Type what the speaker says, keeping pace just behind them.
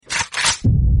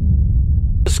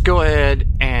go ahead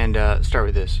and start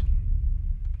with this.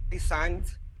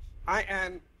 Signs. I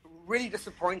am really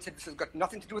disappointed. This has got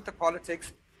nothing to do with the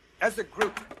politics. As a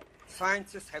group,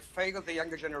 scientists have failed the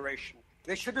younger generation.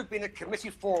 There should have been a committee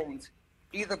formed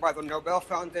either by the Nobel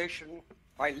Foundation,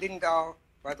 by Lindau,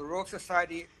 by the Royal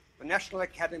Society, the National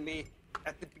Academy,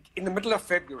 in the middle of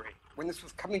February, when this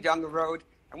was coming down the road,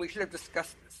 and we should have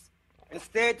discussed this.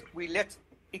 Instead, we let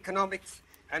economics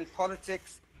and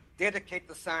politics dedicate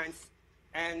the science,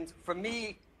 and for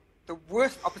me, the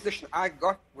worst opposition I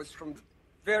got was from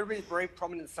very, very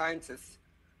prominent scientists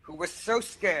who were so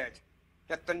scared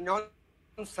that the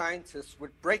non-scientists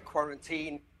would break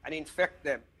quarantine and infect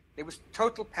them. There was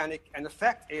total panic, and the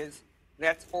fact is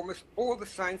that almost all the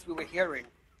science we were hearing,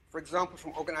 for example,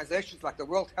 from organizations like the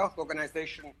World Health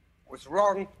Organization, was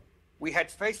wrong. We had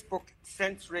Facebook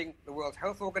censoring the World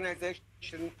Health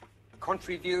Organization,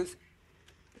 contrary views.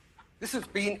 This has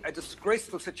been a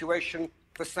disgraceful situation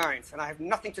for science, and I have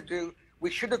nothing to do.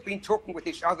 We should have been talking with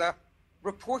each other.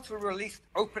 Reports were released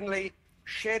openly,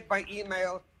 shared by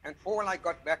email, and all I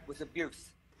got back was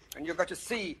abuse. And you've got to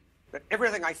see that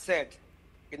everything I said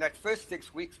in that first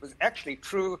 6 weeks was actually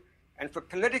true, and for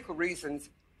political reasons,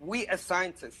 we as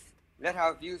scientists let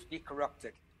our views be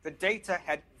corrupted. The data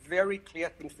had very clear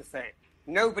things to say.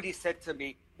 Nobody said to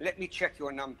me, let me check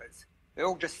your numbers. They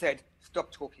all just said,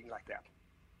 stop talking like that.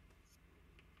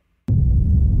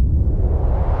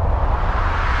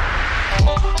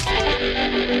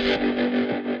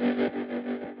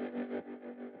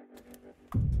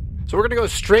 So we're going to go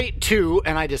straight to,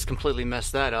 and I just completely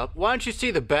messed that up. Why don't you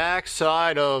see the back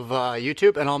side of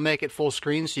YouTube, and I'll make it full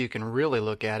screen so you can really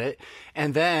look at it.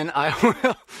 And then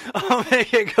I'll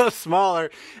make it go smaller.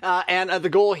 And the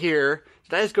goal here,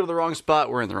 did I just go to the wrong spot?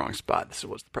 We're in the wrong spot. This is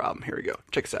what's the problem. Here we go.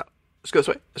 Check this out. Let's go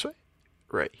this way.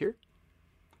 Right here.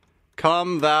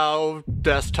 Come thou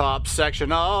desktop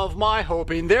section of my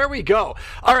hoping. There we go.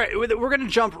 All right, we're going to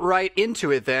jump right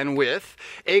into it then with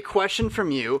a question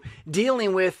from you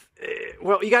dealing with,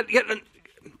 well, you got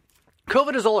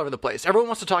COVID is all over the place. Everyone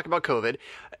wants to talk about COVID.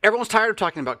 Everyone's tired of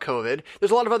talking about COVID. There's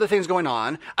a lot of other things going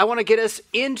on. I want to get us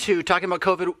into talking about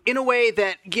COVID in a way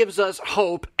that gives us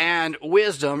hope and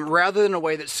wisdom rather than a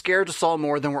way that scares us all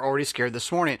more than we're already scared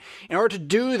this morning. In order to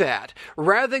do that,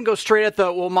 rather than go straight at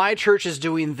the, well, my church is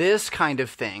doing this kind of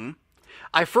thing,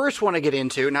 I first want to get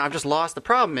into, now I've just lost, the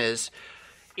problem is,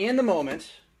 in the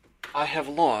moment, I have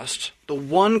lost the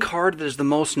one card that is the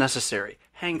most necessary.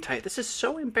 Hang tight. This is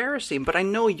so embarrassing, but I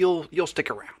know you'll stick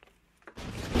around.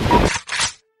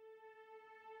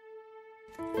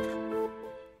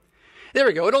 There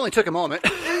we go. It only took a moment.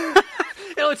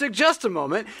 It only took just a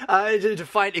moment to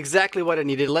find exactly what I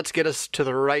needed. Let's get us to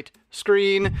the right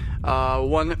screen,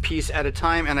 one piece at a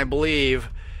time. And I believe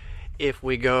if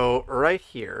we go right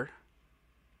here,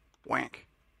 wank.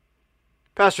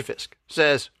 Pastor Fisk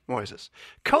says, Moises,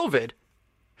 COVID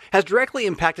has directly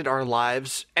impacted our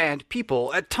lives, and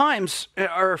people at times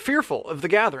are fearful of the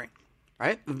gathering,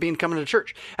 right? Of being coming to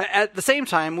church. At the same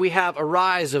time, we have a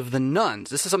rise of the nuns.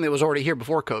 This is something that was already here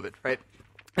before COVID, right?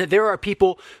 There are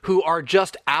people who are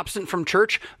just absent from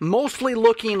church, mostly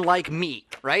looking like me,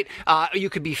 right? You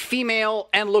could be female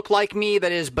and look like me,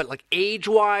 that is, but like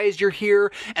age-wise, you're here.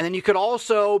 And then you could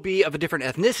also be of a different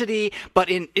ethnicity, but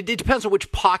it depends on which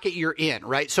pocket you're in,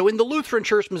 right? So in the Lutheran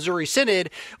Church Missouri Synod,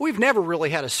 we've never really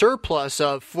had a surplus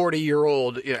of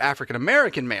 40-year-old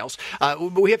African-American males.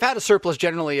 We have had a surplus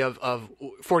generally of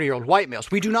 40-year-old white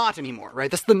males. We do not anymore, right?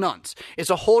 That's the nuns. It's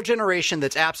a whole generation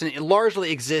that's absent. It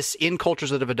largely exists in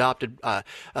cultures that have adopted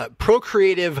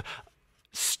procreative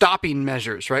stopping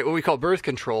measures, right? What we call birth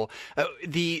control.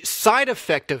 The side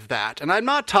effect of that, and I'm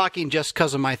not talking just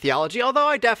because of my theology, although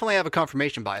I definitely have a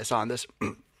confirmation bias on this.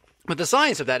 But the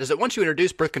science of that is that once you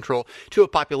introduce birth control to a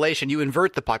population, you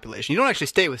invert the population. You don't actually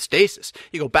stay with stasis.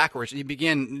 You go backwards and you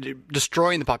begin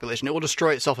destroying the population. It will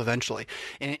destroy itself eventually.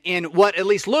 In what at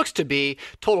least looks to be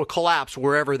total collapse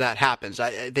wherever that happens.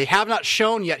 They have not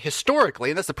shown yet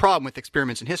historically, and that's the problem with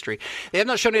experiments in history, they have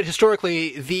not shown yet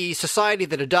historically the society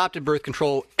that adopted birth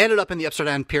control ended up in the upside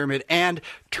down pyramid and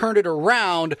turned it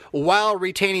around while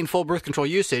retaining full birth control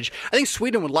usage. I think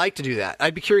Sweden would like to do that.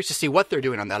 I'd be curious to see what they're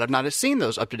doing on that. I've not seen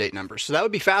those up-to-date numbers, so that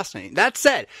would be fascinating. That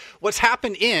said, what's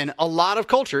happened in a lot of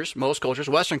cultures, most cultures,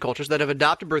 Western cultures that have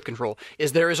adopted birth control,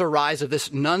 is there is a rise of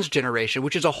this nuns generation,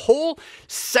 which is a whole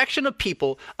section of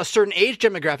people, a certain age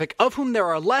demographic of whom there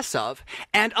are less of,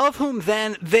 and of whom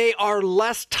then they are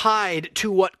less tied to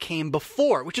what came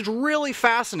before, which is really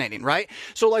fascinating, right?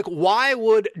 So like, why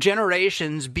would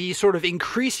generations be sort of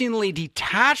increasingly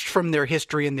detached from their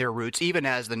history and their roots, even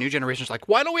as the new generation is like,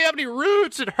 why don't we have any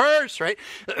roots? It hurts, right?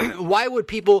 Why would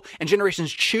people people and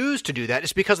generations choose to do that,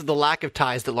 it's because of the lack of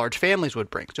ties that large families would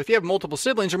bring. So if you have multiple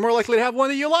siblings, you're more likely to have one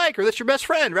that you like or that's your best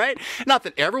friend, right? Not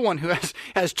that everyone who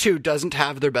has two doesn't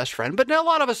have their best friend, but a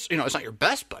lot of us, it's not your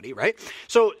best buddy, right?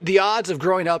 So the odds of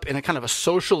growing up in a kind of a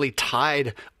socially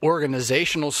tied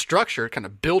organizational structure kind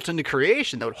of built into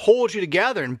creation that would hold you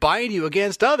together and bind you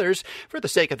against others for the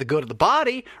sake of the good of the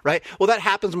body, right? Well, that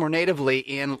happens more natively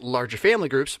in larger family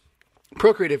groups,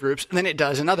 procreative groups, than it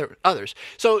does in others.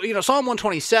 So, Psalm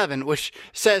 127, which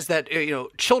says that,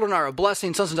 children are a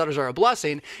blessing, sons and daughters are a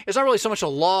blessing, it's not really so much a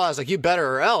law as like you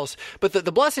better or else, but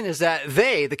the blessing is that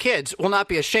they, the kids, will not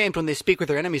be ashamed when they speak with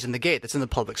their enemies in the gate that's in the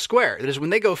public square. That is, when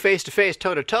they go face to face,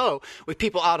 toe to toe with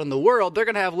people out in the world, they're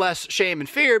going to have less shame and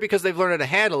fear because they've learned how to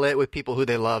handle it with people who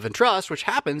they love and trust, which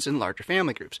happens in larger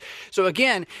family groups. So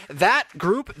again, that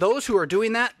group, those who are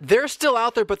doing that, they're still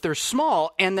out there, but they're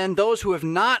small. And then those who have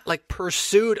not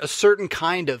pursued a certain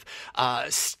kind of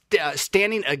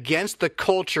standing against the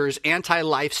culture's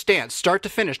anti-life stance, start to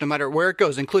finish, no matter where it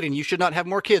goes, including you should not have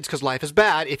more kids because life is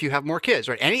bad if you have more kids,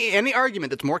 right? Any argument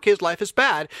that's more kids, life is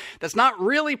bad, that's not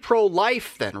really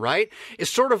pro-life then, right? It's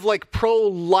sort of like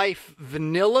pro-life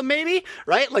vanilla maybe,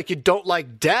 right? Like you don't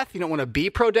like death, you don't want to be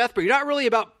pro-death, but you're not really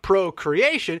about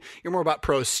procreation, you're more about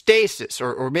pro-stasis,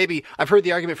 or maybe I've heard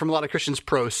the argument from a lot of Christians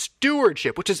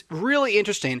pro-stewardship, which is really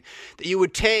interesting that you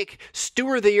would take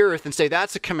steward the earth and say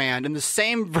that's a command, and the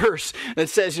same verse that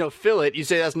says, fill it, you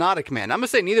say that's not a command. I'm going to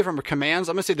say neither of them are commands.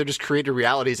 I'm going to say they're just created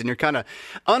realities, and you're kind of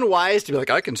unwise to be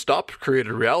like, I can stop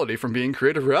created reality from being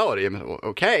creative reality. I mean, well,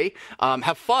 okay,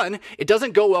 have fun. It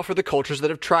doesn't go well for the cultures that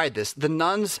have tried this. The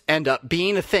nuns end up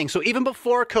being a thing. So even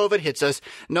before COVID hits us,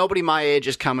 nobody my age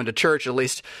is coming to church, at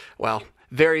least, well,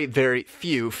 very, very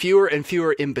fewer and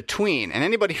fewer in between. And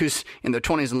anybody who's in their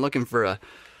 20s and looking for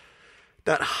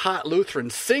that hot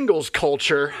Lutheran singles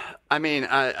culture, I mean,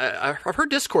 I've heard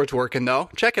Discord's working, though.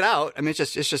 Check it out. I mean,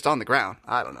 it's just on the ground.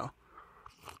 I don't know.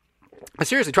 But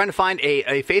seriously, trying to find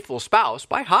a faithful spouse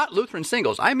by hot Lutheran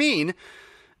singles. I mean,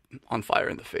 on fire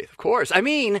in the faith, of course. I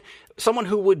mean, someone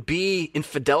who would be in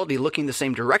fidelity looking the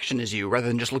same direction as you rather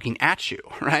than just looking at you,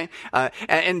 right?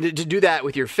 And to do that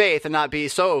with your faith and not be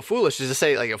so foolish as to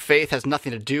say, faith has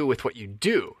nothing to do with what you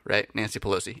do, right? Nancy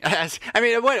Pelosi. I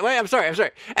mean, wait, I'm sorry.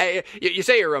 You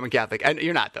say you're a Roman Catholic, and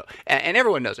you're not, though. And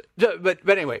everyone knows it. But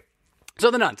anyway. So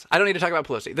the nuns. I don't need to talk about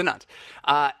Pelosi. The nuns.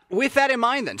 With that in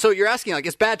mind then, so you're asking,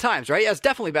 it's bad times, right? Yeah, it's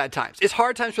definitely bad times. It's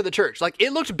hard times for the church.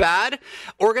 It looked bad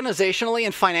organizationally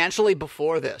and financially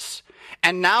before this.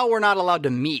 And now we're not allowed to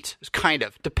meet, kind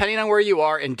of, depending on where you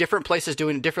are, in different places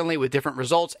doing it differently with different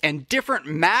results, and different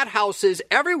madhouses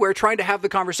everywhere trying to have the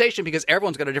conversation because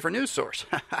everyone's got a different news source.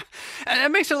 And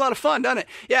it makes it a lot of fun, doesn't it?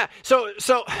 Yeah, so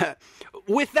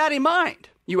with that in mind,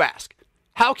 you ask,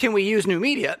 how can we use new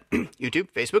media, YouTube,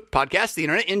 Facebook, podcasts, the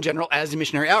internet in general, as a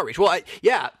missionary outreach? Well,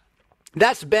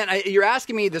 that's been, you're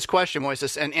asking me this question,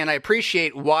 Moises, and I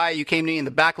appreciate why you came to me in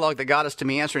the backlog that got us to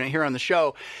me answering it here on the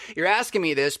show. You're asking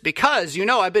me this because,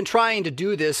 I've been trying to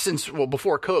do this since,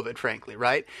 before COVID, frankly,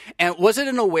 right? And was it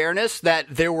an awareness that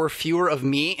there were fewer of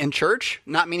me in church?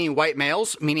 Not meaning white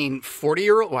males, meaning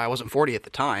 40-year-old? Well, I wasn't 40 at the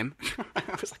time.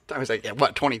 I was like,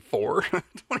 24,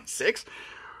 26?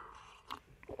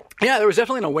 Yeah, there was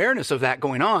definitely an awareness of that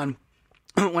going on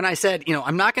when I said,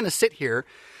 I'm not going to sit here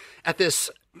at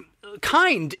this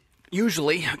kind,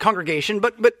 usually, congregation,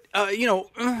 but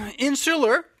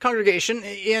insular congregation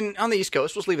on the East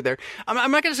Coast. Let's leave it there.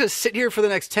 I'm not going to sit here for the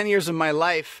next 10 years of my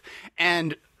life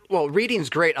and,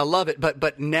 reading's great. I love it,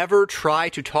 but never try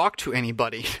to talk to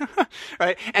anybody,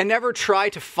 right? And never try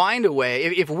to find a way.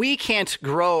 If we can't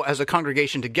grow as a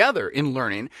congregation together in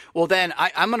learning, well, then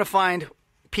I'm going to find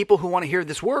people who want to hear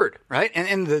this word, right?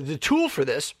 And the tool for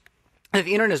this, that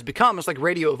the internet has become, it's like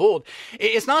radio of old.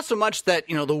 It's not so much that,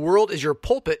 the world is your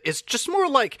pulpit. It's just more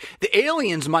like the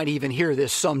aliens might even hear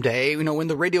this someday, when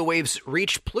the radio waves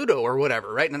reach Pluto or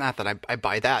whatever, right? And not that I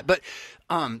buy that, but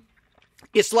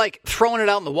it's like throwing it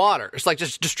out in the water. It's like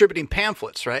just distributing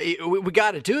pamphlets, right? We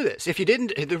got to do this. If you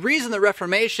didn't, the reason the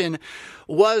Reformation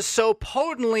was so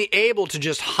potently able to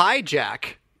just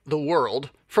hijack the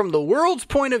world, from the world's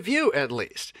point of view at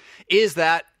least, is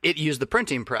that it used the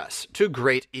printing press to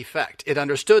great effect. It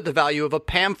understood the value of a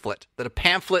pamphlet, that a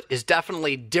pamphlet is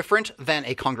definitely different than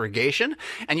a congregation.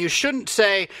 And you shouldn't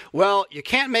say, well, you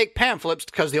can't make pamphlets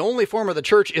because the only form of the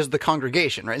church is the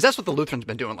congregation, right? That's what the Lutherans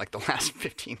been doing the last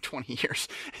 15, 20 years.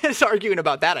 It's arguing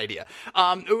about that idea,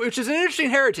 which is an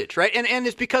interesting heritage, right? And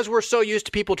it's because we're so used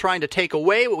to people trying to take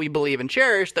away what we believe and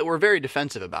cherish that we're very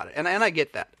defensive about it. And I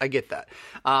get that.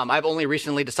 I've only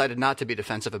recently unfortunately decided not to be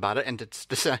defensive about it and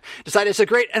decided it's a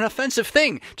great and offensive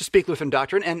thing to speak Lutheran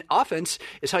doctrine, and offense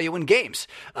is how you win games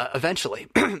eventually.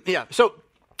 Yeah, so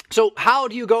how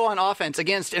do you go on offense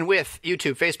against and with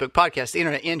YouTube, Facebook, podcasts, the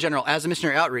internet in general as a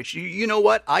missionary outreach? You know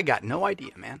what? I got no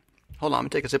idea, man. Hold on, I'm going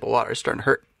to take a sip of water. It's starting to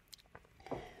hurt.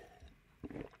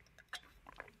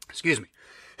 Excuse me.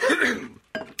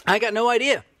 I got no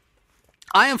idea.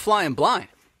 I am flying blind.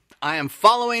 I am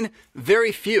following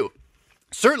very few.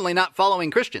 Certainly not following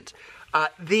Christians.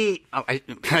 You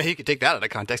could take that out of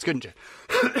context, couldn't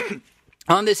you?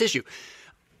 On this issue,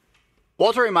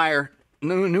 Walter A. Meyer,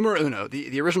 numero uno,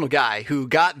 the original guy who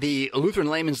got the Lutheran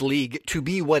Layman's League to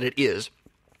be what it is,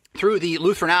 through the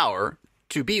Lutheran Hour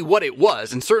to be what it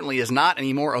was, and certainly is not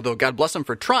anymore, although God bless them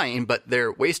for trying, but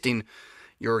they're wasting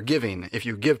your giving if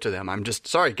you give to them. I'm just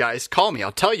sorry, guys. Call me.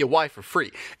 I'll tell you why for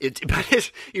free.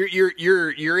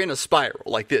 You're in a spiral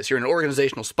like this. You're in an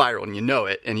organizational spiral, and you know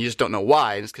it, and you just don't know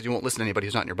why. And it's because you won't listen to anybody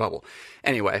who's not in your bubble.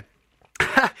 Anyway,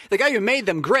 the guy who made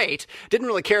them great didn't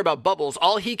really care about bubbles.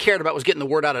 All he cared about was getting the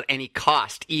word out at any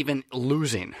cost, even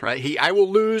losing. Right? I will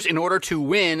lose in order to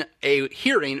win a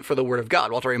hearing for the word of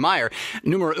God. Walter A. Meyer,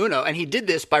 numero uno, and he did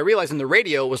this by realizing the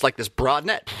radio was like this broad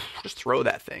net. Just throw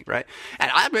that thing, right? And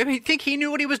I think he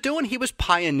knew what he was doing. He was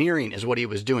pioneering, is what he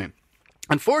was doing.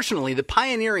 Unfortunately, the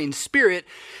pioneering spirit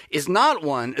is not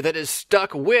one that is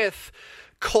stuck with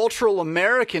cultural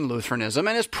American Lutheranism,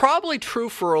 and is probably true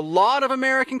for a lot of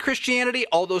American Christianity,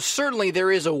 although certainly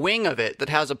there is a wing of it that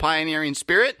has a pioneering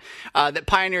spirit, that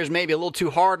pioneers maybe a little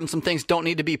too hard and some things don't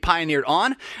need to be pioneered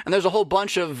on, and there's a whole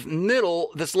bunch of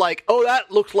middle that's like, oh, that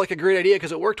looks like a great idea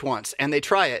because it worked once, and they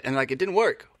try it, and like, it didn't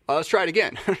work. Let's try it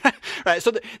again. Right?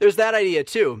 So there's that idea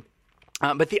too.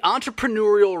 But the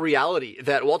entrepreneurial reality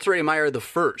that Walter A. Meyer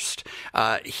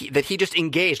that he just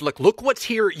engaged, look what's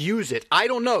here, use it. I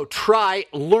don't know, try,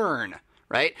 learn,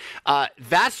 right?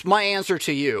 That's my answer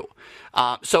to you.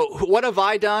 So what have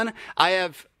I done? I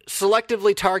have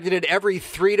selectively targeted every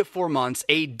 3 to 4 months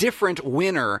a different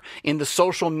winner in the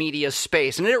social media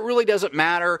space. And it really doesn't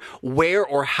matter where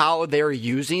or how they're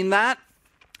using that.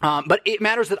 But it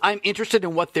matters that I'm interested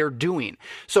in what they're doing.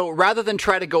 So rather than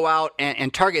try to go out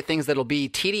and target things that'll be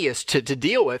tedious to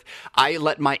deal with, I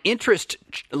let my interest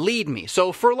lead me.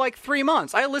 So for like 3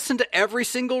 months, I listened to every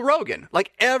single Rogan.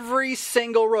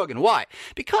 Why?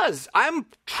 Because I'm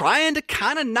trying to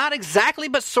kind of not exactly,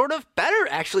 but sort of better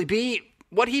actually be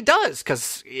what he does,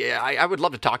 because I would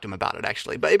love to talk to him about it,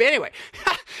 actually. But anyway,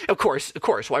 of course,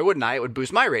 why wouldn't I? It would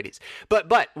boost my ratings.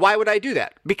 But why would I do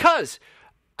that? Because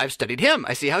I've studied him.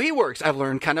 I see how he works. I've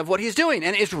learned kind of what he's doing,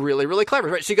 and it's really, really clever,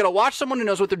 right? So you got to watch someone who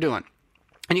knows what they're doing,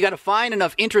 and you got to find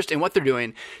enough interest in what they're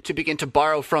doing to begin to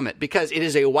borrow from it, because it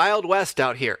is a wild west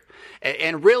out here.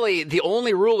 And really, the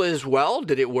only rule is, well,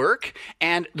 did it work?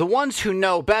 And the ones who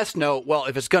know best know, well,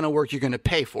 if it's going to work, you're going to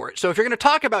pay for it. So if you're going to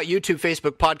talk about YouTube,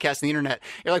 Facebook, podcasts, and the internet,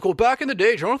 you're like, well, back in the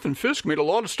day, Jonathan Fisk made a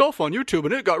lot of stuff on YouTube,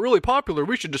 and it got really popular.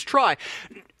 We should just try.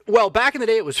 Well, back in the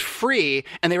day, it was free,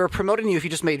 and they were promoting you if you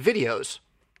just made videos.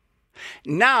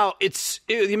 Now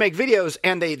you make videos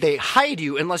and they hide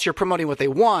you unless you're promoting what they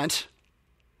want,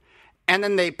 and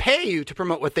then they pay you to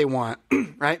promote what they want,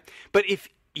 right? But if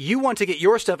you want to get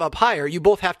your stuff up higher, you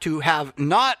both have to have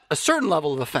not a certain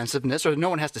level of offensiveness, or no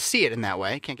one has to see it in that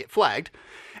way, can't get flagged,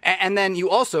 and then you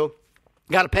also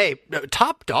got to pay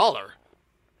top dollar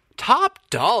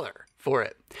for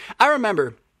it. I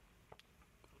remember,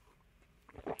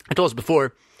 I told us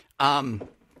before,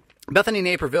 Bethany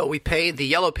Naperville, we paid the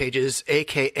Yellow Pages,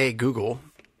 a.k.a. Google,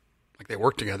 like they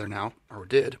work together now, or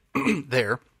did,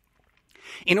 there,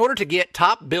 in order to get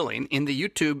top billing in the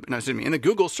in the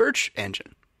Google search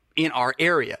engine in our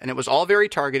area. And it was all very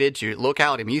targeted to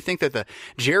locality. I mean, you think that the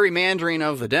gerrymandering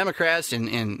of the Democrats in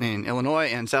Illinois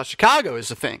and South Chicago is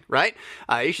a thing, right?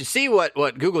 You should see what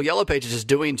Google Yellow Pages is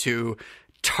doing to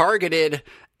targeted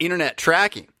internet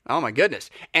tracking. Oh, my goodness.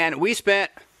 And we spent...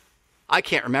 I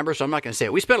can't remember, so I'm not going to say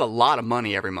it. We spent a lot of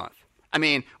money every month. I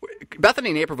mean,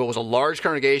 Bethany Naperville was a large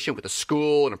congregation with a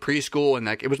school and a preschool, and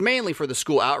it was mainly for the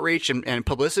school outreach and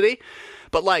publicity.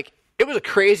 But it was a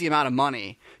crazy amount of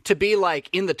money to be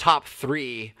in the top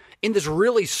 3 in this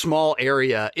really small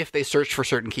area if they searched for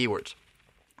certain keywords.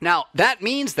 Now, that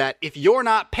means that if you're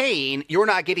not paying, you're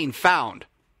not getting found.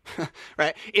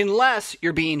 Right? Unless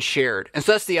you're being shared. And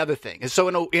so that's the other thing. And so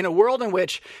in a world in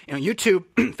which YouTube,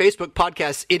 Facebook,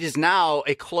 podcasts, it is now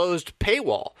a closed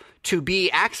paywall to be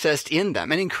accessed in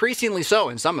them, and increasingly so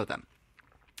in some of them,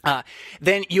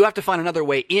 then you have to find another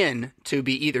way in to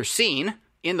be either seen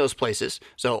in those places.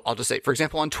 So I'll just say, for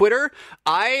example, on Twitter,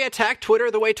 I attack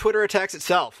Twitter the way Twitter attacks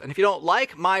itself. And if you don't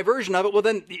like my version of it, well,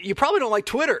 then you probably don't like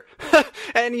Twitter.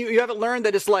 And you haven't learned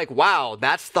that it's like, wow,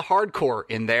 that's the hardcore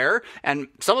in there. And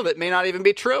some of it may not even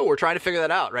be true. We're trying to figure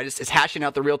that out, right? It's hashing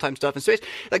out the real-time stuff in space.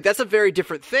 Like, that's a very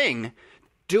different thing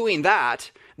doing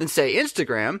that than, say,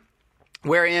 Instagram,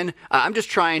 wherein I'm just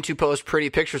trying to post pretty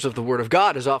pictures of the Word of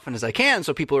God as often as I can,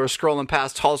 so people who are scrolling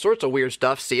past all sorts of weird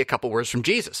stuff see a couple words from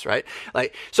Jesus, right?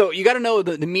 Like, so you got to know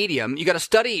the medium. You got to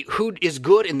study who is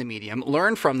good in the medium,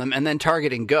 learn from them, and then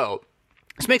target and go.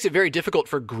 This makes it very difficult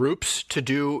for groups to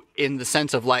do, in the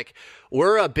sense of, like,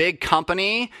 we're a big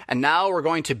company and now we're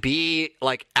going to be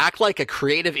like, act like a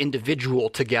creative individual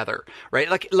together, right?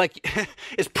 Like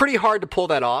it's pretty hard to pull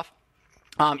that off.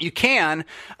 You can,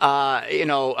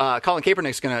 Colin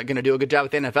Kaepernick's gonna do a good job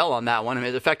with the NFL on that one. I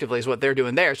mean, effectively is what they're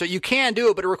doing there. So you can do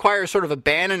it, but it requires sort of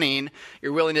abandoning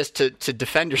your willingness to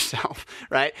defend yourself,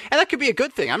 right? And that could be a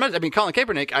good thing. Colin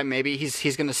Kaepernick, maybe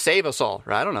he's gonna save us all,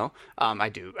 right? I don't know. I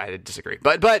disagree,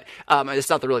 but it's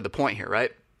not really the point here,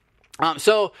 right?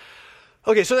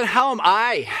 Okay, so then how am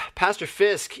I, Pastor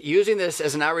Fisk, using this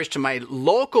as an outreach to my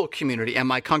local community and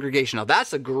my congregation? Now,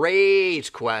 that's a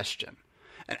great question.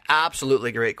 An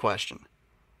absolutely great question.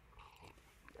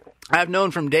 I've known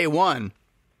from day one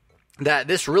that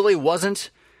this really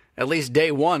wasn't, at least day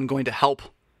one, going to help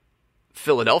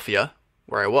Philadelphia,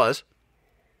 where I was.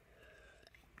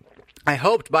 I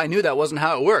hoped, but I knew that wasn't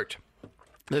how it worked.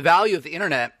 The value of the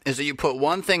internet is that you put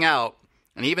one thing out,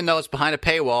 and even though it's behind a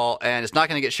paywall and it's not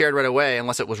going to get shared right away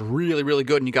unless it was really, really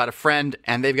good and you got a friend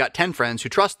and they've got 10 friends who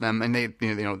trust them and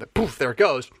poof, there it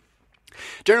goes.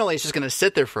 Generally, it's just going to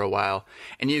sit there for a while,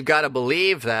 and you've got to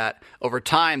believe that over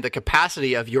time, the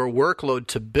capacity of your workload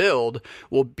to build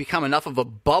will become enough of a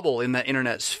bubble in that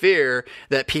internet sphere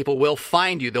that people will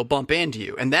find you, they'll bump into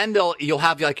you, and then you'll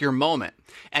have like your moment.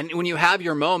 And when you have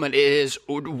your moment,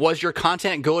 was your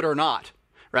content good or not?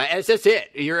 Right? And that's it.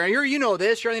 You're on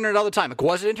the internet all the time. Like,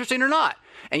 was it interesting or not?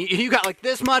 And you got like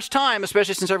this much time,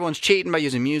 especially since everyone's cheating by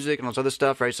using music and all this other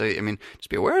stuff, right? So, just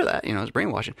be aware of that. It's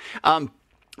brainwashing.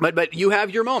 But you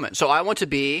have your moment. So I want to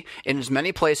be in as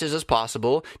many places as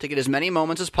possible to get as many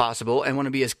moments as possible, and want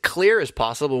to be as clear as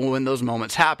possible when those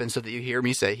moments happen, so that you hear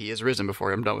me say he is risen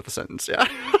before I'm done with the sentence. Yeah.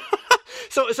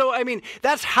 So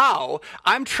that's how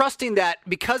I'm trusting that,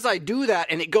 because I do that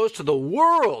and it goes to the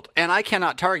world, and I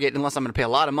cannot target unless I'm going to pay a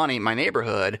lot of money in my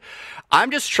neighborhood.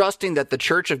 I'm just trusting that the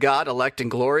Church of God, elect and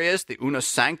glorious, the una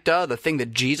sancta, the thing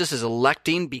that Jesus is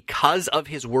electing because of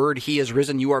his word, he is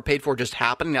risen, you are paid for, just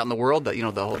happening out in the world that,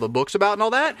 the book's about and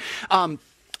all that.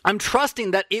 I'm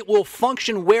trusting that it will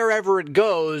function wherever it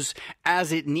goes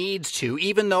as it needs to,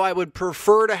 even though I would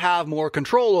prefer to have more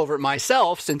control over it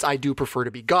myself, since I do prefer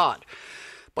to be God.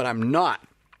 But I'm not.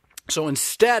 So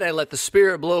instead, I let the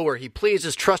Spirit blow where he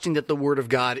pleases, trusting that the Word of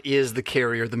God is the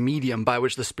carrier, the medium by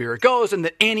which the Spirit goes, and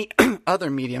that any other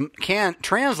medium can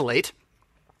translate,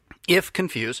 if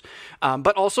confused,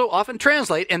 but also often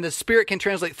translate, and the Spirit can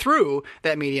translate through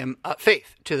that medium,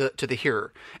 faith to the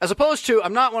hearer. As opposed to,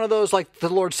 I'm not one of those, like, the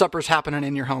Lord's Supper's happening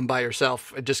in your home by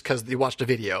yourself just because you watched a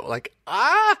video. Like,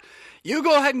 you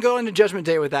go ahead and go into Judgment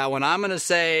Day with that one. I'm going to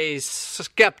say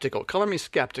skeptical. Color me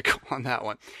skeptical on that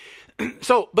one.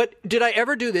 So, but did I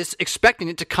ever do this expecting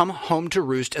it to come home to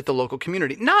roost at the local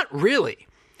community? Not really.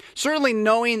 Certainly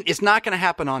knowing it's not going to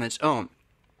happen on its own.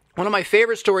 One of my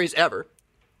favorite stories ever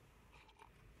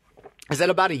is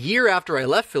that about a year after I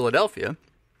left Philadelphia,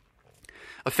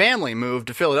 a family moved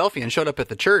to Philadelphia and showed up at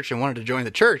the church and wanted to join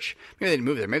the church. Maybe they didn't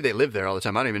move there. Maybe they lived there all the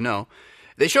time. I don't even know.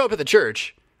 They show up at the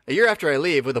church a year after I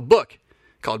leave with a book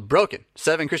called Broken,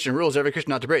 7 Christian Rules Every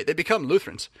Christian Ought to Break. They become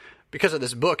Lutherans because of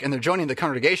this book, and they're joining the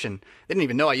congregation. They didn't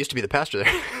even know I used to be the pastor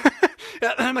there.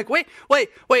 And I'm like, wait,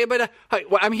 but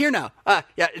I'm here now. But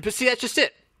see, that's just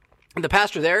it. The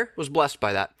pastor there was blessed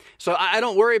by that. So I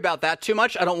don't worry about that too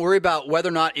much. I don't worry about whether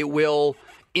or not it will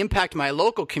impact my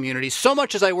local community so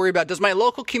much as I worry about, is my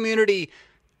local community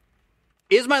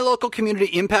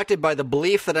impacted by the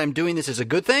belief that I'm doing this as a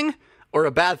good thing or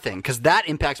a bad thing? Because that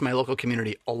impacts my local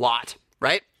community a lot,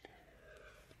 right?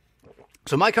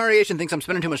 So my congregation thinks I'm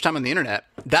spending too much time on the internet.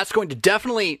 That's going to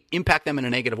definitely impact them in a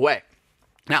negative way.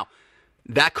 Now,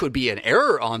 that could be an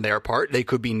error on their part. They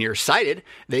could be nearsighted.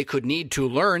 They could need to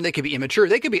learn. They could be immature.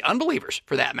 They could be unbelievers,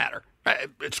 for that matter.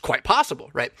 It's quite possible,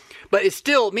 right? But it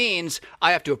still means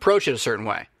I have to approach it a certain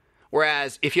way.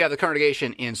 Whereas if you have the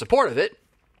congregation in support of it,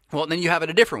 well, then you have it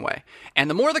a different way. And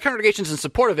the more the congregation's in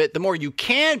support of it, the more you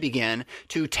can begin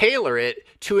to tailor it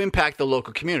to impact the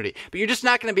local community. But you're just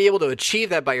not going to be able to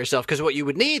achieve that by yourself, because what you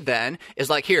would need then is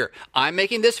like, here, I'm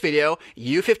making this video,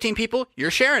 you 15 people,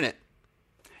 you're sharing it.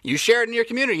 You share it in your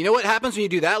community. You know what happens when you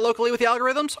do that locally with the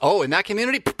algorithms? Oh, in that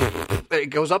community,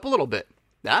 it goes up a little bit.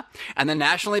 Yeah. And then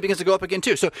nationally it begins to go up again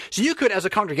too. So you could, as a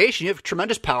congregation, you have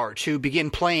tremendous power to begin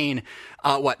playing,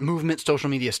 movement social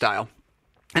media style.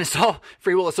 And it's all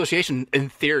free will association in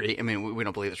theory. I mean, we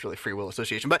don't believe it's really free will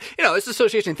association, but it's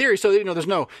association theory. So, there's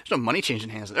no money changing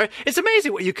hands. Right? It's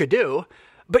amazing what you could do.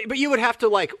 But you would have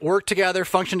to work together,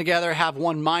 function together, have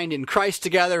one mind in Christ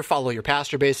together, follow your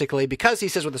pastor basically, because he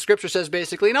says what the scripture says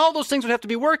basically, and all those things would have to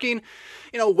be working,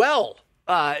 well,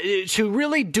 to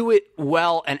really do it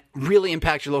well and really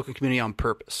impact your local community on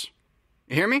purpose.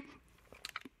 You hear me?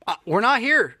 We're not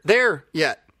there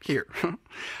yet. Here. And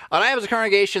I have a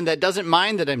congregation that doesn't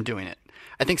mind that I'm doing it.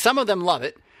 I think some of them love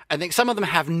it. I think some of them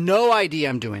have no idea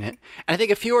I'm doing it. And I think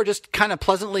a few are just kind of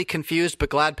pleasantly confused, but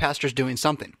glad pastor's doing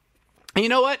something. And you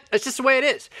know what? It's just the way it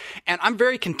is. And I'm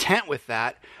very content with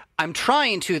that. I'm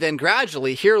trying to then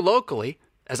gradually here locally,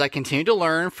 as I continue to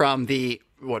learn from the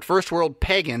first world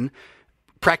pagan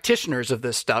practitioners of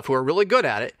this stuff who are really good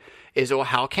at it, is, well,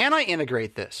 how can I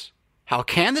integrate this? How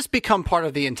can this become part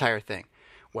of the entire thing?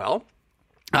 Well,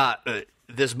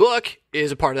 this book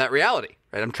is a part of that reality.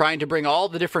 Right? I'm trying to bring all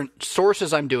the different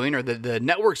sources I'm doing or the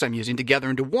networks I'm using together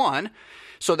into one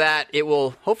so that it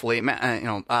will hopefully,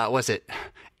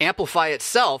 amplify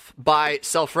itself by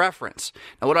self-reference.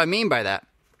 Now, what do I mean by that?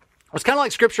 It's kind of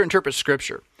like Scripture interprets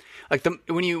Scripture.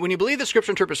 When you believe that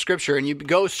Scripture interprets Scripture and you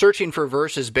go searching for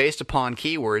verses based upon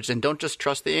keywords, and don't just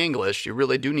trust the English, you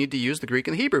really do need to use the Greek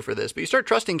and the Hebrew for this, but you start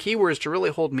trusting keywords to really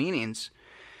hold meanings,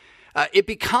 it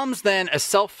becomes then a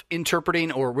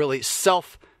self-interpreting or really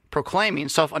self-proclaiming,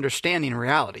 self-understanding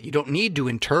reality. You don't need to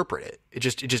interpret it. It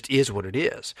just is what it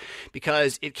is,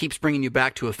 because it keeps bringing you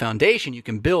back to a foundation you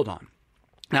can build on.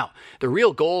 Now, the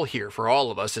real goal here for all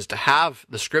of us is to have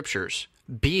the Scriptures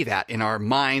be that in our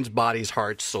minds, bodies,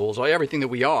 hearts, souls, everything that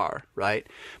we are, right?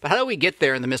 But how do we get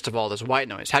there in the midst of all this white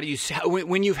noise?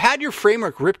 When you've had your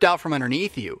framework ripped out from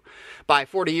underneath you by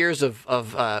 40 years of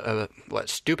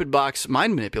stupid box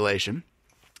mind manipulation,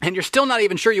 and you're still not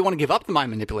even sure you want to give up the mind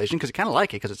manipulation because you kind of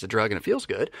like it because it's a drug and it feels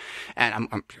good, and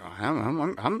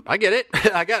I get it.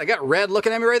 I got red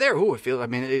looking at me right there. Ooh,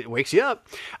 it wakes you up.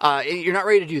 You're not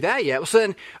ready to do that yet. So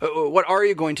then, what are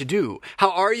you going to do? How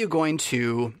are you going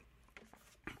to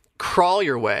crawl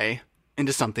your way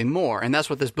into something more? And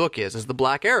that's what this book is the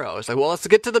black arrow. It's let's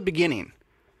get to the beginning.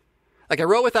 I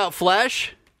wrote Without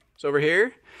Flesh. It's over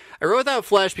here. I wrote Without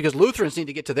Flesh because Lutherans need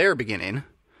to get to their beginning.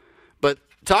 But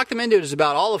Talk Them Into It is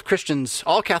about all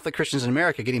Catholic Christians in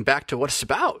America getting back to what it's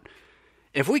about.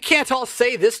 If we can't all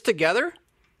say this together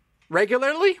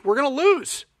regularly, we're going to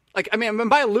lose.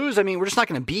 By lose, we're just not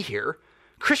going to be here.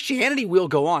 Christianity will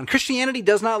go on. Christianity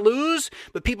does not lose,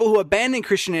 but people who abandon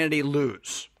Christianity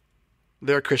lose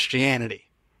their Christianity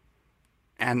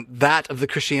and that of the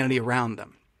Christianity around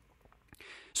them.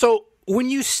 So when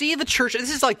you see the church,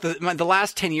 this is the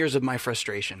last 10 years of my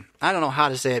frustration. I don't know how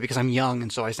to say it because I'm young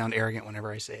and so I sound arrogant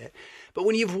whenever I say it. But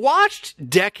when you've watched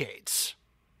decades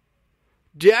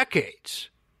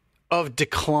of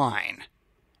decline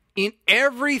in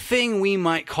everything we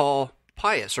might call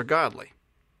pious or godly,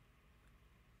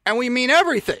 and we mean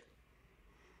everything,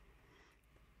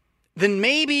 then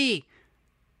maybe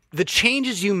the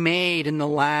changes you made in the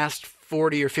last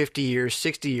 40 or 50 years,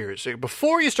 60 years,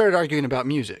 before you started arguing about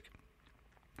music,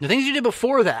 the things you did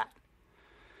before that,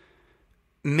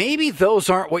 maybe those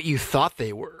aren't what you thought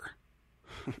they were.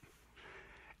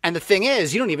 And the thing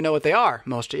is, you don't even know what they are,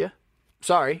 most of you.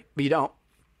 Sorry, but you don't.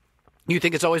 You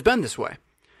think it's always been this way.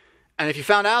 And if you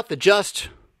found out that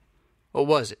what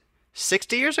was it,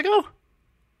 60 years ago?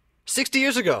 60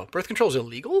 years ago, birth control is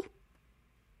illegal?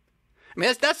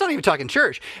 That's not even talking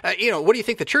church. What do you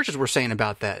think the churches were saying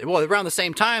about that? Well, around the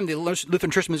same time, the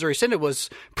Lutheran Church of Missouri Synod was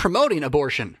promoting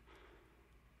abortion,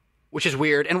 which is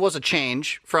weird and was a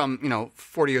change from,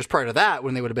 40 years prior to that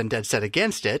when they would have been dead set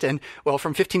against it. And,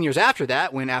 from 15 years after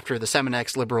that, when after the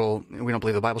Seminex liberal, we don't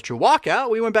believe the Bible's true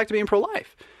walkout, we went back to being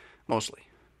pro-life. Mostly.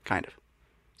 Kind of.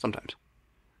 Sometimes.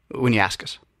 When you ask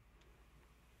us.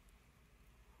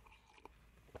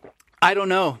 I don't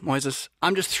know, Moises.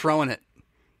 I'm just throwing it.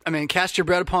 Cast your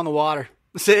bread upon the water.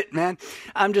 That's it, man.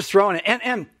 I'm just throwing it.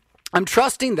 And I'm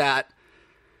trusting that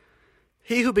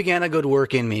he who began a good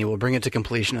work in me will bring it to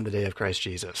completion on the day of Christ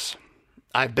Jesus.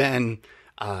 I've been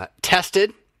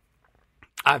tested.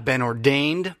 I've been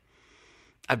ordained.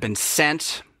 I've been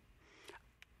sent.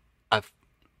 I've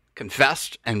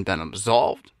confessed and been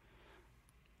absolved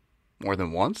more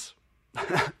than once.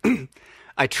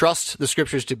 I trust the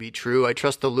Scriptures to be true. I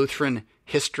trust the Lutheran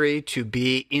history to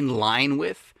be in line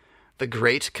with the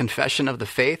great confession of the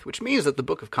faith, which means that the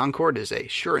Book of Concord is a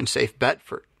sure and safe bet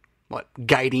for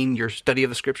guiding your study of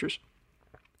the scriptures.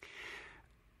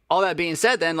 All that being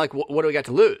said, then, like, what do we got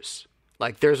to lose?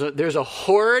 Like, there's a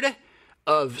horde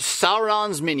of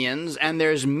Sauron's minions, and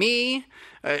there's me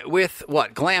with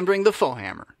Glamdring the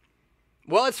Foehammer.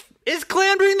 Well, it's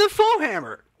Glamdring the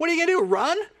Foehammer. What are you gonna do?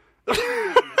 Run?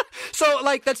 So,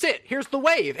 like, that's it. Here's the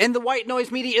wave, and the white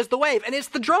noise media is the wave, and it's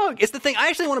the drug. It's the thing. I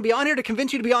actually want to be on here to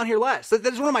convince you to be on here less. That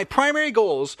is one of my primary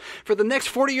goals for the next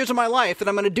 40 years of my life. That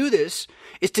I'm going to do this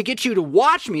is to get you to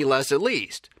watch me less, at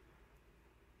least,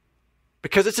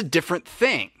 because it's a different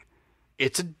thing.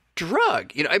 It's a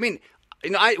drug.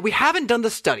 We haven't done the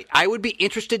study. I would be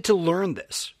interested to learn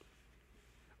this.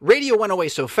 Radio went away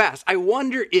so fast. I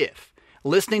wonder if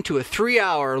listening to a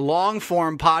 3-hour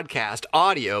long-form podcast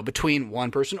audio between one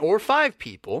person or 5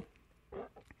 people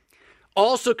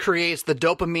also creates the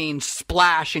dopamine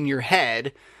splash in your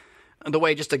head the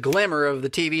way just a glimmer of the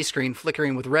TV screen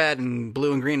flickering with red and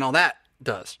blue and green and all that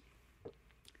does.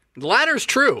 The latter is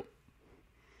true.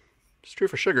 It's true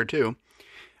for sugar, too.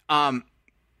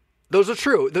 Those are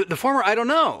true. The former, I don't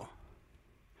know.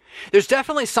 There's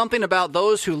definitely something about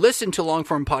those who listen to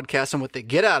long-form podcasts and what they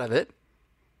get out of it,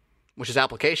 which is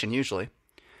application usually,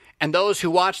 and those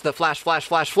who watch the flash, flash,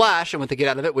 flash, flash, and what they get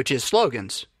out of it, which is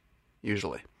slogans,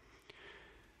 usually.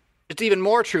 It's even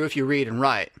more true if you read and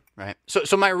write, right?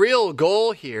 So my real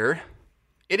goal here,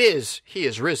 he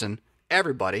is risen,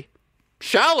 everybody.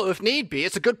 Shallow if need be,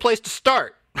 it's a good place to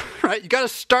start, right? You got to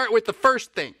start with the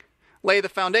first thing, lay the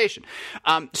foundation.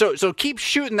 So keep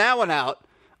shooting that one out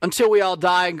until we all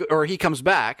die or he comes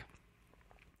back.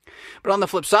 But on the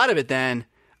flip side of it then,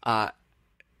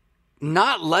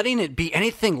 not letting it be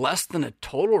anything less than a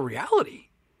total reality.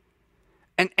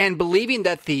 And believing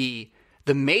that the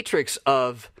matrix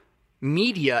of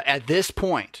media at this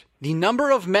point, the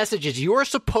number of messages you are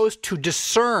supposed to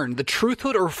discern the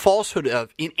truthhood or falsehood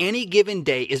of in any given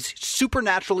day is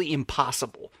supernaturally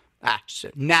impossible.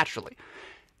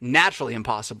 Naturally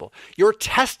impossible. You're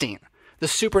testing the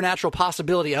supernatural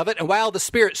possibility of it, and while the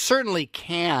Spirit certainly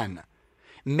can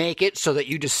make it so that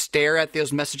you just stare at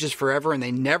those messages forever and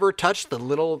they never touch the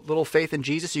little faith in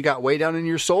Jesus you got way down in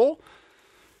your soul?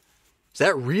 Is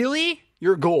that really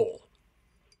your goal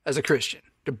as a Christian?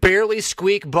 To barely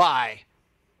squeak by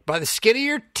the skin of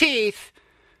your teeth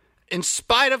in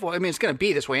spite of, it's going to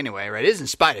be this way anyway, right? It is in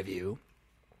spite of you.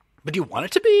 But do you want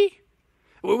it to be?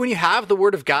 When you have the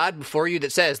Word of God before you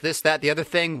that says this, that, the other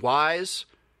thing, wise,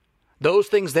 those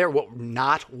things there,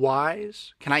 not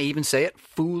wise? Can I even say it?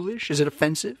 Foolish? Is it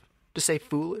offensive to say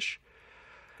foolish?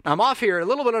 Now, I'm off here a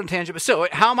little bit on a tangent, but so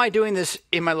how am I doing this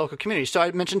in my local community? So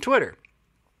I mentioned Twitter.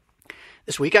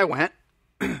 This week I went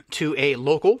to a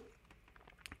local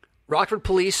Rockford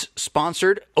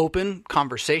Police-sponsored open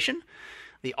conversation.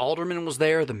 The alderman was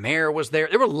there. The mayor was there.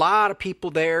 There were a lot of people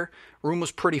there. Room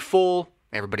was pretty full.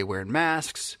 Everybody wearing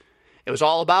masks. It was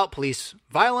all about police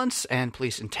violence and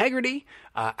police integrity.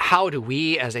 How do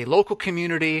we, as a local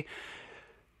community,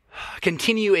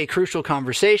 continue a crucial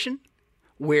conversation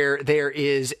where there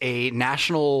is a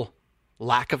national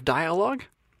lack of dialogue?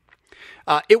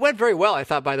 It went very well, I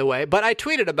thought, by the way, but I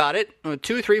tweeted about it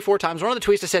 2, 3, 4 times. One of the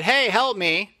tweets I said, hey, help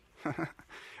me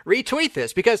retweet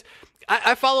this, because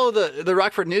I follow the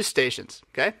Rockford news stations,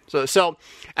 okay? So,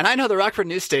 and I know the Rockford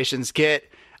news stations get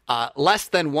less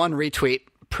than 1 retweet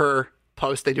per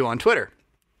post they do on Twitter.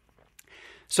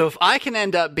 So if I can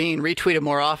end up being retweeted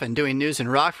more often doing news in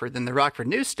Rockford than the Rockford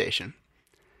news station,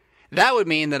 that would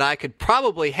mean that I could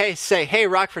probably say, hey,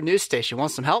 Rockford news station,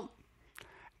 want some help?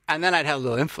 And then I'd have a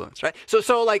little influence, right?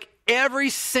 So like every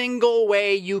single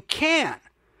way you can.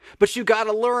 But you got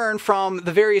to learn from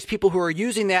the various people who are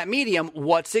using that medium,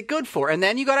 what's it good for? And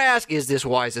then you got to ask, is this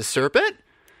wise as serpent?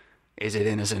 Is it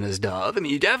innocent as dove?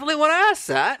 You definitely want to ask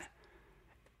that.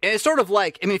 And it's sort of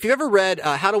like, if you've ever read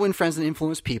How to Win Friends and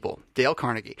Influence People, Dale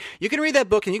Carnegie, you can read that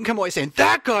book and you can come away saying,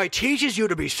 that guy teaches you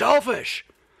to be selfish.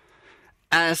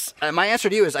 And my answer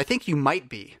to you is, I think you might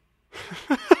be.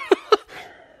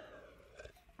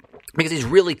 Because he's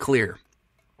really clear.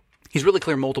 He's really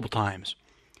clear multiple times.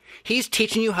 He's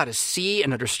teaching you how to see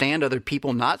and understand other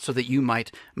people, not so that you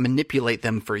might manipulate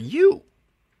them for you,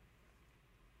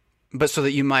 but so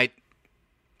that you might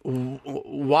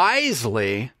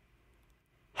wisely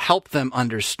help them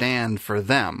understand for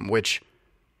them, which,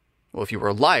 well, if you were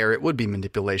a liar, it would be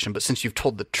manipulation. But since you've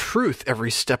told the truth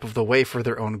every step of the way for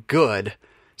their own good,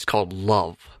 it's called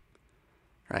love,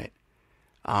 right?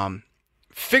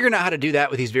 Figuring out how to do that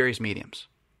with these various mediums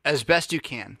as best you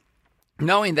can.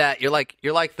 Knowing that you're like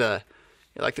the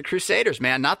Crusaders,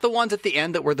 man. Not the ones at the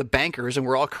end that were the bankers and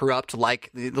were all corrupt like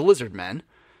the lizard men,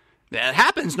 That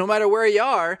happens no matter where you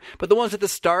are. But the ones at the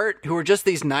start who are just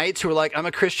these knights who are like, I'm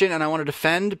a Christian and I want to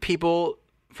defend people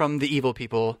from the evil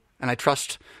people and I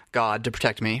trust God to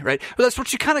protect me, right? But that's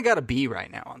what you kind of got to be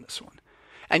right now on this one.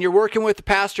 And you're working with the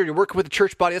pastor, you're working with the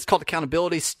church body. That's called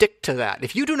accountability. Stick to that.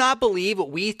 If you do not believe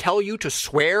what we tell you to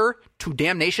swear to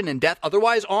damnation and death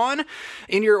otherwise on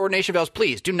in your ordination vows,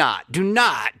 please do not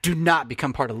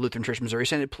become part of the Lutheran Church Missouri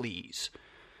Synod, please.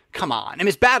 Come on. I mean,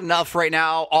 it's bad enough right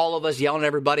now, all of us yelling at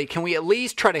everybody. Can we at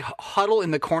least try to huddle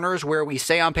in the corners where we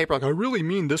say on paper, like, I really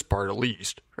mean this part at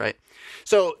least, right?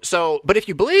 But if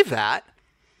you believe that,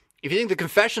 if you think the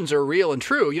confessions are real and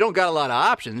true, you don't got a lot of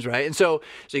options, right? And so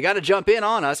you got to jump in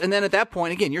on us. And then at that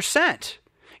point, again, you're sent.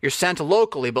 You're sent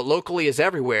locally, but locally is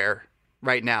everywhere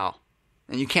right now.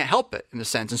 And you can't help it in a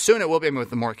sense. And soon it will be. I mean, with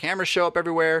the more cameras show up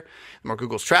everywhere, the more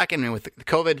Google's tracking, and with the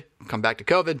COVID, come back to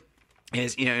COVID,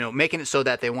 is making it so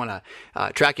that they want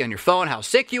to track you on your phone, how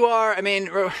sick you are. I mean,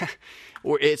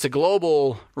 it's a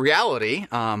global reality,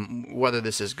 whether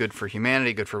this is good for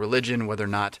humanity, good for religion, whether or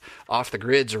not off the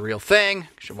grid's a real thing.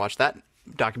 You should watch that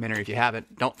documentary if you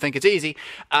haven't. Don't think it's easy.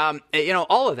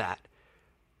 All of that.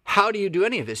 How do you do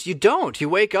any of this? You don't. You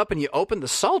wake up and you open the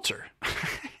Psalter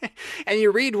and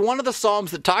you read one of the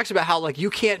Psalms that talks about how, like, you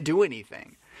can't do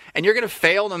anything and you're going to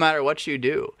fail no matter what you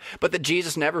do, but that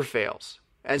Jesus never fails.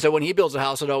 And so when he builds a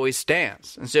house, it always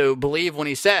stands. And so believe when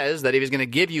he says that he was going to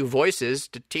give you voices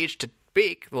to teach, to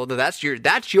speak. Well, that's your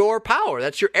power.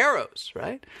 That's your arrows,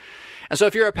 right? And so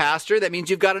if you're a pastor, that means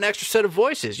you've got an extra set of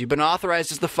voices. You've been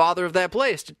authorized as the father of that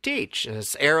place to teach.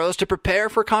 It's arrows to prepare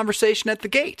for conversation at the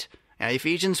gate. Now,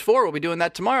 Ephesians 4, we'll be doing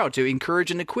that tomorrow to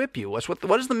encourage and equip you.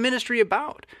 What is the ministry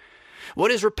about? What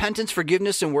is repentance,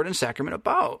 forgiveness, and word and sacrament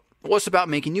about? Well, it's about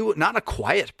making you not a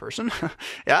quiet person,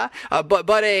 yeah,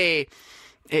 but a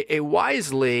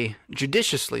wisely,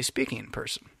 judiciously speaking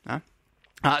person. Huh?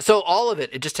 So all of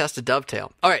it just has to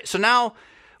dovetail. All right, so now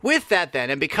with that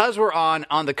then, and because we're on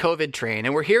the COVID train,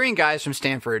 and we're hearing guys from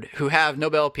Stanford who have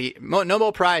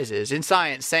Nobel Prizes in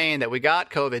science saying that we got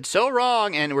COVID so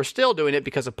wrong and we're still doing it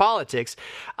because of politics,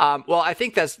 well, I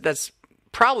think that's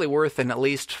probably worth at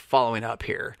least following up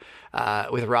here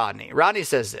with Rodney. Rodney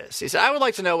says this. He said, I would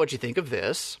like to know what you think of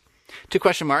this. 2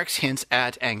 question marks, hints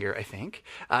at anger, I think.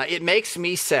 It makes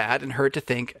me sad and hurt to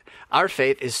think our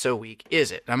faith is so weak.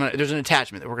 Is it? There's an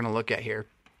attachment that we're going to look at here.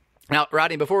 Now,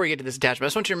 Rodney, before we get to this attachment, I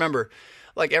just want you to remember,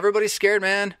 like, everybody's scared,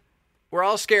 man. We're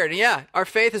all scared. And yeah, our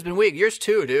faith has been weak. Yours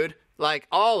too, dude. Like,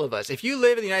 all of us. If you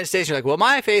live in the United States, you're like, well,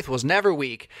 my faith was never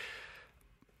weak.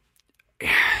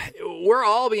 We're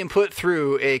all being put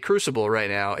through a crucible right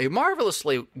now, a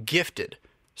marvelously gifted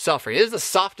suffering. It is the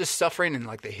softest suffering in,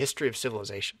 like, the history of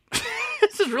civilization.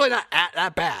 This is really not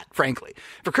that bad, frankly.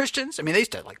 For Christians, I mean, they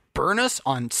used to, like, burn us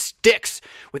on sticks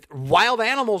with wild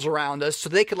animals around us so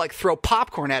they could, like, throw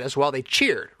popcorn at us while they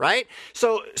cheered, right?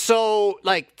 So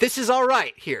like, this is all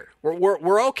right here.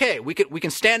 We're okay. We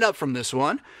can stand up from this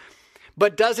one.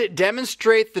 But does it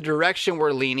demonstrate the direction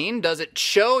we're leaning? Does it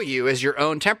show you as your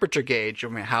own temperature gauge? I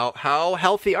mean, how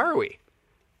healthy are we?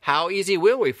 How easy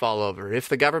will we fall over? If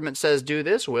the government says do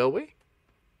this, will we?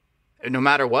 No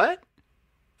matter what?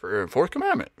 For fourth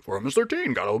commandment,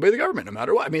 4:13, gotta obey the government no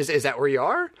matter what. I mean, is that where you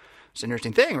are? It's an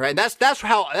interesting thing, right? That's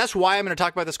why I'm going to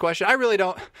talk about this question. I really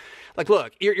don't, like,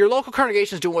 look, your local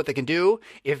congregation is doing what they can do.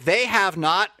 If they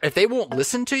won't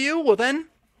listen to you, well then,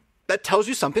 that tells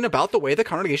you something about the way the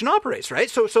congregation operates,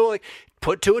 right? So like,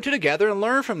 put two and two together and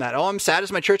learn from that. Oh, I'm sad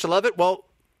as my church, I love it. Well,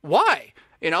 why?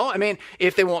 I mean,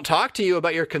 if they won't talk to you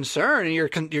about your concern and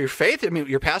your faith, I mean,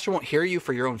 your pastor won't hear you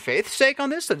for your own faith's sake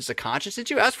on this, then it's a conscience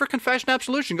issue. Ask for confession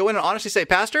absolution. Go in and honestly say,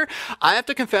 Pastor, I have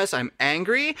to confess I'm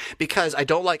angry because I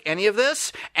don't like any of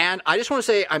this, and I just want to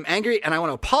say I'm angry and I want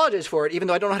to apologize for it, even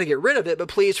though I don't know how to get rid of it, but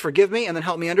please forgive me and then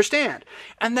help me understand.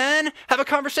 And then have a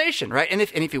conversation, right? And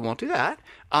if you won't do that,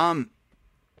 again,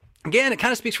 it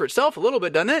kind of speaks for itself a little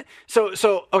bit, doesn't it?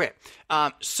 So okay.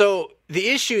 So the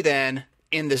issue then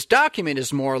in this document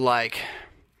is more like,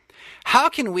 how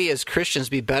can we as Christians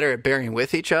be better at bearing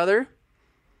with each other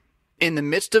in the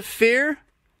midst of fear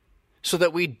so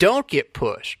that we don't get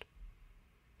pushed?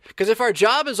 Because if our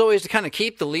job is always to kind of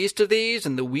keep the least of these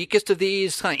and the weakest of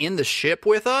these kind of in the ship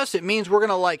with us, it means we're going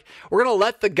to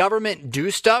let the government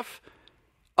do stuff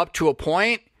up to a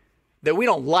point that we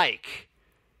don't like,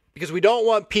 because we don't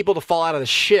want people to fall out of the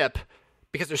ship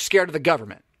because they're scared of the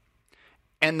government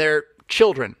and their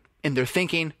children in their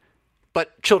thinking,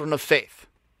 but children of faith,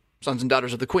 sons and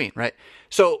daughters of the Queen, right?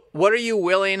 So what are you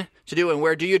willing to do, and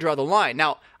where do you draw the line?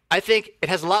 Now, I think it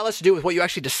has a lot less to do with what you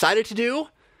actually decided to do, and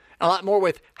a lot more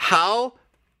with how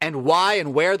and why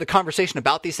and where the conversation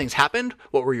about these things happened?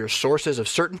 What were your sources of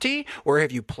certainty? Where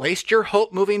have you placed your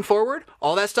hope moving forward?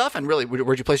 All that stuff. And really,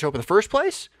 where'd you place your hope in the first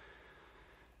place?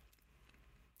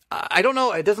 I don't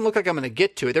know. It doesn't look like I'm going to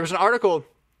get to it. There was an article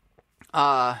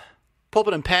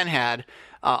Pulpit and Pen had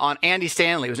on Andy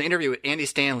Stanley. It was an interview with Andy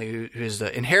Stanley, who's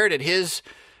inherited his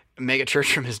mega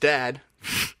church from his dad.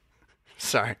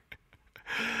 Sorry.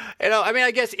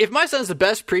 I guess if my son's the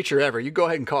best preacher ever, you go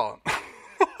ahead and call him.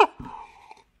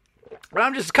 But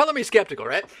I'm just color me skeptical,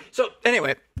 right? So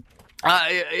anyway,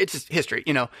 it's just history.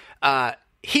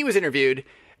 He was interviewed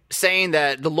saying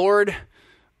that the Lord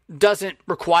doesn't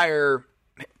require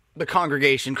the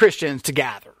congregation, Christians, to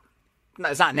gather.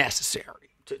 It's not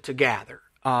necessary to gather.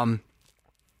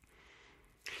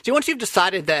 See, once you've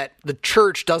decided that the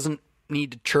church doesn't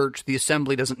need to church, the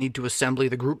assembly doesn't need to assembly,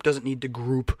 the group doesn't need to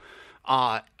group,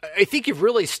 I think you've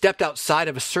really stepped outside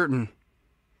of a certain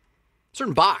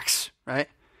box, right?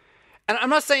 And I'm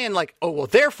not saying like, oh, well,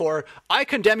 therefore, I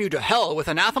condemn you to hell with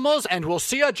anathemas and we'll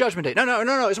see a judgment day.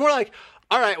 No. It's more like,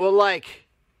 all right, well, like,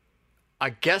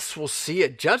 I guess we'll see a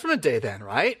judgment day then,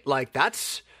 right? Like,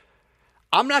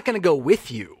 I'm not going to go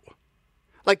with you.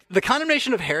 Like, the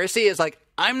condemnation of heresy is like,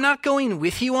 I'm not going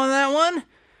with you on that one.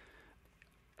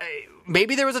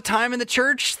 Maybe there was a time in the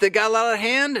church that got a lot out of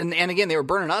hand, and again, they were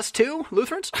burning us too,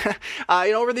 Lutherans,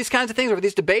 over these kinds of things, over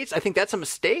these debates. I think that's a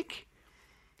mistake.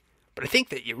 But I think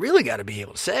that you really got to be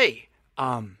able to say,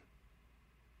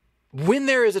 when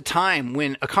there is a time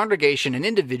when a congregation, an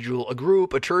individual, a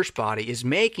group, a church body is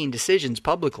making decisions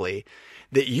publicly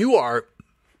that you are,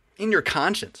 in your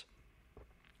conscience,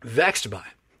 vexed by,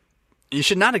 you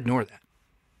should not ignore that.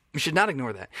 You should not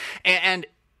ignore that. And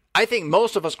I think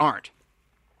most of us aren't.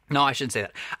 No, I shouldn't say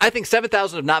that. I think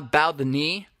 7,000 have not bowed the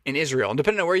knee in Israel. And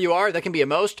depending on where you are, that can be a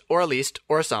most or a least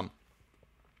or a some.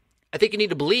 I think you need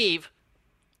to believe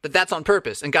that that's on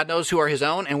purpose, and God knows who are his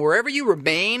own, and wherever you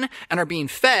remain and are being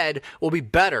fed will be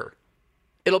better.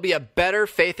 It'll be a better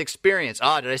faith experience.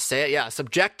 Did I say it? Yeah,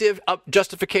 subjective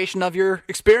justification of your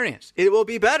experience. It will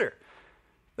be better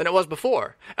than it was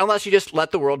before, unless you just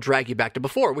let the world drag you back to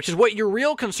before, which is what your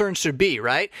real concern should be,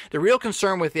 right? The real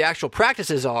concern with the actual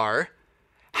practices are,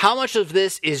 how much of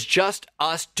this is just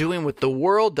us doing what the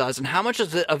world does, and how much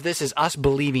of this is us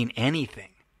believing anything?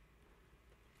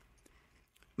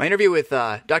 My interview with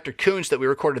Dr. Kuntz that we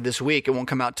recorded this week, it won't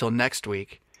come out till next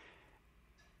week.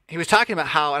 He was talking about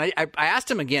how, and I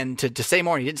asked him again to say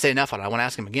more, and he didn't say enough on it. I want to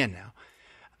ask him again now.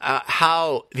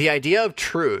 How the idea of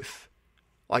truth,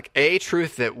 like a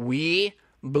truth that we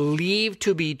believe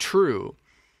to be true,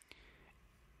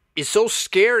 is so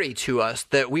scary to us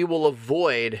that we will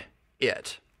avoid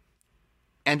it.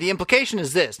 And the implication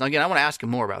is this. Now, again, I want to ask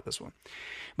him more about this one.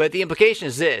 But the implication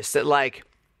is this, that like,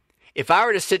 if I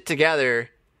were to sit together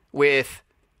with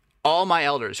all my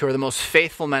elders who are the most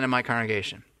faithful men in my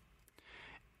congregation,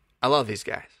 I love these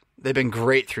guys. They've been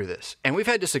great through this. And we've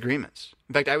had disagreements.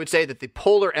 In fact, I would say that the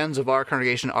polar ends of our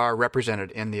congregation are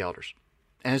represented in the elders.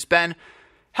 And it's been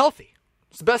healthy.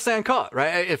 It's the best thing I call it,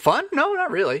 right? Fun? No,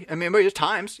 not really. I mean, there's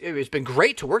times it's been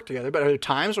great to work together, but there are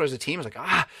times where as a team, it's like,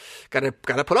 gotta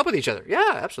put up with each other.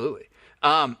 Yeah, absolutely.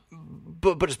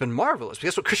 But it's been marvelous because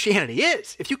that's what Christianity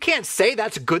is. If you can't say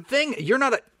that's a good thing, you're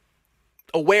not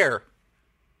aware.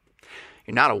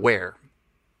 You're not aware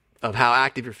of how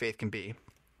active your faith can be.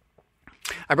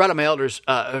 I brought up my elders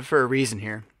for a reason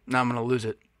here. Now I'm going to lose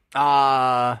it.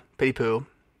 Pity poo.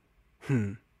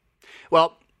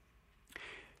 Well,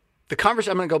 I'm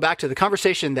going to go back to the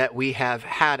conversation that we have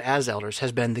had as elders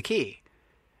has been the key.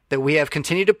 That we have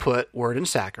continued to put word and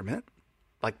sacrament.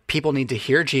 Like, people need to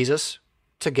hear Jesus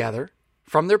together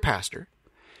from their pastor.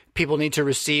 People need to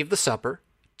receive the supper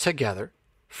together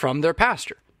from their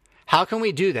pastor. How can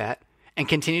we do that and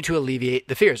continue to alleviate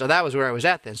the fears? So that was where I was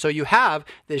at then. So you have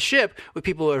this ship with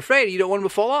people who are afraid, you don't want them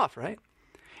to fall off, right?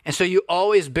 And so you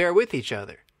always bear with each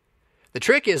other. The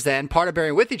trick is then, part of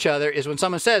bearing with each other is when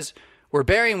someone says, we're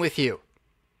bearing with you,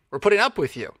 we're putting up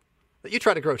with you, that you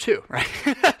try to grow too, right?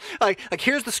 like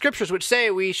here's the scriptures which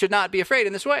say we should not be afraid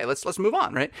in this way. Let's move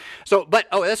on, right? So,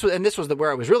 this was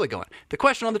where I was really going. The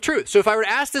question on the truth. So if I were to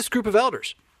ask this group of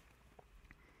elders,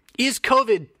 is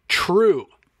COVID true?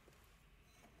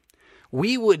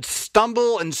 We would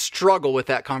stumble and struggle with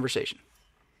that conversation.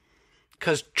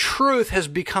 Because truth has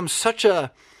become such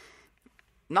not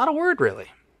a word really.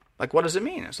 Like, what does it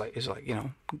mean? It's like,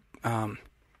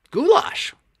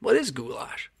 goulash. What is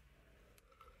goulash?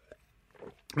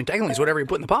 I mean, technically it's whatever you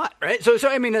put in the pot, right? So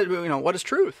I mean, what is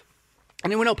truth?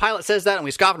 And then we know Pilate says that and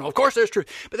we scoff and of course there's truth.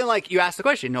 But then you ask the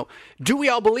question, do we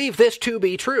all believe this to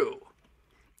be true?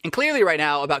 And clearly right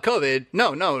now about COVID,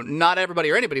 no, not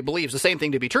everybody or anybody believes the same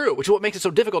thing to be true, which is what makes it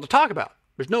so difficult to talk about.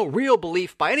 There's no real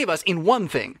belief by any of us in one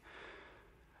thing.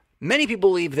 Many people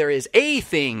believe there is a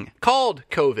thing called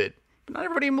COVID, but not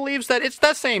everybody believes that it's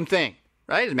that same thing,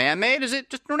 right? Is it man-made? Is it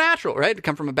just natural, right? To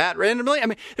come from a bat randomly? I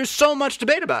mean, there's so much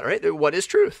debate about it, right? What is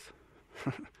truth?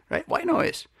 Right? White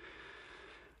noise.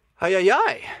 Ay, ay,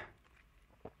 ay.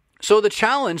 So the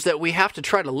challenge that we have to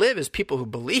try to live as people who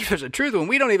believe there's a truth when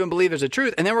we don't even believe there's a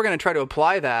truth, and then we're going to try to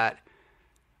apply that,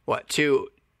 to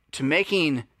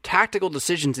making tactical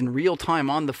decisions in real time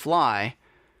on the fly,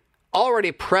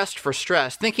 already pressed for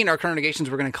stress, thinking our congregations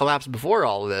were going to collapse before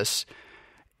all of this,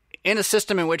 in a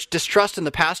system in which distrust in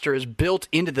the pastor is built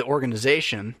into the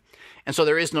organization, and so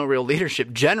there is no real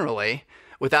leadership generally,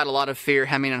 without a lot of fear,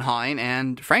 hemming and hawing,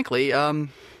 and frankly,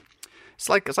 it's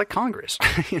like Congress,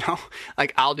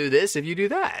 like I'll do this if you do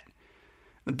that.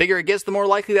 The bigger it gets, the more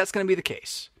likely that's going to be the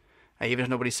case, even if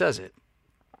nobody says it.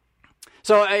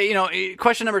 So,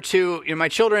 question number 2, my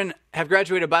children have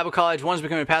graduated Bible college. One's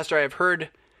becoming a pastor. I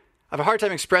have a hard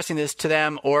time expressing this to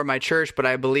them or my church, but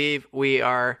I believe we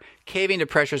are caving to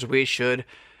pressures we should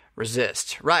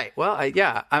resist. Right. Well,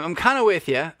 I'm kind of with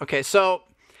you. Okay. So,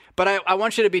 but I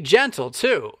want you to be gentle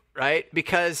too, right?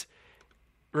 Because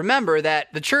remember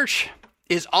that the church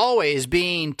is always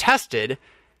being tested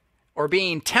or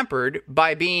being tempered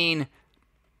by being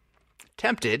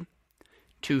tempted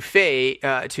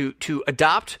to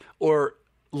adopt or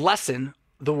lessen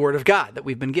the word of God that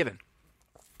we've been given.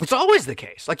 It's always the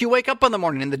case. Like you wake up in the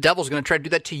morning and the devil's going to try to do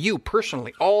that to you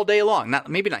personally all day long.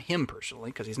 Maybe not him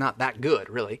personally, because he's not that good,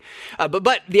 really.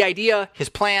 But the idea, his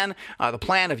plan, the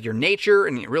plan of your nature,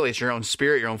 and really it's your own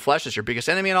spirit, your own flesh is your biggest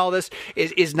enemy in all this,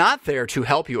 is not there to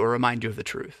help you or remind you of the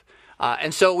truth.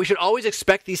 And so we should always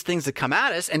expect these things to come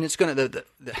at us, and it's going to, the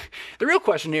real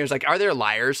question here is like, are there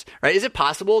liars, right? Is it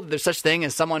possible that there's such thing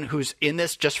as someone who's in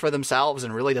this just for themselves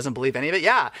and really doesn't believe any of it?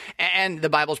 Yeah. And the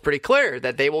Bible's pretty clear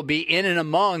that they will be in and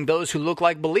among those who look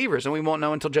like believers, and we won't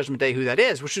know until Judgment Day who that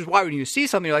is, which is why when you see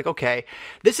something, you're like, okay,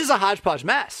 this is a hodgepodge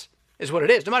mess, is what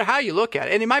it is, no matter how you look at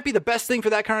it. And it might be the best thing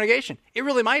for that congregation. It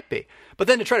really might be. But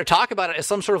then to try to talk about it as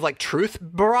some sort of like truth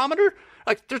barometer,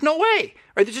 like there's no way,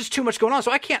 right? There's just too much going on.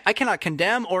 So I cannot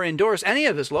condemn or endorse any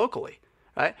of this locally,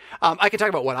 right? I can talk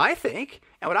about what I think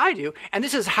and what I do. And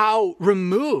this is how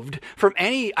removed from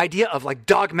any idea of like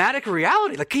dogmatic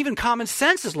reality, like even common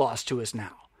sense is lost to us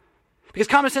now. Because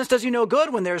common sense does you no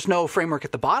good when there's no framework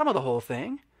at the bottom of the whole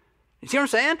thing. You see what I'm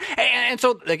saying? And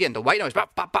so, again, the white noise, bah,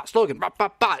 bah, bah, slogan, bah, bah,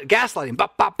 bah, gaslighting, bah,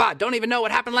 bah, bah, don't even know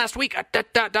what happened last week,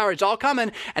 it's all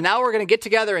coming, and now we're going to get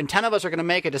together, and 10 of us are going to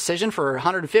make a decision for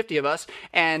 150 of us,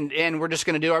 and we're just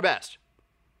going to do our best.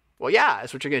 Well, yeah,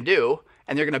 that's what you're going to do,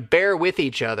 and they're going to bear with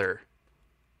each other,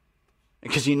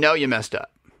 because you know you messed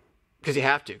up, because you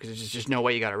have to, because there's just no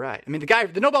way you got it right. I mean,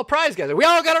 the Nobel Prize guys, we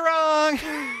all got it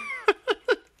wrong!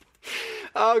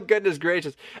 Oh, goodness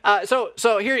gracious. So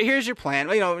here's your plan.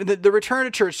 The return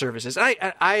to church services.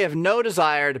 I have no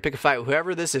desire to pick a fight with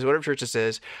whoever this is, whatever church this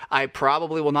is. I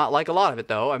probably will not like a lot of it,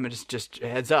 though. I mean, just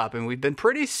heads up. And we've been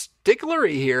pretty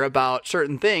sticklery here about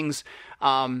certain things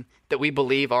that we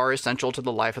believe are essential to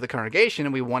the life of the congregation.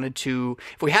 And we wanted to,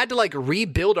 if we had to like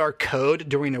rebuild our code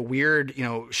during a weird,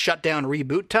 shutdown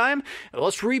reboot time,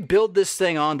 let's rebuild this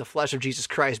thing on the flesh of Jesus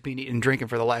Christ being eaten and drinking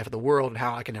for the life of the world and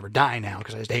how I can never die now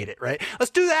because I just hate it, right?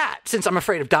 Let's do that since I'm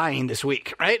afraid of dying this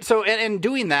week, right? So, and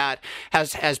doing that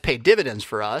has paid dividends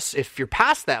for us. If you're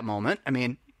past that moment, I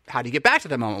mean, how do you get back to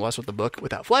that moment? Well, that's what the book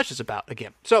Without Flesh is about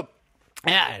again. So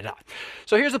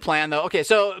here's the plan, though. Okay,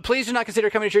 so please do not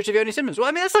consider coming to church if you have any symptoms. Well,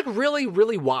 I mean, that's like really,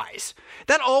 really wise.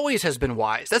 That always has been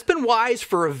wise. That's been wise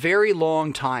for a very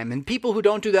long time, and people who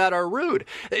don't do that are rude.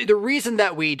 The reason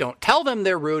that we don't tell them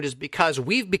they're rude is because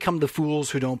we've become the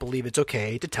fools who don't believe it's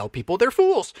okay to tell people they're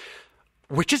fools,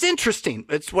 which is interesting.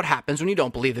 It's what happens when you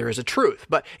don't believe there is a truth.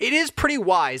 But it is pretty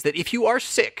wise that if you are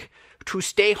sick, to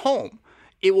stay home.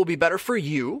 It will be better for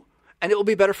you, and it will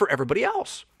be better for everybody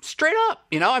else. Straight up,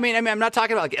 I mean, I'm not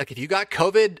talking about like if you got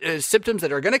COVID symptoms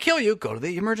that are going to kill you, go to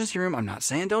the emergency room. I'm not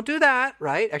saying don't do that,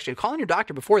 right? Actually, calling your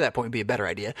doctor before that point would be a better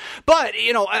idea. But,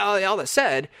 all that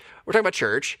said, we're talking about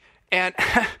church, and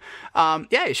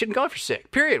you shouldn't go if you're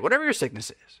sick, period, whatever your sickness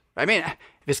is. I mean, if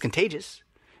it's contagious.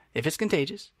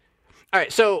 All right,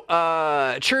 so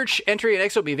church entry and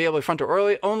exit will be available front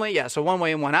door only. Yeah, so one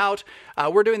way in, one out.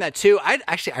 We're doing that too. I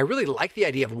really like the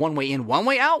idea of one way in, one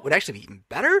way out. Would actually be even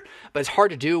better, but it's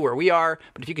hard to do where we are.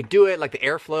 But if you could do it, like the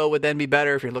airflow would then be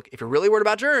better. If you're really worried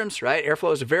about germs, right?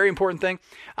 Airflow is a very important thing.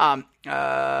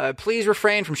 Please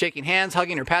refrain from shaking hands,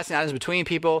 hugging, or passing items between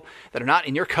people that are not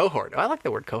in your cohort. Oh, I like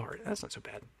the word cohort. That's not so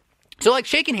bad. So like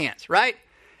shaking hands, right?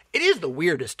 it is the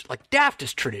weirdest, like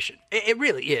daftest tradition. It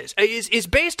really is. It's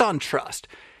based on trust.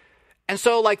 And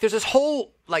so like there's this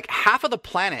whole like half of the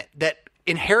planet that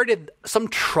inherited some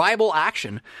tribal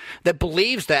action that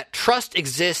believes that trust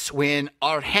exists when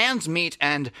our hands meet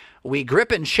and we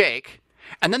grip and shake.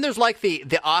 And then there's like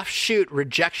the offshoot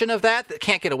rejection of that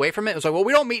can't get away from it. It's like, well,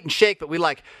 we don't meet and shake, but we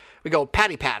go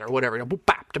patty pat or whatever, boop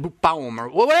bap, boop boom, or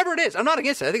whatever it is. I'm not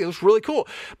against it. I think it was really cool.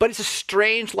 But it's a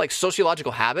strange like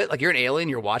sociological habit. Like you're an alien,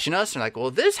 you're watching us, and like,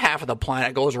 well, this half of the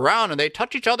planet goes around and they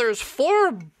touch each other's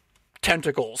fore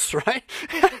tentacles, right?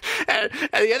 and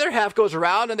the other half goes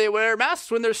around and they wear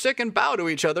masks when they're sick and bow to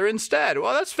each other instead.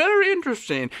 Well, that's very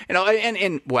interesting. You know,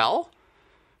 and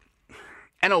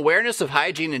an awareness of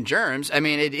hygiene and germs. I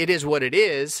mean, it is what it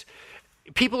is.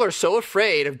 People are so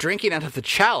afraid of drinking out of the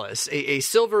chalice, a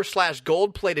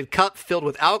silver/gold plated cup filled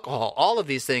with alcohol, all of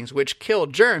these things which kill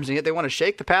germs, and yet they want to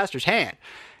shake the pastor's hand.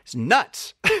 It's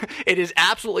nuts. It is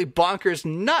absolutely bonkers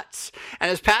nuts. And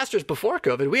as pastors before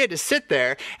COVID, we had to sit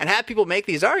there and have people make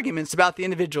these arguments about the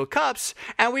individual cups,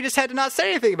 and we just had to not say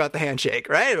anything about the handshake,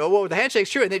 right? Well, the handshake's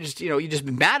true, and they just, you just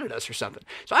been mad at us or something.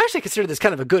 So I actually consider this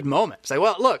kind of a good moment. It's like,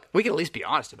 well, look, we can at least be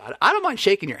honest about it. I don't mind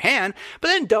shaking your hand, but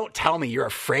then don't tell me you're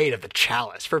afraid of the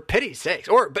chalice, for pity's sakes.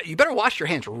 But you better wash your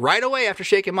hands right away after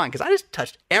shaking mine, because I just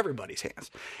touched everybody's hands.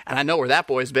 And I know where that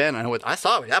boy's been. I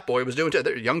saw what that boy was doing too.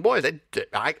 They're young boys.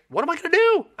 What am I going to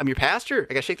do? I'm your pastor.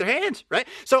 I got to shake their hands, right?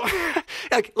 So,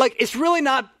 like it's really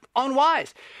not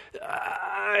unwise.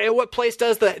 What place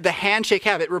does the handshake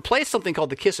have? It replaced something called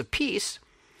the kiss of peace,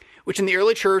 which in the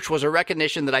early church was a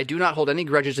recognition that I do not hold any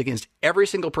grudges against every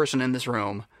single person in this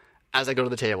room as I go to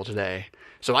the table today.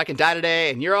 So I can die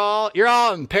today, and you're all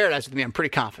in paradise with me. I'm pretty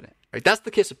confident. Right? That's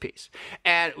the kiss of peace.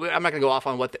 And I'm not going to go off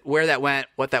on where that went,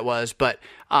 what that was, but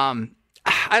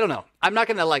I don't know. I'm not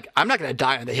going to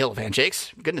die on the hill of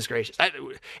handshakes. Goodness gracious.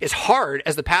 It's hard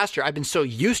as the pastor. I've been so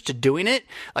used to doing it.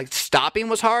 Like stopping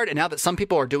was hard. And now that some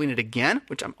people are doing it again,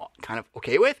 which I'm kind of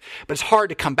okay with, but it's hard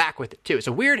to come back with it too. It's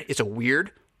a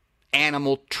weird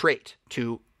animal trait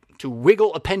to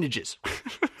wiggle appendages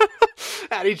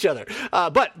at each other. So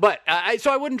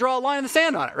I wouldn't draw a line in the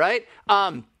sand on it, right?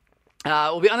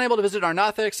 We'll be unable to visit our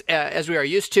narthex as we are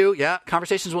used to. Yeah,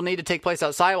 conversations will need to take place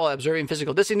outside while observing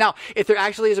physical distancing. Now, if there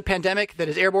actually is a pandemic that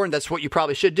is airborne, that's what you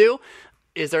probably should do.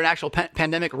 Is there an actual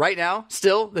pandemic right now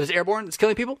still that is airborne that's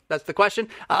killing people? That's the question.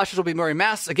 Ushers will be wearing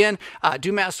masks. Again,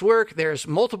 do masks work? There's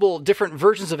multiple different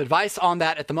versions of advice on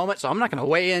that at the moment, so I'm not going to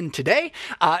weigh in today.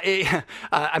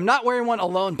 I'm not wearing one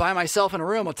alone by myself in a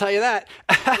room, I'll tell you that.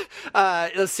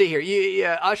 Let's see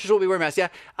here. Ushers will be wearing masks, yeah.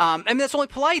 I mean, that's only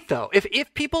polite, though.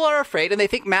 If people are afraid and they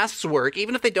think masks work,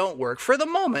 even if they don't work, for the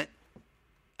moment,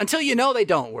 until you know they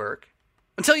don't work,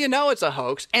 until you know it's a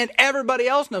hoax, and everybody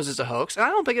else knows it's a hoax, and I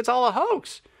don't think it's all a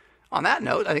hoax. On that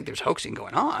note, I think there's hoaxing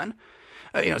going on.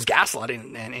 It's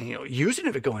gaslighting and using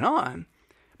of it going on.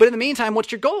 But in the meantime,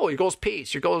 what's your goal? Your goal is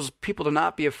peace. Your goal is people to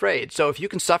not be afraid. So if you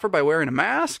can suffer by wearing a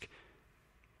mask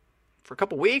for a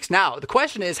couple weeks. Now, the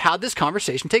question is, how'd this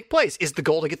conversation take place? Is the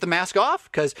goal to get the mask off?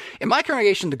 Because in my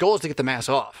congregation, the goal is to get the mask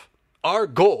off. Our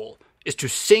goal is to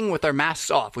sing with our masks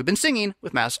off. We've been singing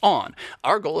with masks on.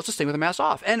 Our goal is to sing with the masks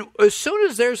off. And as soon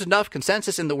as there's enough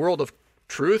consensus in the world of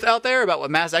truth out there about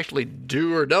what masks actually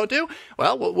do or don't do,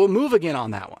 well, we'll move again on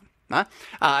that one. Huh?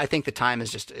 I think the time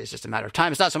is just a matter of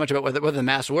time. It's not so much about whether the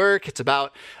masks work. It's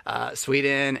about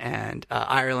Sweden and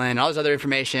Ireland and all this other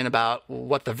information about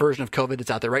what the version of COVID that's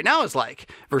out there right now is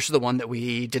like versus the one that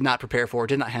we did not prepare for,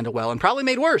 did not handle well, and probably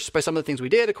made worse by some of the things we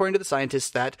did, according to the scientists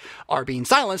that are being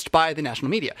silenced by the national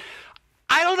media.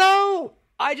 I don't know.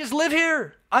 I just live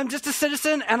here. I'm just a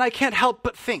citizen, and I can't help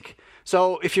but think.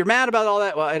 So if you're mad about all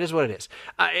that, well, it is what it is.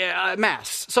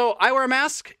 Masks. So I wear a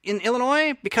mask in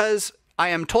Illinois because I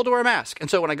am told to wear a mask. And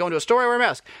so when I go into a store, I wear a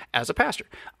mask. As a pastor,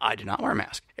 I do not wear a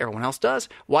mask. Everyone else does.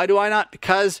 Why do I not?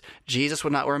 Because Jesus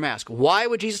would not wear a mask. Why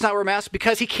would Jesus not wear a mask?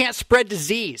 Because he can't spread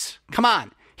disease. Come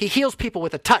on. He heals people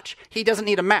with a touch. He doesn't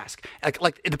need a mask.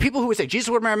 Like the people who would say Jesus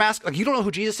would wear a mask, like you don't know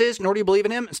who Jesus is, nor do you believe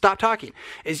in him, and stop talking.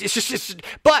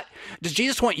 But does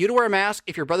Jesus want you to wear a mask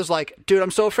if your brother's like, dude,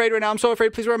 I'm so afraid right now, I'm so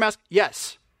afraid, please wear a mask?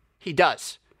 Yes, he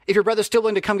does. If your brother's still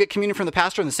willing to come get communion from the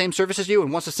pastor in the same service as you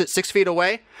and wants to sit 6 feet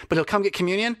away, but he'll come get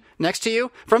communion next to you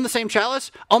from the same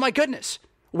chalice, oh my goodness,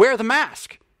 wear the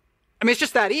mask. I mean, it's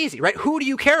just that easy, right? Who do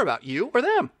you care about, you or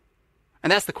them?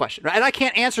 And that's the question, right? And I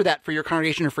can't answer that for your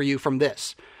congregation or for you from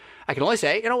this. I can only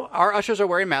say, our ushers are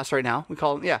wearing masks right now. We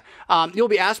call them, yeah. You'll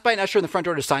be asked by an usher in the front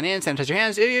door to sign in, sanitize your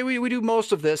hands. We do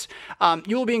most of this.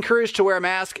 You will be encouraged to wear a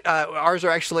mask. Ours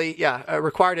are actually,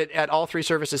 required at all 3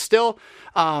 services still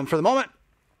for the moment.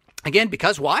 Again,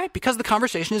 because why? Because the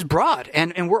conversation is broad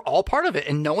and we're all part of it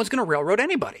and no one's going to railroad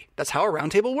anybody. That's how a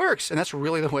round table works. And that's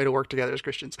really the way to work together as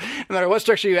Christians. No matter what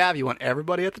structure you have, you want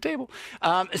everybody at the table.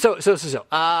 Usher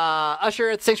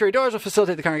at the sanctuary doors will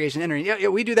facilitate the congregation entering. Yeah,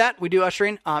 we do that. We do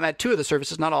ushering at 2 of the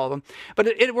services, not all of them. But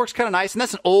it works kind of nice. And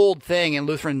that's an old thing in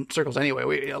Lutheran circles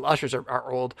anyway. Ushers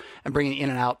are old and bringing in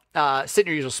and out. Sit in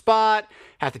your usual spot.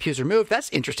 Have the pews removed. That's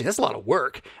interesting. That's a lot of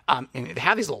work. And they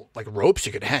have these little like ropes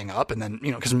you could hang up, and then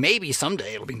because maybe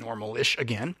someday it'll be normal-ish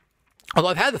again. Although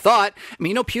I've had the thought. I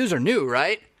mean, pews are new,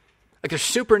 right? Like they're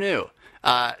super new.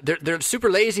 They're super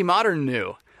lazy, modern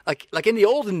new. Like in the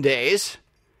olden days,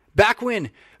 back when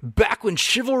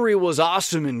chivalry was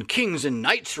awesome and kings and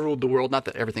knights ruled the world. Not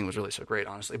that everything was really so great,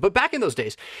 honestly, but back in those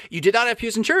days, you did not have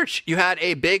pews in church. You had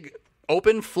a big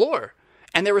open floor.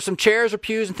 And there were some chairs or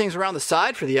pews and things around the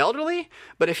side for the elderly.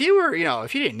 But if you were,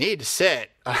 if you didn't need to sit,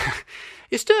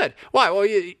 you stood. Why? Well,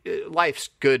 life's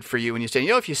good for you when you stand.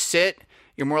 If you sit,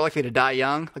 you're more likely to die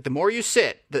young. Like the more you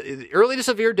sit, the early to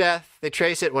severe death, they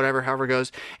trace it, however it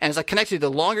goes. And it's like connected to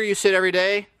the longer you sit every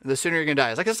day, the sooner you're going to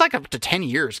die. It's like up to 10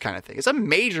 years kind of thing. It's a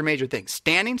major, major thing.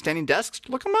 Standing desks,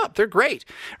 look them up. They're great,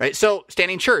 right? So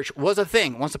standing church was a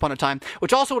thing once upon a time,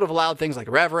 which also would have allowed things like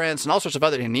reverence and all sorts of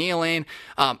other kneeling.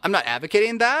 I'm not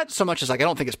advocating that so much as I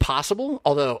don't think it's possible,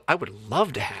 although I would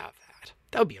love to have that.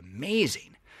 That would be amazing.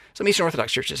 Some Eastern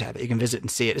Orthodox churches have it. You can visit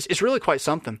and see it. It's really quite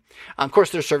something. Of course,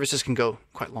 their services can go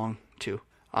quite long, too.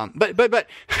 But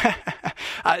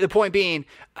the point being,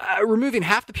 removing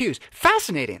half the pews.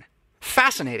 Fascinating.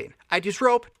 I'd use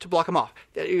rope to block them off,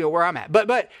 where I'm at.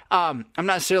 But I'm not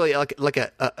necessarily like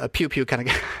a pew kind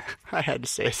of guy. I had to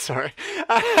say, sorry.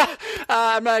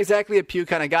 I'm not exactly a pew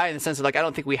kind of guy in the sense of I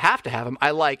don't think we have to have them.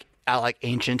 I like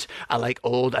ancient, I like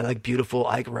old, I like beautiful,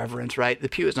 I like reverence, right? The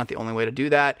pew is not the only way to do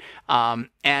that.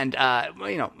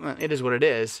 It is what it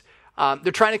is.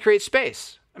 They're trying to create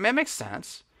space. I mean, it makes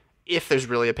sense if there's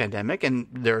really a pandemic, and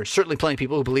there are certainly plenty of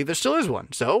people who believe there still is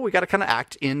one. So we got to kind of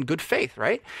act in good faith,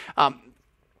 right?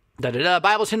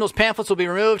 Bibles, hymnals, pamphlets will be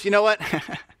removed. You know what?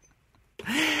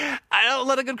 I don't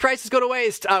let a good crisis go to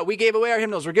waste. We gave away our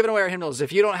hymnals. We're giving away our hymnals.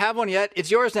 If you don't have one yet,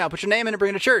 it's yours now. Put your name in and bring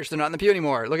it to church. They're not in the pew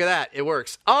anymore. Look at that. It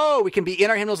works. Oh, we can be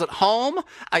in our hymnals at home.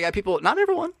 I got people, not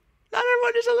everyone,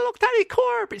 just a little tiny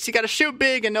core. But you got to shoot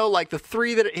big and know the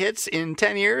 3 that it hits in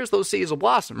 10 years, those seeds will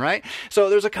blossom, right? So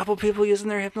there's a couple people using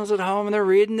their hymnals at home, and they're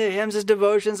reading the hymns as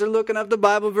devotions. They're looking up the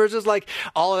Bible verses,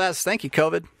 all of that. Thank you,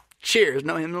 COVID. Cheers.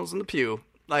 No hymnals in the pew.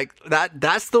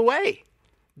 That's the way.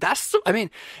 And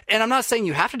I'm not saying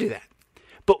you have to do that.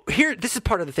 But this is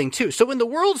part of the thing too. So when the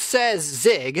world says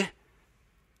zig,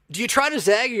 do you try to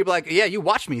zag, or you're like, yeah, you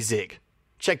watch me zig.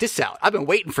 Check this out. I've been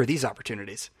waiting for these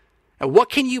opportunities. Now,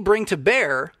 what can you bring to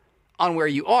bear on where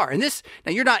you are? And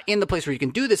now you're not in the place where you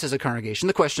can do this as a congregation.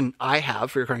 The question I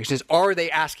have for your congregation is, are they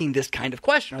asking this kind of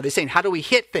question? Are they saying, how do we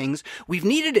hit things we've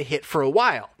needed to hit for a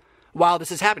while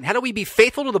this is happening? How do we be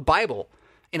faithful to the Bible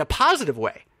in a positive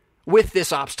way with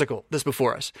this obstacle that's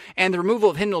before us? And the removal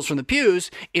of hymnals from the pews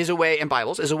and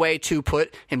Bibles is a way to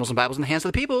put hymnals and Bibles in the hands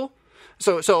of the people.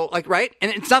 So right?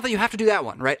 And it's not that you have to do that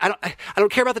one, right? I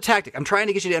don't care about the tactic. I'm trying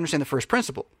to get you to understand the first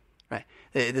principle, right?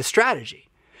 The strategy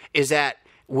is that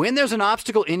when there's an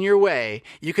obstacle in your way,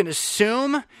 you can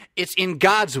assume it's in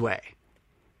God's way.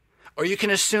 Or you can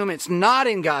assume it's not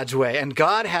in God's way and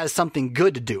God has something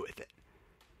good to do with it.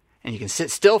 And you can sit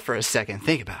still for a second and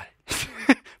think about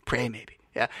it. Pray maybe.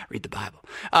 Yeah, read the Bible.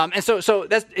 And so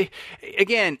that's,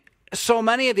 again, so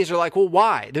many of these are well,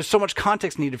 why? There's so much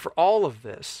context needed for all of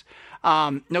this.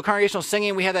 No congregational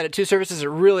singing. We have that at 2 services. It's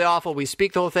really awful. We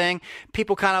speak the whole thing.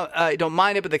 People kind of don't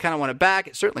mind it, but they kind of want it back.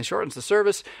 It certainly shortens the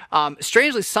service.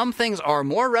 Strangely, some things are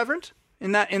more reverent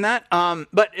in that.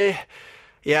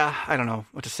 Yeah, I don't know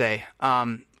what to say.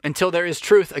 Until there is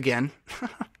truth again.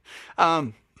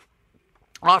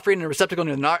 Offering in a receptacle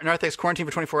near the narthex, quarantine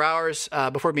for 24 hours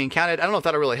before being counted. I don't know if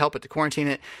that'll really help it to quarantine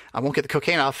it. I won't get the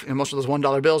cocaine off in most of those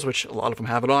 $1 bills, which a lot of them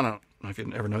have it on. I don't know if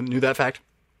you ever knew that fact.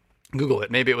 Google it.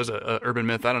 Maybe it was a urban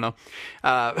myth. I don't know.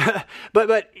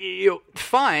 But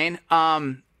fine.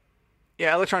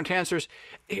 Electronic transfers.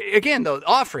 Again, though,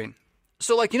 offering.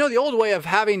 So, the old way of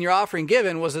having your offering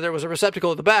given was that there was a receptacle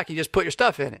at the back. You just put your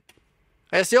stuff in it.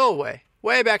 That's the old way.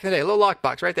 Way back in the day, a little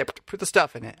lockbox right there. Put the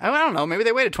stuff in it. I don't know. Maybe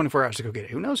they waited 24 hours to go get it.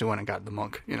 Who knows who went and got the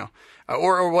monk,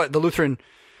 or what the Lutheran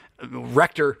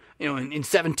rector, in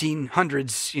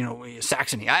 1700s,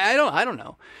 Saxony. I don't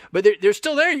know. But they're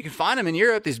still there. You can find them in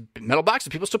Europe. These metal boxes.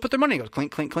 People still put their money. It goes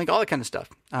clink, clink, clink. All that kind of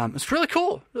stuff. It's really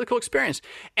cool. Really cool experience.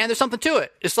 And there's something to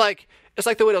it. It's It's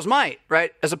like the widow's mite,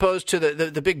 right? As opposed to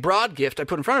the big broad gift I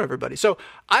put in front of everybody. So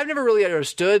I've never really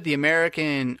understood the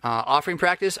American offering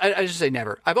practice. I just say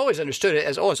never. I've always understood it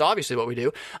as, it's obviously what we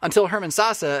do, until Herman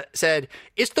Sassa said,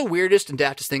 it's the weirdest and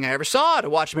daftest thing I ever saw to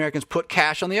watch Americans put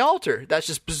cash on the altar. That's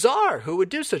just bizarre. Who would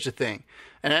do such a thing?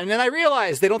 And then I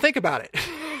realized they don't think about it.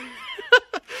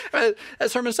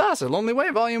 That's Herman Sassa, Lonely Way,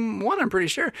 Volume 1, I'm pretty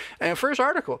sure. First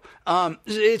article.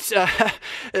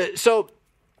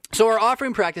 So our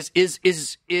offering practice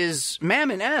is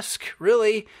mammon-esque,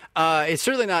 really. It's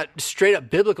certainly not straight up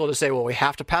biblical to say, well, we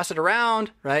have to pass it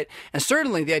around, right? And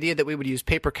certainly the idea that we would use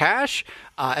paper cash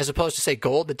as opposed to, say,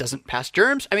 gold that doesn't pass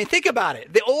germs. I mean, think about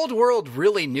it. The old world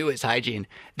really knew its hygiene.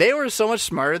 They were so much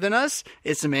smarter than us.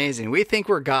 It's amazing. We think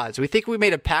we're gods. We think we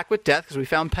made a pact with death because we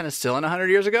found penicillin 100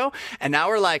 years ago. And now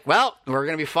we're like, well, we're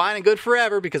going to be fine and good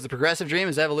forever because the progressive dream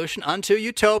is evolution unto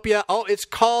utopia. Oh, it's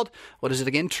called, what is it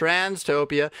again?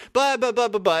 Transtopia.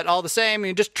 But all the same,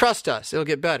 you just trust us. It'll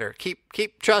get better.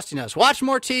 Keep trusting us. Watch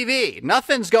more TV.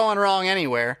 Nothing's going wrong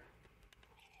anywhere.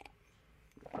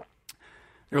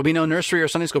 There will be no nursery or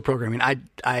Sunday school programming. I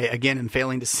again am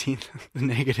failing to see the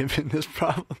negative in this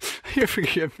problem. You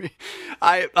forgive me.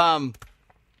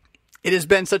 It has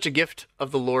been such a gift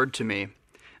of the Lord to me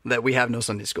that we have no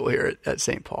Sunday school here at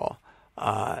St. Paul.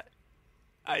 Right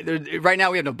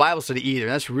now we have no Bible study either.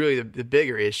 That's really the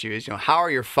bigger issue is, how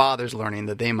are your fathers learning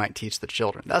that they might teach the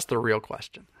children? That's the real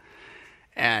question.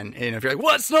 And if you're like,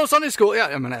 what's no Sunday school? Yeah,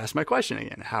 I'm going to ask my question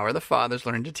again. How are the fathers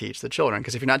learning to teach the children?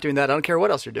 Because if you're not doing that, I don't care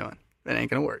what else you're doing. It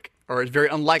ain't going to work. Or it's very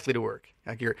unlikely to work.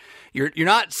 Like you're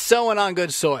not sowing on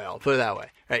good soil, put it that way.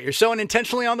 Right? You're sowing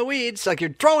intentionally on the weeds, like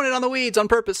you're throwing it on the weeds on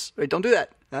purpose. Right? Don't do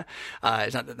that.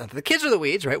 It's not that the kids are the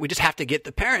weeds, right? We just have to get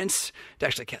the parents to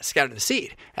actually scatter the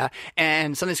seed.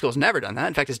 And Sunday school's never done that.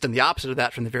 In fact, it's done the opposite of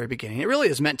that from the very beginning. It really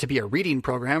is meant to be a reading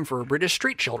program for British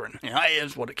street children.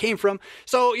 Is what it came from.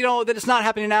 So, that it's not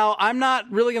happening now, I'm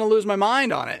not really going to lose my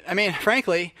mind on it. I mean,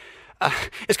 frankly,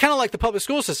 it's kind of like the public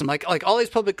school system. Like all these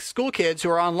public school kids who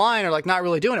are online are like not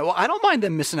really doing it. Well, I don't mind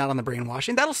them missing out on the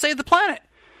brainwashing. That'll save the planet.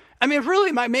 I mean,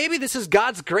 really, maybe this is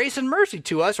God's grace and mercy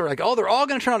to us, or like, they're all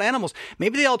going to turn out animals.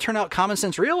 Maybe they all turn out common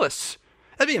sense realists.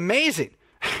 That'd be amazing.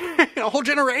 A whole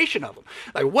generation of them.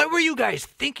 Like, what were you guys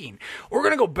thinking? We're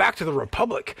going to go back to the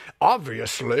Republic,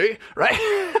 obviously, right?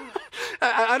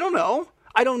 I don't know.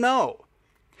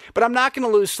 But I'm not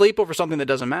going to lose sleep over something that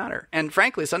doesn't matter. And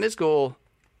frankly, Sunday school,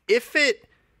 if it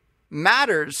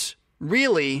matters,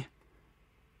 really,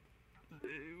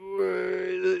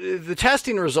 the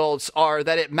testing results are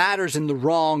that it matters in the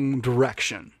wrong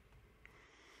direction.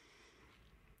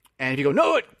 And if you go,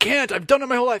 no, it can't, I've done it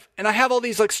my whole life, and I have all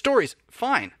these like stories,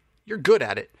 fine, you're good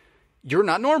at it. You're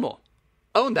not normal.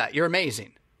 Own that. You're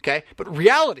amazing. Okay? But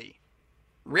reality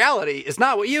is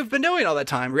not what you've been doing all that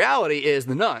time. Reality is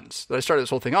the nuns that I started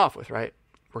this whole thing off with, right?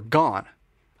 We're gone.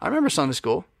 I remember Sunday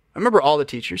school. I remember all the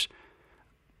teachers.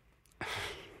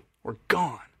 We're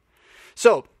gone.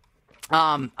 So,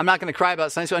 I'm not going to cry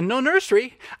about Sunday school. And no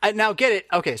nursery. Now get it.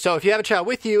 Okay, so if you have a child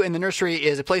with you, and the nursery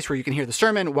is a place where you can hear the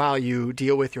sermon while you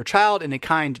deal with your child in a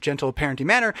kind, gentle, parenting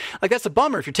manner, like that's a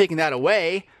bummer if you're taking that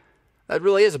away. That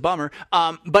really is a bummer.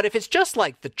 But if it's just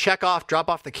like the drop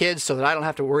off the kids so that I don't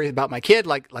have to worry about my kid,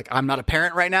 like I'm not a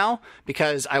parent right now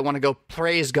because I want to go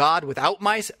praise God without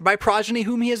my progeny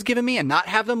whom he has given me and not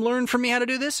have them learn from me how to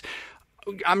do this,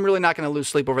 I'm really not going to lose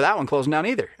sleep over that one closing down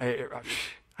either.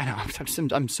 I know,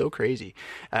 I'm so crazy.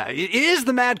 It is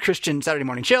the Mad Christian Saturday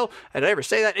Morning Chill. Did I ever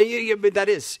say that? That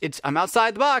is. I'm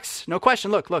outside the box. No question.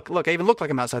 Look. I even look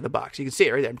like I'm outside the box. You can see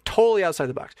it right there. I'm totally outside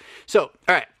the box. So,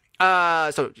 all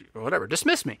right. So, whatever.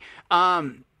 Dismiss me.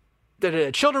 The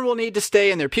children will need to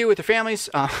stay in their pew with their families.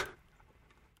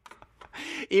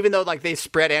 Even though, like, they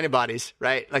spread antibodies,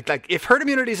 right? Like if herd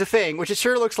immunity is a thing, which it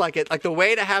sure looks like it, like the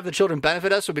way to have the children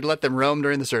benefit us would be to let them roam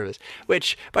during the service,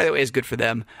 which, by the way, is good for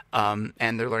them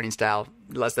and their learning style.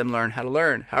 Lets them learn how to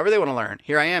learn, however they want to learn.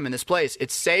 Here I am in this place.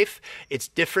 It's safe. It's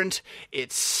different.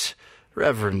 It's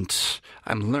reverent.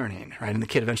 I'm learning, right? And the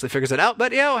kid eventually figures it out.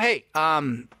 But, hey,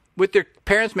 with their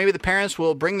parents, maybe the parents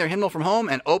will bring their hymnal from home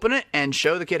and open it and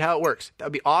show the kid how it works. That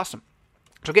would be awesome.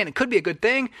 So again, it could be a good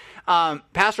thing.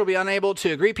 Pastor will be unable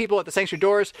to greet people at the sanctuary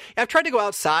doors. I've tried to go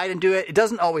outside and do it. It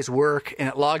doesn't always work, and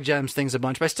it log jams things a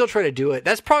bunch, but I still try to do it.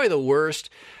 That's probably the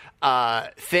worst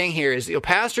thing here is,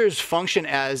 pastors function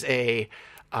as a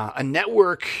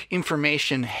network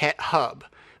information hub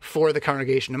for the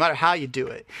congregation, no matter how you do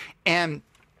it. And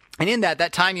And in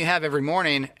that time you have every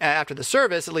morning after the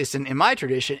service, at least in my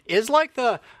tradition, is like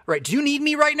the, right, do you need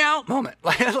me right now moment?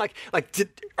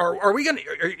 Are we going to,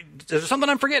 is there something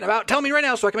I'm forgetting about? Tell me right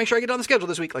now so I can make sure I get on the schedule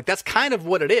this week. Like, that's kind of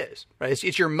what it is, right?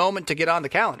 It's your moment to get on the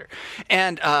calendar.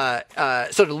 And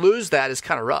so to lose that is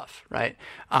kind of rough, right?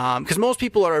 Because most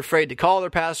people are afraid to call their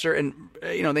pastor, and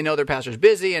they know their pastor's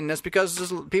busy, and that's because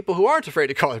there's people who aren't afraid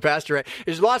to call their pastor, right?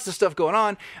 There's lots of stuff going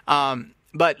on.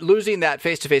 But losing that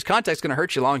face-to-face contact is going to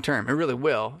hurt you long-term. It really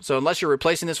will. So unless you're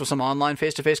replacing this with some online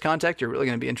face-to-face contact, you're really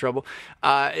going to be in trouble.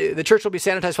 The church will be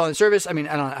sanitized following service. I mean,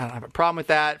 I don't have a problem with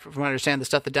that. From what I understand, the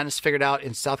stuff that Dennis figured out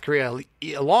in South Korea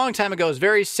a long time ago is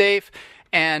very safe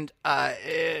and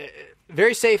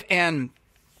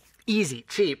easy,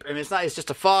 cheap. I mean, it's just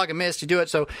a fog, a mist. You do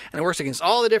it, and it works against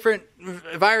all the different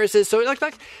viruses. So like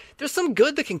there's some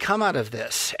good that can come out of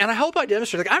this. And I hope I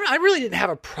demonstrate. I really didn't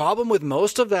have a problem with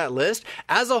most of that list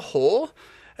as a whole.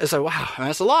 It's like, wow,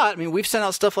 that's a lot. I mean, we've sent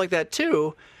out stuff like that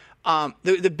too.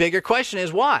 The bigger question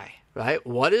is why, right?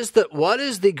 What is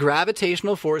the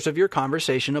gravitational force of your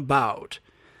conversation about?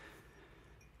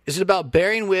 Is it about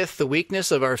bearing with the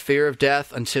weakness of our fear of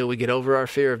death until we get over our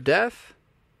fear of death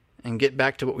and get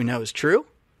back to what we know is true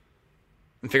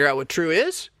and figure out what true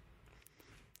is?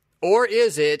 Or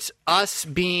is it us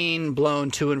being blown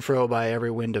to and fro by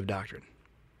every wind of doctrine,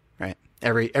 right?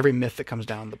 Every myth that comes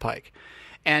down the pike.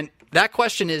 And that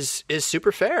question is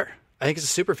super fair. I think it's a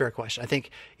super fair question. I think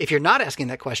if you're not asking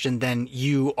that question, then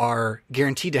you are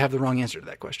guaranteed to have the wrong answer to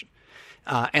that question.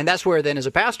 And that's where then as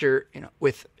a pastor,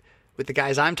 with the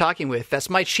guys I'm talking with, that's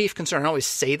my chief concern. I don't always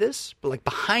say this, but like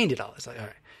behind it all, it's like, all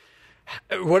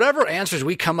right, whatever answers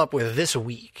we come up with this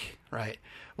week, right?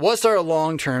 What's our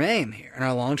long-term aim here? And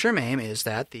our long-term aim is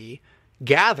that the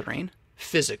gathering,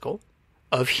 physical,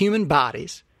 of human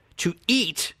bodies to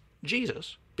eat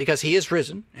Jesus, because he is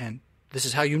risen, and this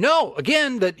is how you know,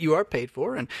 again, that you are paid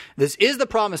for, and this is the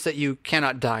promise that you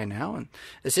cannot die now, and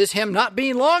this is him not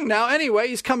being long now anyway.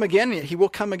 He's come again. He will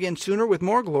come again sooner with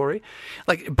more glory.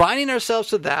 Like, binding ourselves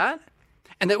to that,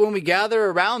 and that when we gather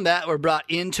around that, we're brought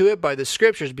into it by the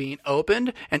scriptures being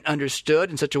opened and understood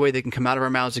in such a way they can come out of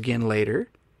our mouths again later.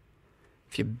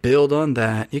 If you build on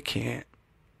that, you can't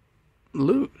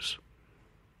lose.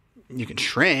 You can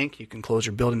shrink. You can close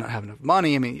your building, not have enough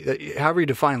money. I mean, however you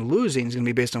define losing is going to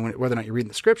be based on whether or not you're reading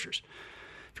the scriptures.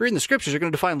 If you're reading the scriptures, you're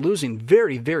going to define losing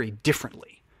very, very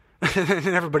differently than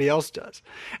everybody else does.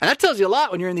 And that tells you a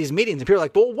lot when you're in these meetings. And people are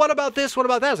like, well, what about this? What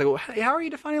about that? It's like, well, how are you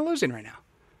defining losing right now?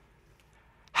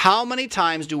 How many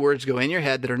times do words go in your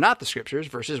head that are not the scriptures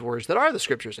versus words that are the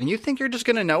scriptures? And you think you're just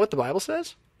going to know what the Bible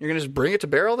says? You're going to just bring it to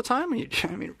bear all the time? I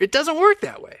mean, it doesn't work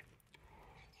that way.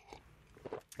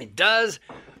 It does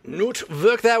not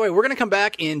work that way. We're going to come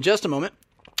back in just a moment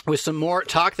with some more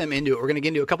Talk Them Into It. We're going to get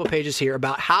into a couple pages here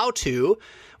about how to,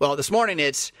 well, this morning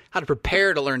it's how to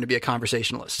prepare to learn to be a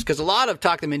conversationalist. Because a lot of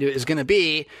Talk Them Into It is going to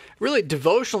be really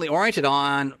devotionally oriented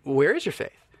on where is your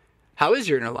faith? How is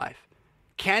your inner life?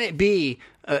 Can it be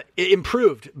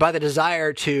improved by the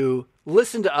desire to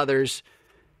listen to others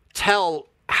tell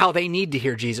how they need to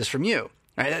hear Jesus from you?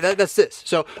 Right? That's this.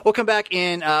 So we'll come back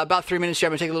in about 3 minutes here.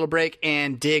 I'm going to take a little break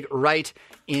and dig right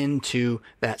into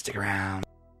that. Stick around.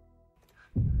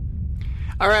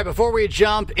 All right, before we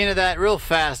jump into that real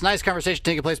fast, nice conversation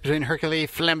taking place between Hercule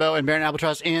Flambeau and Baron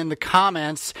Albatross in the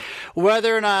comments,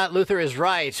 whether or not Luther is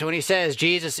right when he says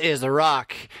Jesus is the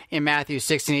rock in Matthew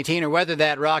 16:18, or whether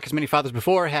that rock, as many fathers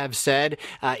before have said,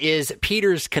 is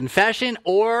Peter's confession,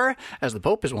 or, as the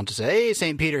Pope is wont to say,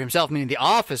 St. Peter himself, meaning the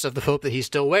office of the Pope that he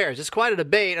still wears. It's quite a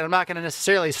debate, and I'm not going to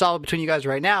necessarily solve it between you guys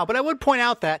right now, but I would point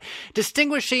out that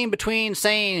distinguishing between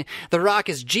saying the rock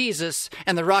is Jesus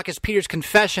and the rock is Peter's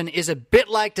confession is a bit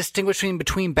like distinguishing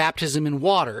between baptism and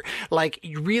water. Like,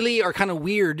 you really are kind of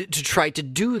weird to try to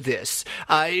do this.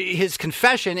 His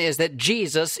confession is that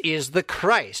Jesus is the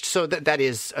Christ. So that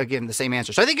is, again, the same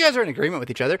answer. So I think you guys are in agreement with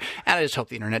each other, and I just hope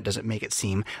the internet doesn't make it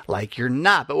seem like you're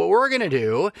not. But what we're going to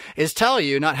do is tell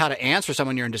you not how to answer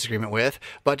someone you're in disagreement with,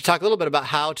 but to talk a little bit about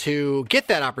how to get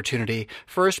that opportunity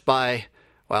first by,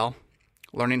 well,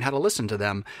 learning how to listen to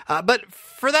them. But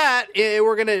for that,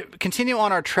 we're going to continue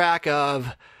on our track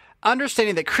of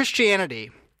understanding that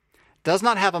Christianity does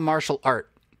not have a martial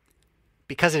art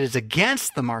because it is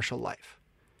against the martial life.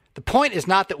 The point is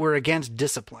not that we're against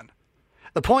discipline.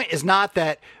 The point is not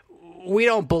that we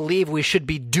don't believe we should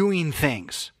be doing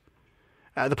things.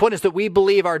 The point is that we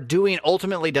believe our doing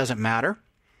ultimately doesn't matter,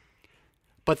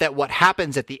 but that what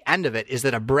happens at the end of it is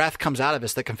that a breath comes out of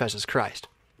us that confesses Christ,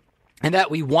 and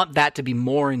that we want that to be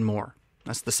more and more.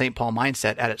 That's the St. Paul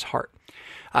mindset at its heart.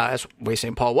 That's the way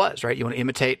St. Paul was, right? You want to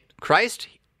imitate Christ?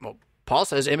 Well, Paul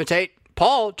says imitate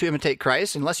Paul to imitate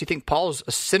Christ, unless you think Paul's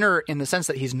a sinner in the sense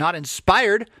that he's not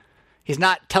inspired, he's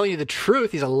not telling you the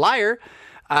truth, he's a liar,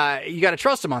 you got to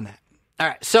trust him on that. All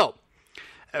right, so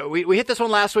we hit this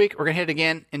one last week. We're going to hit it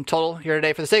again in total here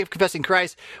today. For the sake of confessing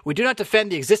Christ, we do not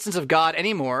defend the existence of God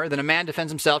any more than a man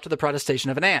defends himself to the protestation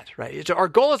of an ant, right? So our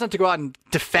goal is not to go out and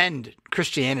defend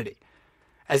Christianity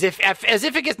as if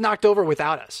it gets knocked over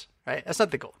without us, right? That's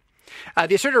not the goal.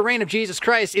 The asserted reign of Jesus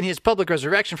Christ in his public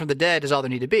resurrection from the dead is all there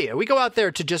need to be. We go out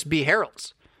there to just be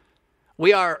heralds.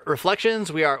 We are reflections.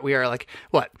 We are like,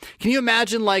 what? Can you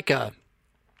imagine like a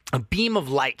beam of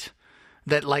light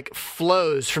that like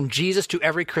flows from Jesus to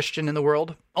every Christian in the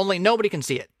world? Only nobody can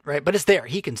see it, right? But it's there.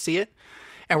 He can see it.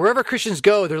 And wherever Christians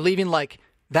go, they're leaving like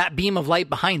that beam of light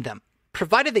behind them,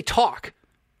 provided they talk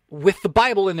with the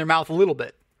Bible in their mouth a little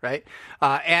bit, right?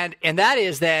 And that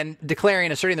is then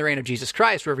declaring, asserting the reign of Jesus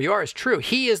Christ wherever you are is true.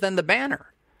 He is then the banner.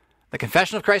 The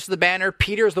confession of Christ is the banner.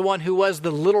 Peter is the one who was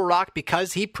the little rock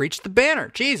because he preached the banner,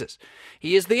 Jesus.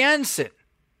 He is the ensign.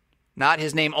 Not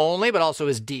his name only, but also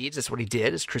his deeds. That's what he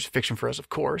did. His crucifixion for us, of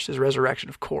course. His resurrection,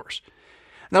 of course.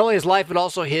 Not only his life, but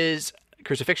also his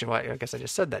crucifixion. Well, I guess I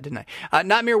just said that, didn't I?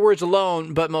 Not mere words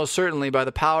alone, but most certainly by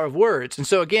the power of words. And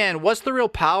so again, what's the real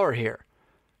power here?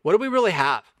 What do we really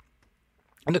have?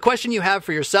 And the question you have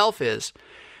for yourself is,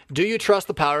 do you trust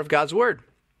the power of God's word?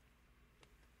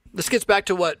 This gets back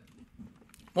to what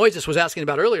Moises was asking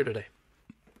about earlier today.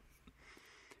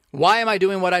 Why am I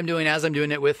doing what I'm doing as I'm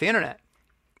doing it with the internet?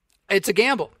 It's a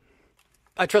gamble.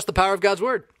 I trust the power of God's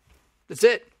word. That's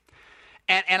it.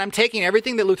 And I'm taking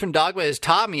everything that Lutheran dogma has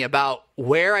taught me about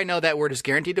where I know that word is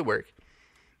guaranteed to work.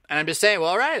 And I'm just saying, well,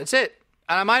 all right, that's it.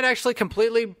 And I might actually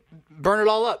completely burn it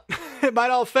all up. It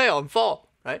might all fail and fall,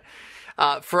 right?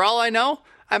 For all I know,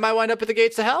 I might wind up at the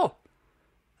gates of hell.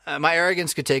 My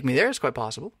arrogance could take me there. It's quite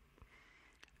possible.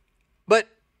 But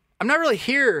I'm not really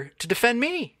here to defend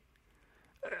me.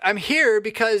 I'm here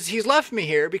because he's left me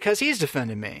here because he's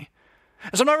defended me.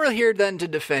 And so I'm not really here then to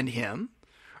defend him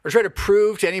or try to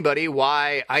prove to anybody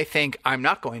why I think I'm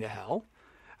not going to hell.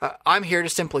 I'm here to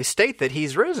simply state that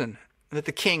he's risen, that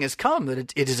the king has come, that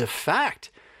it is a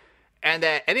fact. And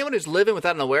that anyone who's living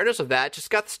without an awareness of that just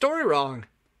got the story wrong.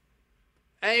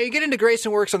 And you get into grace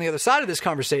and works on the other side of this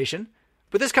conversation.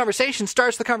 But this conversation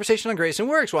starts the conversation on grace and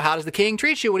works. Well, how does the king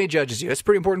treat you when he judges you? That's a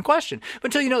pretty important question. But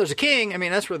until you know there's a king, I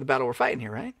mean, that's where the battle we're fighting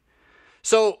here, right?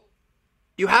 So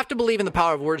you have to believe in the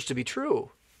power of words to be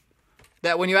true.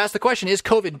 That when you ask the question, is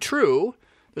COVID true?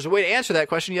 There's a way to answer that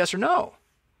question, yes or no.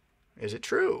 Is it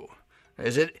true?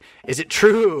 Is it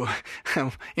true?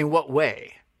 In what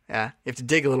way? Yeah, you have to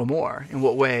dig a little more. In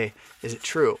what way is it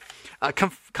true?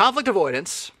 Conflict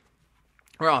avoidance.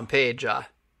 We're on page, can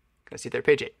I see there?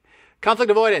 Page 8. Conflict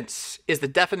avoidance is the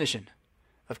definition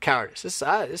of cowardice.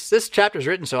 This chapter is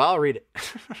written, so I'll read it.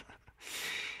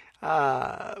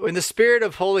 When the Spirit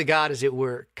of Holy God is at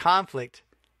work, conflict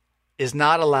is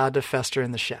not allowed to fester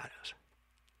in the shadows.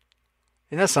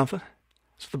 Isn't that something?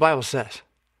 That's what the Bible says.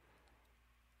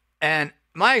 And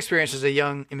my experience as a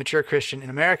young, immature Christian in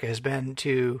America has been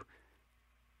to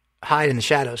hide in the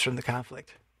shadows from the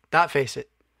conflict. Not face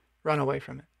it. Run away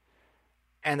from it.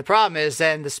 And the problem is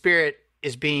then the Spirit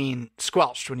is being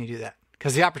squelched when you do that.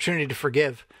 Because the opportunity to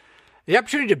forgive, the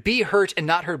opportunity to be hurt and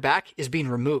not hurt back is being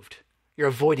removed. You're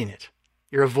avoiding it.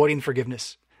 You're avoiding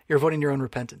forgiveness. You're avoiding your own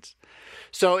repentance.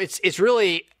 So it's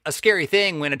really a scary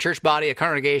thing when a church body, a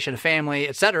congregation, a family,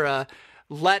 etc.,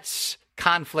 lets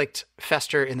conflict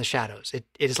fester in the shadows. It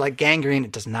is like gangrene.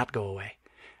 It does not go away.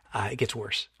 It gets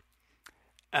worse.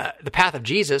 The path of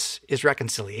Jesus is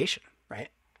reconciliation, right?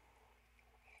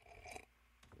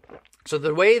 So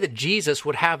the way that Jesus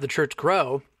would have the church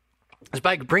grow is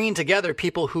by bringing together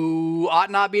people who ought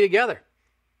not be together,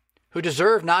 who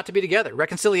deserve not to be together.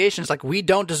 Reconciliation is like we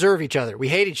don't deserve each other. We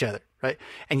hate each other, right?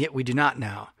 And yet we do not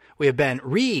now. We have been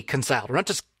reconciled. We're not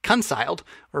just conciled,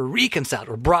 we're reconciled.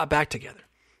 We're brought back together.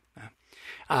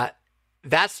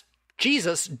 That's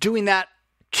Jesus doing that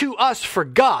to us for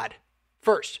God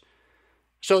first,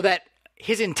 so that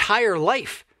his entire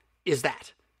life is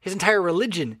that. His entire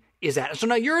religion is that. So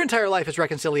now your entire life is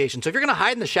reconciliation. So if you're going to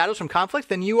hide in the shadows from conflict,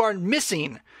 then you are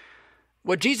missing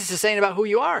what Jesus is saying about who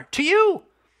you are to you.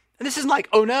 And this isn't like,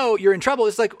 oh no, you're in trouble.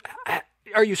 It's like,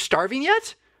 are you starving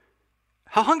yet?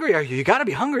 How hungry are you? You got to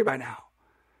be hungry by now.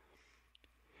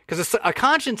 Because a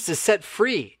conscience is set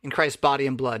free in Christ's body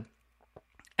and blood.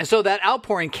 And so that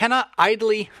outpouring cannot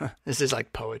idly, this is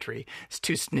like poetry, it's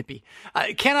too snippy,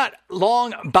 cannot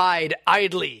long bide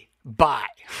idly by.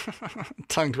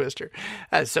 Tongue twister.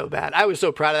 That's so bad. I was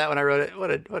so proud of that when I wrote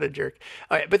it. What a jerk.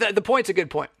 All right, but the point's a good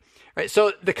point. Right?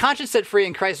 So the conscience set free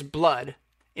in Christ's blood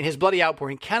in his bloody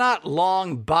outpouring cannot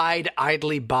long bide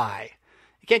idly by.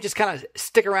 You can't just kind of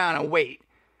stick around and wait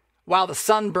while the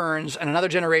sun burns and another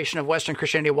generation of Western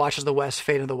Christianity watches the West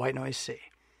fade into the white noise sea.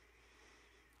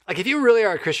 Like, if you really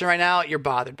are a Christian right now, you're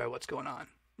bothered by what's going on.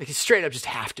 Like, you straight up just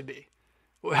have to be.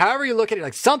 However you look at it,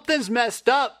 like, something's messed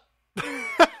up.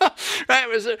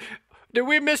 Right? Did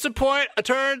we miss a point? A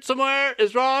turn somewhere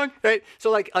is wrong? Right?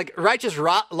 So, like righteous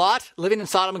Lot living in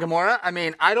Sodom and Gomorrah. I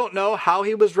mean, I don't know how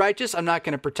he was righteous. I'm not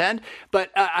going to pretend.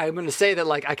 But I'm going to say that,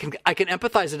 like, I can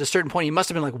empathize at a certain point. He must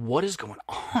have been like, what is going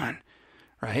on?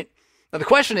 Right? Now, the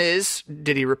question is,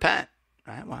 did he repent?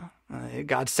 Right? Well,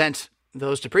 God sent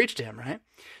those to preach to him, right?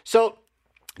 So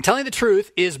telling the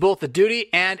truth is both a duty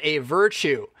and a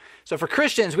virtue. So for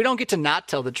Christians, we don't get to not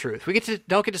tell the truth. We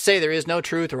don't get to say there is no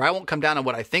truth, or I won't come down on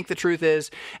what I think the truth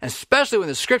is. And especially when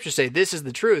the scriptures say this is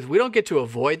the truth, we don't get to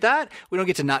avoid that. We don't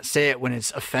get to not say it when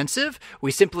it's offensive.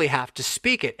 We simply have to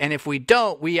speak it. And if we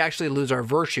don't, we actually lose our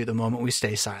virtue the moment we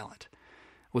stay silent.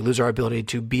 We lose our ability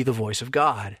to be the voice of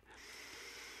God.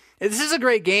 This is a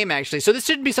great game, actually. So this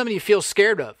shouldn't be something you feel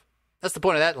scared of. That's the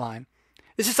point of that line.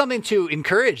 This is something to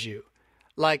encourage you.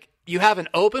 Like, you have an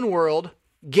open world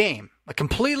game, like,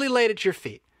 completely laid at your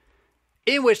feet,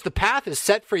 in which the path is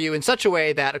set for you in such a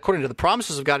way that, according to the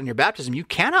promises of God in your baptism, you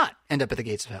cannot end up at the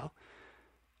gates of hell.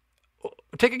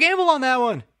 Take a gamble on that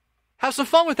one. Have some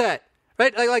fun with that,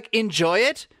 right? Like enjoy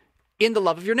it in the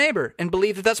love of your neighbor and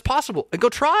believe that that's possible, and go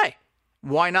try.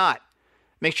 Why not?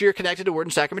 Make sure you're connected to Word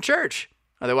and Sacrament Church.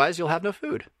 Otherwise, you'll have no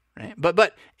food, right?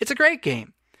 But it's a great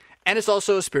game. And it's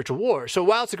also a spiritual war. So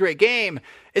while it's a great game,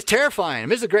 it's terrifying. I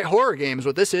mean, it's a great horror game is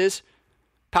what this is.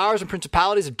 Powers and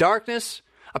principalities of darkness,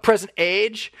 a present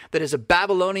age that is a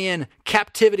Babylonian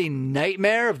captivity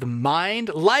nightmare of the mind,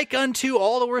 like unto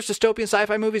all the worst dystopian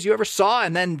sci-fi movies you ever saw,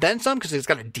 and then some, because it's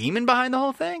got a demon behind the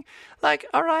whole thing. Like,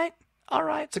 all right,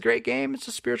 it's a great game. It's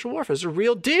a spiritual warfare. It's a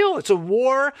real deal. It's a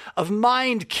war of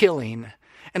mind killing,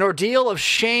 an ordeal of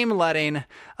shame letting,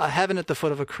 heaven at the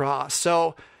foot of a cross.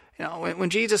 So, you know, when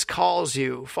Jesus calls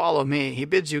you, follow me, he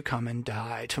bids you come and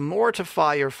die, to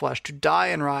mortify your flesh, to die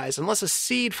and rise. Unless a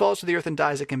seed falls to the earth and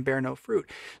dies, it can bear no fruit.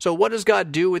 So what does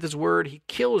God do with his word? He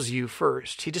kills you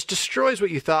first. He just destroys what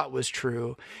you thought was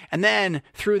true. And then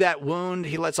through that wound,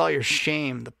 he lets all your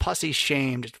shame, the pussy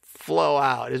shame, just flow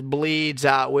out. It bleeds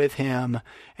out with him.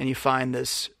 And you find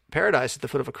this paradise at the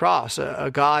foot of a cross,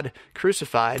 a God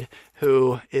crucified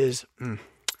who is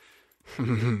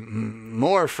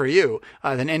more for you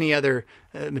than any other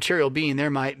material being there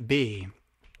might be.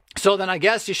 So then I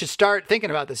guess you should start thinking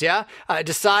about this, yeah?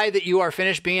 Decide that you are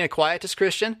finished being a quietist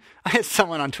Christian. I had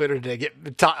someone on Twitter today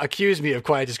accuse me of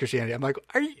quietist Christianity. I'm like,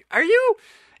 are you?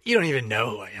 You don't even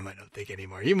know who I am, I don't think,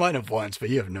 anymore. You might have once, but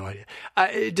you have no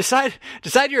idea. Decide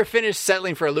you're finished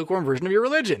settling for a lukewarm version of your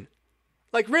religion.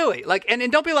 Like, really, like, and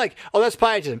don't be like, oh, that's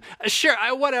pietism. Sure,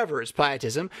 whatever is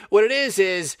pietism. What it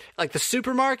is like the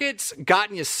supermarkets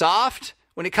gotten you soft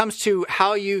when it comes to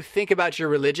how you think about your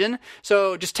religion.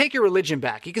 So just take your religion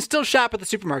back. You can still shop at the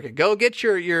supermarket. Go get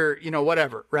your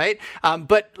whatever, right?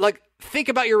 But like, think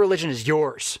about your religion as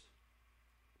yours.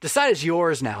 Decide it's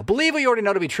yours now. Believe what you already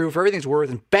know to be true for everything's worth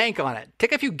and bank on it.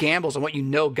 Take a few gambles on what you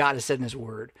know God has said in his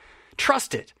word.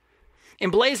 Trust it.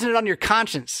 Emblazon it on your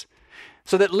conscience.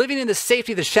 So that living in the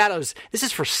safety of the shadows, this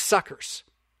is for suckers.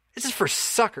 This is for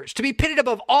suckers. To be pitied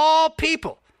above all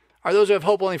people are those who have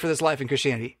hope only for this life in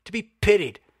Christianity. To be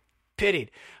pitied.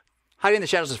 Hiding in the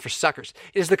shadows is for suckers.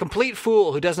 It is the complete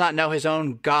fool who does not know his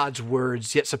own God's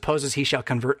words, yet supposes he shall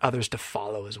convert others to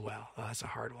follow as well. Oh, that's a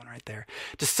hard one right there.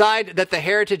 Decide that the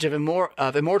heritage of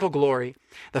immortal glory,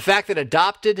 the fact that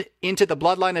adopted into the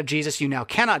bloodline of Jesus you now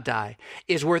cannot die,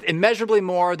 is worth immeasurably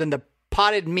more than the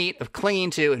potted meat of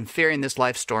clinging to and fearing this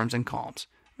life's storms and calms.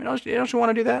 I mean, don't you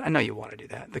want to do that? I know you want to do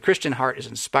that. The Christian heart is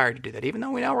inspired to do that, even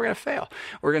though we know we're going to fail.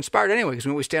 We're inspired anyway because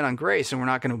when we stand on grace and we're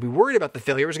not going to be worried about the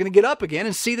failure, we're going to get up again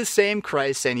and see the same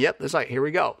Christ saying, yep, it's like, here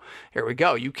we go.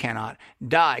 You cannot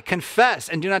die. Confess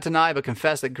and do not deny, but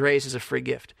confess that grace is a free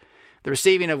gift, the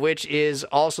receiving of which is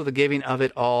also the giving of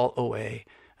it all away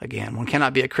again. One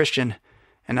cannot be a Christian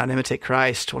and not imitate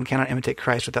Christ. One cannot imitate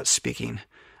Christ without speaking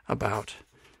about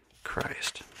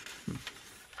Christ.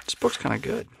 This book's kind of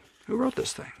good. Who wrote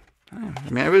this thing? I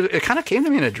mean, it kind of came to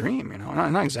me in a dream,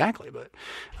 not exactly, but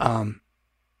are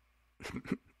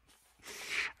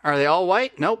they all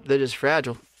white? Nope, they're just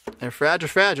fragile. They're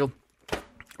fragile.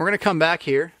 We're going to come back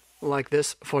here like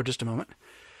this for just a moment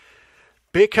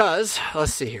because,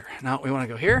 let's see here. Now we want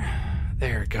to go here.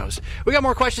 There it goes. We got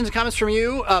more questions and comments from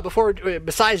you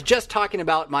besides just talking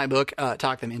about my book,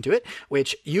 Talk Them Into It,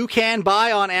 which you can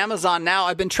buy on Amazon now.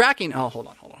 I've been tracking. Oh, hold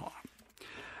on.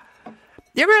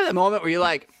 You ever have that moment where you're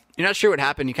You're not sure what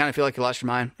happened. You kind of feel like you lost your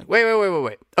mind. Like,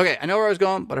 wait. Okay, I know where I was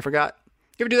going, but I forgot.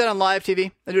 You ever do that on live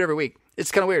TV? I do it every week.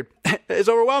 It's kind of weird. It's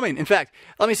overwhelming. In fact,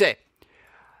 let me say,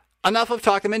 enough of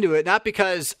talk them into it. Not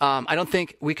because I don't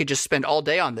think we could just spend all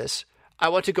day on this. I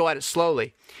want to go at it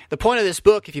slowly. The point of this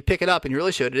book, if you pick it up, and you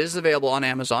really should, it is available on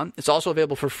Amazon. It's also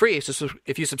available for free. So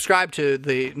if you subscribe to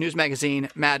the news magazine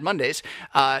Mad Mondays,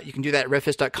 you can do that at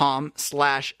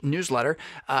redfist.com/newsletter.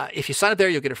 If you sign up there,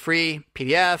 you'll get a free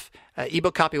PDF,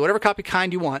 ebook copy, whatever copy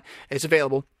kind you want. It's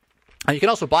available. You can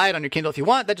also buy it on your Kindle if you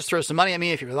want. That just throws some money at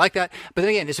me if you really like that. But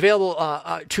then again, it's available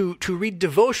to read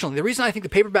devotionally. The reason I think the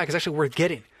paperback is actually worth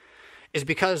getting is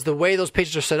because the way those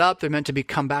pages are set up, they're meant to be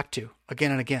come back to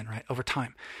again and again, right, over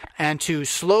time. And to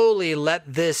slowly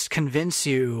let this convince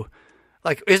you,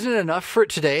 like, isn't it enough for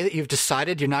today that you've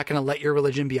decided you're not going to let your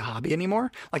religion be a hobby anymore?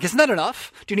 Like, isn't that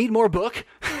enough? Do you need more book?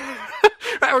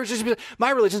 Right? Or just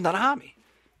my religion's not a hobby.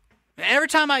 Every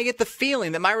time I get the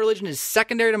feeling that my religion is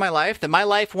secondary to my life, that my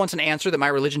life wants an answer that my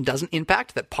religion doesn't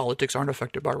impact, that politics aren't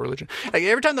affected by religion. Like,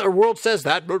 every time the world says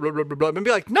that, blah, blah, blah, blah, blah, and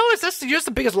be like, no, it's just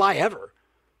the biggest lie ever.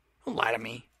 Don't lie to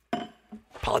me.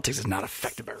 Politics is not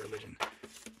affected by religion.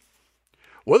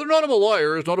 Whether or not I'm a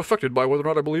liar is not affected by whether or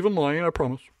not I believe in lying, I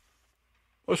promise.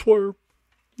 I swear.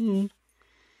 I'm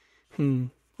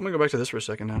going to go back to this for a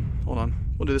second now. Hold on.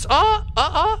 We'll do this.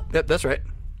 Yep, that's right.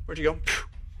 Where'd you go?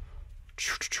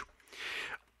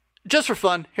 Just for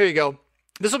fun, here you go.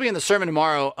 This will be in the sermon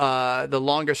tomorrow, the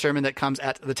longer sermon that comes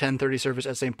at the 10:30 service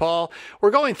at St. Paul. We're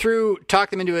going through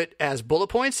Talk Them Into It as bullet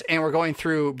points, and we're going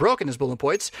through Broken as bullet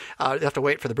points. You have to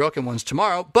wait for the broken ones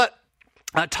tomorrow. But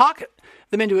Talk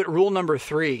Them Into It, rule number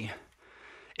 3,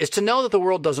 is to know that the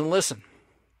world doesn't listen.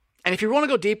 And if you want to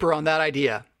go deeper on that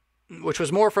idea, which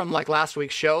was more from like last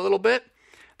week's show a little bit,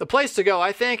 the place to go,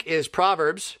 I think, is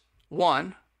Proverbs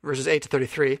 1, verses 8 to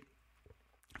 33,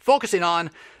 focusing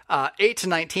on 8 to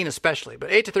 19 especially,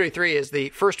 but 8 to 33 is the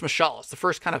first mashal. It's the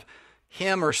first kind of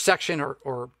hymn or section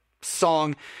or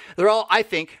song. They're all, I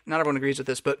think, not everyone agrees with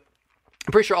this, but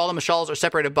I'm pretty sure all the mashals are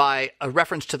separated by a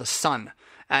reference to the sun.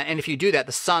 And if you do that,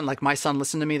 the sun, like my son,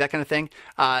 listen to me, that kind of thing,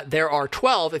 there are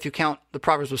 12 if you count the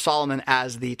Proverbs of Solomon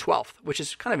as the 12th, which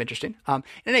is kind of interesting. In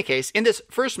any case, in this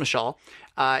first mashal,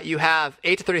 you have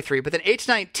 8 to 33, but then 8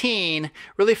 to 19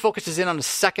 really focuses in on a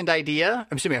second idea,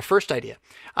 a first idea.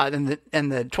 And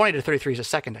the 20 to 33 is a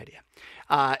second idea.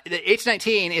 The 8 to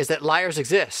 19 is that liars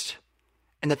exist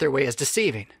and that their way is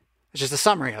deceiving. It's just a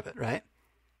summary of it, right?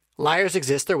 Liars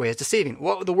exist, their way is deceiving.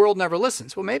 Well, the world never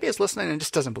listens. Well, maybe it's listening and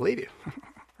just doesn't believe you,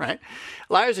 right?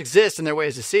 Liars exist and their way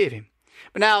is deceiving.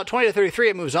 But now, 20 to 33,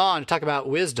 it moves on to talk about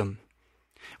wisdom.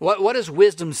 What does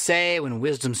wisdom say when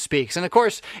wisdom speaks? And of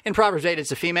course, in Proverbs 8,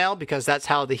 it's a female because that's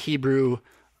how the Hebrew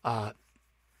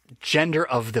gender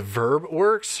of the verb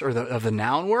works, or of the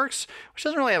noun works, which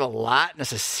doesn't really have a lot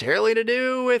necessarily to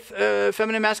do with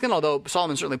feminine masculine, although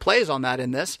Solomon certainly plays on that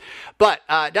in this. But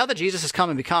now that Jesus has come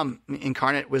and become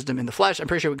incarnate wisdom in the flesh, I'm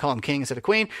pretty sure we call him king instead of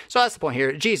queen. So that's the point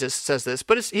here. Jesus says this,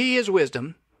 but he is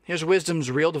wisdom. Here's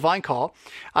wisdom's real divine call.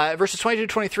 Verses 22 to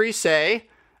 23 say,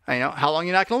 how long are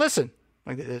you not going to listen?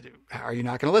 Like, are you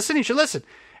not going to listen? You should listen.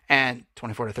 And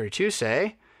 24 to 32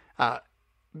 say,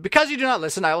 because you do not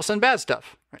listen, I will send bad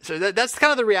stuff. Right? So that's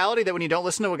kind of the reality that when you don't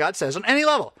listen to what God says on any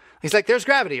level, he's like, there's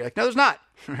gravity. You're like, no, there's not.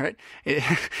 Right?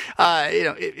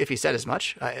 If he said as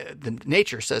much, the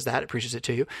nature says that, it preaches it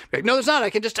to you. You're like, no, there's not. I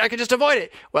can just avoid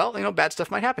it. Well, bad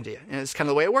stuff might happen to you. And it's kind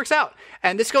of the way it works out.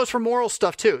 And this goes for moral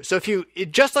stuff too. So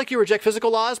just like you reject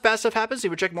physical laws, bad stuff happens. You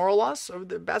reject moral laws,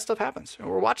 bad stuff happens. And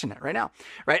we're watching that right now.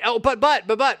 Right? Oh, but,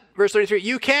 verse 33,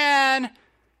 you can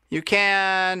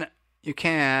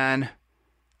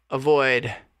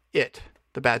avoid it,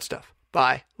 the bad stuff,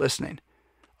 by listening.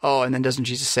 Oh, and then doesn't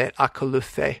Jesus say it?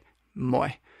 Akoluthe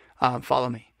moi. Follow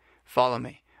me.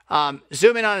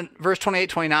 Zoom in on verse 28,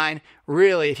 29.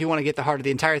 Really, if you want to get the heart of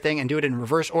the entire thing and do it in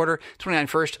reverse order, 29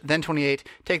 first, then 28.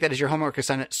 Take that as your homework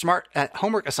assignment. Smart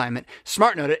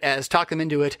note it as Talk Them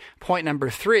Into It. Point number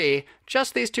 3,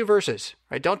 just these 2 verses.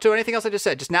 Right? Don't do anything else I just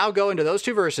said. Just now go into those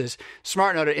 2 verses.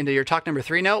 Smart note it into your Talk number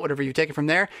 3 note, whatever you take it from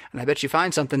there. And I bet you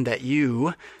find something that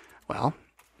you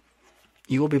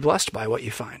will be blessed by what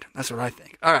you find. That's what I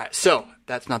think. All right, so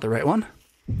that's not the right one.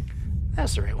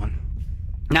 That's the right one.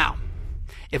 Now,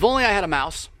 if only I had a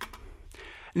mouse.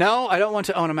 No, I don't want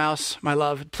to own a mouse, my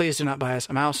love. Please do not buy us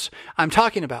a mouse. I'm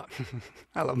talking about,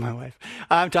 I love my wife.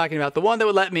 I'm talking about the one that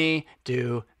would let me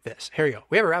do this. Here we go.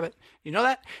 We have a rabbit. You know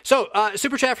that? So,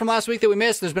 super chat from last week that we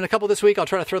missed. There's been a couple this week. I'll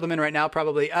try to throw them in right now,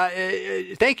 probably.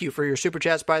 Thank you for your super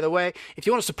chats, by the way. If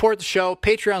you want to support the show,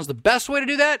 Patreon's the best way to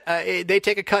do that. They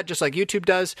take a cut just like YouTube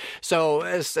does. So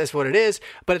that's what it is.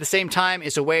 But at the same time,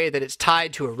 it's a way that it's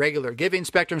tied to a regular giving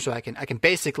spectrum. So I can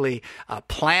basically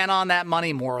plan on that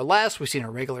money more or less. We've seen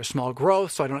a regular small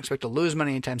growth, so I don't expect to lose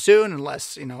money anytime soon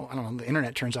unless, I don't know, the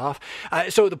internet turns off.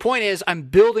 So the point is, I'm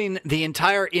building the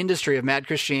entire industry of Mad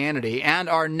Christianity and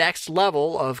our next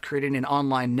level of creating an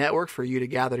online network for you to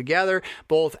gather together,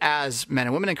 both as men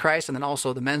and women in Christ, and then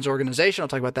also the men's organization. I'll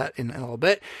talk about that in a little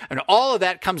bit. And all of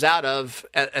that comes out of,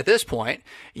 at this point,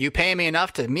 you paying me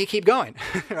enough to me keep going,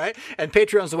 right? And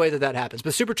Patreon's the way that happens.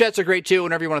 But super chats are great too,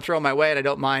 whenever you want to throw them my way, and I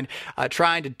don't mind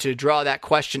trying to draw that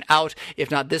question out. If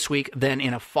not this week, then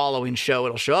in a following show,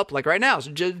 it'll show up, like right now.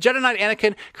 So Jedi Knight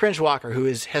Anakin Cringewalker, who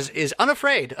is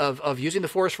unafraid of using the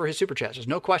Force for his super chats. There's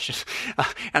no question.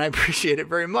 And I appreciate it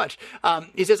very much.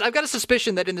 He says, I've got a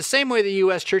suspicion that in the same way the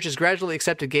U.S. church has gradually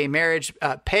accepted gay marriage,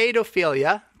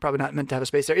 pedophilia, probably not meant to have a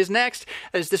space there, is next.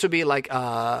 As this would be like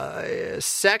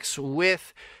sex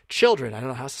with children. I don't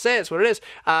know how to say it. It's what it is.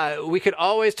 We could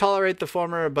always tolerate the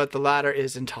former, but the latter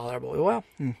is intolerable. Well,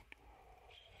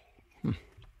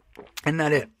 Isn't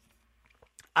that it?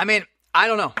 I mean, I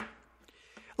don't know.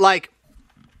 Like,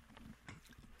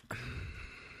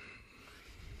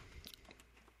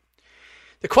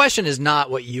 the question is not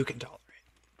what you can tolerate.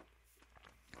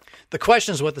 The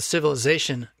question is what the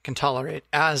civilization can tolerate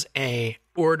as a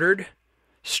ordered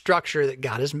structure that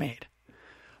God has made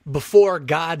before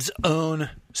God's own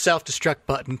self-destruct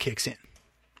button kicks in.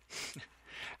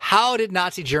 How did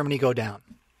Nazi Germany go down?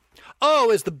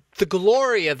 Oh, is the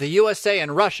glory of the USA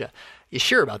and Russia. You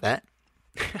sure about that?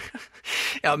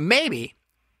 Now, maybe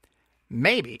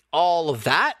all of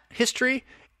that history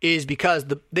is because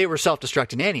they were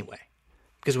self-destructing anyway.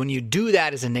 Because when you do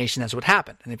that as a nation, that's what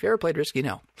happened. And if you ever played Risk, you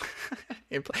know.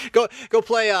 Go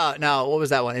play, now, what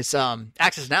was that one? It's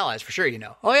Axis and Allies, for sure, you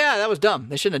know. Oh, yeah, that was dumb.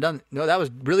 They shouldn't have done. No, that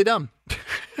was really dumb.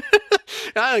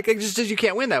 Just you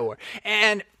can't win that war.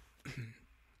 And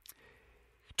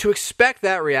to expect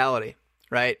that reality,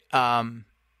 right?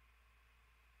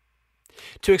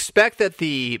 To expect that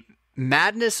the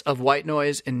madness of white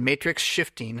noise and matrix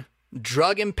shifting,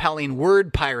 drug impelling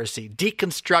word piracy,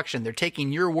 deconstruction, they're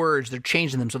taking your words, they're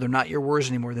changing them so they're not your words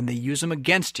anymore, then they use them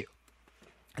against you.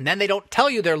 And then they don't tell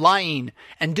you they're lying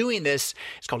and doing this.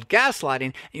 It's called gaslighting.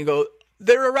 And you go,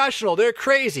 they're irrational, they're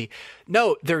crazy.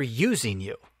 No, they're using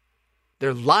you.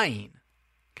 They're lying.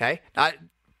 Okay?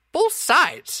 Both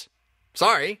sides.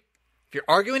 Sorry. If you're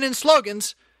arguing in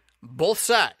slogans, both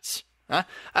sides.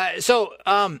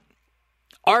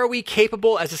 Are we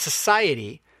capable as a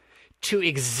society to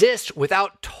exist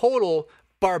without total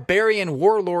barbarian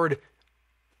warlord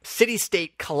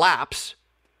city-state collapse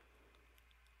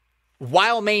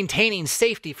while maintaining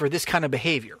safety for this kind of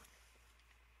behavior?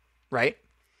 Right?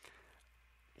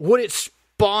 Would it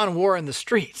spawn war in the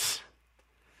streets?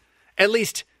 At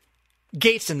least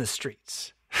gates in the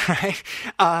streets. Right?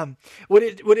 Would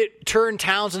it turn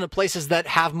towns into places that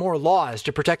have more laws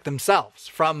to protect themselves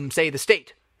from, say, the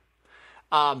state?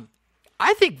 I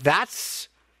think that's,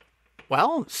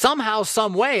 well, somehow,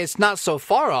 some way, it's not so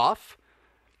far off.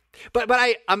 But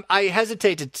I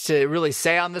hesitate to really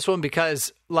say on this one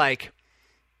because, like,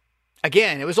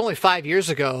 again, it was only 5 years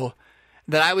ago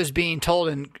that I was being told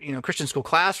in Christian school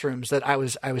classrooms that I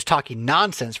was talking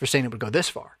nonsense for saying it would go this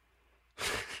far.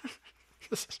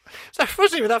 So I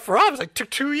wasn't even that far off. It was like, took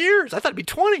 2 years. I thought it'd be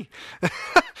 20.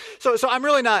 So I'm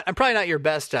probably not your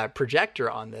best projector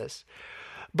on this.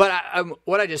 But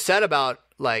what I just said about,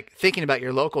 like, thinking about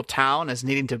your local town as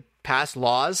needing to pass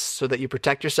laws so that you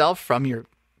protect yourself from your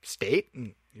state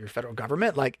and your federal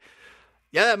government, like,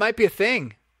 yeah, that might be a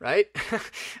thing, right?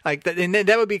 Like, and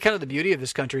that would be kind of the beauty of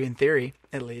this country, in theory,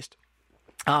 at least.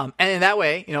 And in that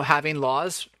way, having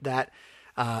laws that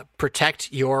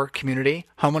protect your community,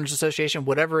 homeowners association,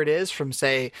 whatever it is, from,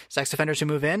 say, sex offenders who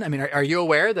move in. I mean, are you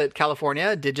aware that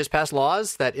California did just pass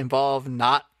laws that involve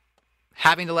not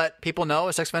having to let people know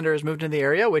a sex offender has moved into the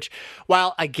area, which,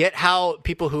 while I get how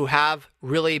people who have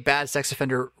really bad sex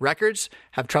offender records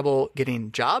have trouble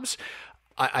getting jobs,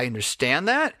 I understand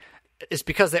that. It's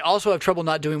because they also have trouble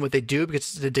not doing what they do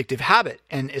because it's an addictive habit.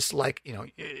 And it's like,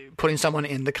 putting someone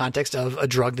in the context of a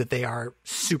drug that they are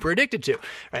super addicted to,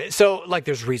 right? So, like,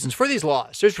 there's reasons for these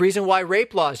laws. There's reason why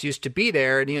rape laws used to be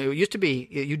there. And, it used to be,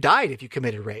 you died if you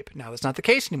committed rape. Now that's not the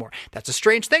case anymore. That's a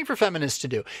strange thing for feminists to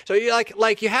do. So you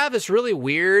you have this really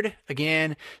weird,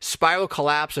 again, spiral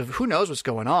collapse of who knows what's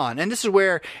going on. And this is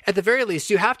where, at the very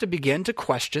least, you have to begin to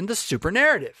question the super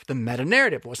narrative, the meta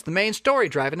narrative. What's the main story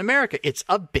driving America? It's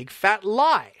a big fat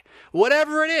lie.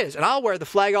 whatever it is. And I'll wear the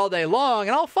flag all day long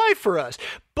and I'll fight for us.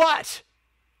 But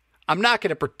I'm not going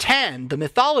to pretend the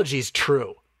mythology's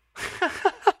true.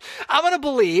 I'm going to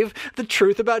believe the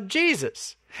truth about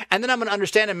Jesus. And then I'm going to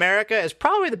understand America as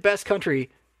probably the best country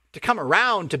to come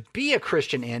around to be a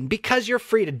Christian in, because you're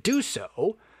free to do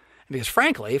so. Because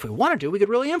frankly, if we wanted to, we could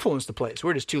really influence the place.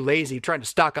 We're just too lazy trying to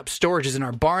stock up storages in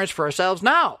our barns for ourselves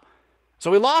now.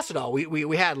 So we lost it all.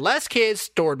 We had less kids,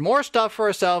 stored more stuff for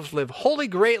ourselves, lived wholly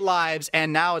great lives,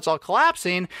 and now it's all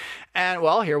collapsing. And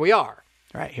well, here we are.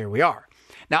 Right, here we are.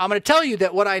 Now, I'm going to tell you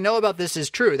that what I know about this is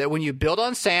true, that when you build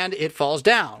on sand, it falls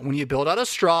down. When you build out of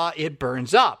straw, it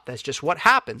burns up. That's just what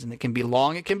happens. And it can be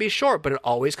long, it can be short, but it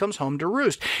always comes home to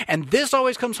roost. And this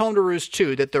always comes home to roost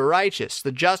too, that the righteous,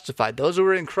 the justified, those who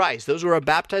are in Christ, those who are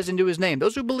baptized into his name,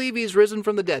 those who believe he's risen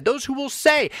from the dead, those who will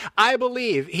say, I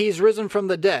believe he's risen from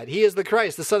the dead. He is the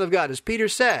Christ, the Son of God, as Peter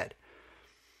said.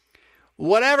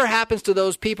 Whatever happens to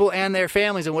those people and their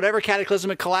families, and whatever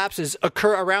cataclysmic collapses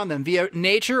occur around them via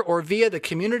nature or via the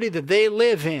community that they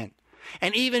live in,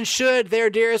 and even should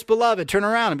their dearest beloved turn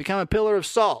around and become a pillar of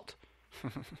salt,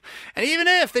 and even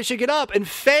if they should get up and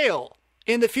fail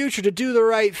in the future to do the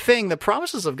right thing, the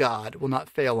promises of God will not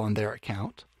fail on their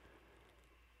account.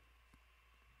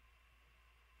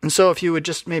 And so if you would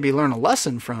just maybe learn a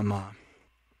lesson from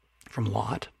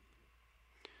Lot,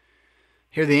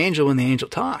 hear the angel when the angel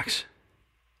talks.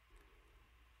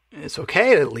 It's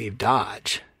okay to leave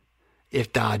Dodge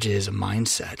if Dodge is a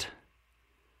mindset.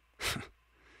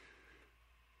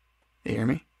 You hear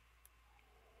me?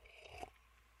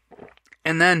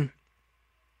 And then,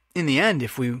 in the end,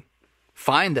 if we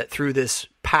find that through this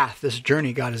path, this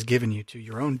journey God has given you to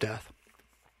your own death,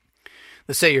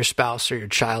 let's say your spouse or your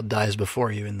child dies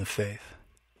before you in the faith,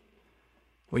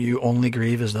 will you only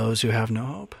grieve as those who have no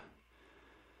hope?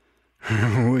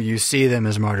 Will you see them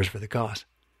as martyrs for the cause?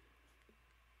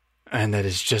 And that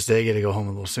it's just they get to go home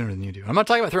a little sooner than you do. I'm not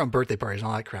talking about throwing birthday parties and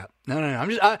all that crap. No.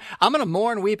 I'm going to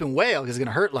mourn, weep, and wail because it's going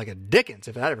to hurt like a dickens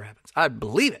if that ever happens. I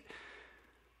believe it.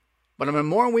 But I'm going to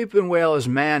mourn, weep, and wail as a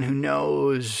man who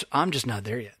knows I'm just not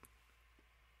there yet.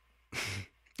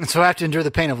 And so I have to endure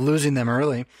the pain of losing them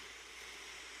early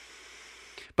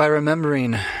by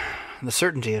remembering the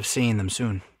certainty of seeing them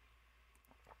soon.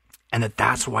 And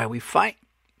that's why we fight.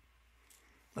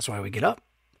 That's why we get up.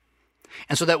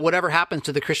 And so that whatever happens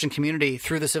to the Christian community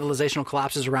through the civilizational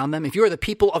collapses around them, if you are the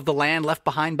people of the land left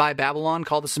behind by Babylon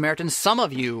called the Samaritans, some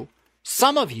of you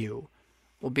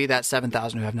will be that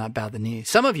 7,000 who have not bowed the knee.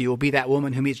 Some of you will be that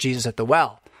woman who meets Jesus at the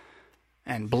well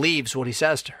and believes what he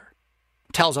says to her,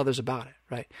 tells others about it,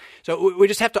 right? So we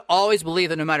just have to always believe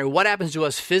that no matter what happens to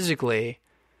us physically,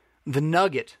 the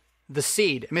nugget, the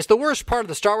seed. I mean, it's the worst part of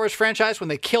the Star Wars franchise when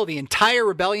they kill the entire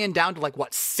rebellion down to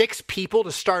 6 people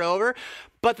to start over.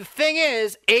 But the thing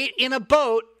is, 8 in a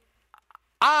boat,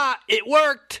 it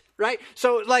worked, right?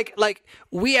 So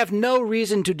we have no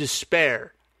reason to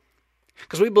despair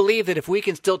because we believe that if we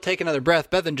can still take another breath,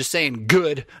 better than just saying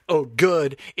good, oh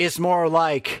good, it's more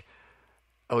like,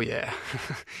 oh yeah,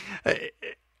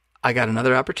 I got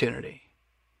another opportunity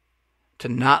to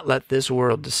not let this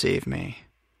world deceive me.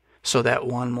 So that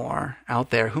one more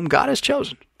out there whom God has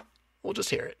chosen, we'll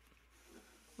just hear it.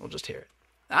 We'll just hear it.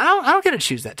 I don't get to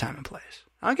choose that time and place.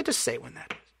 I don't get to say when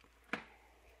that is.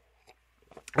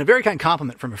 A very kind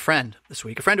compliment from a friend this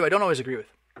week, a friend who I don't always agree with.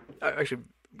 I actually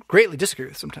greatly disagree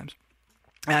with sometimes.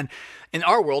 And in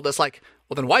our world, that's like,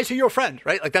 well, then why is he your friend,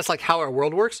 right? That's like how our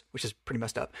world works, which is pretty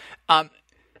messed up.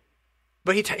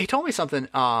 But he told me something,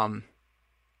 and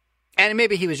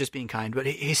maybe he was just being kind, but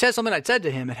he said something I'd said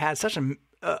to him. It had such an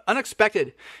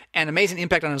unexpected and amazing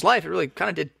impact on his life. It really kind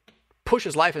of did push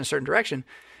his life in a certain direction.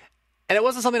 And it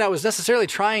wasn't something I was necessarily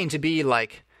trying to be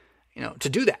to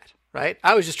do that, right?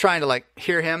 I was just trying to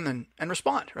hear him and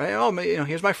respond, right? Oh,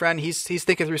 here's my friend. He's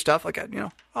thinking through stuff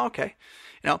okay.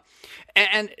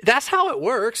 And that's how it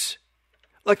works.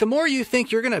 The more you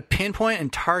think you're going to pinpoint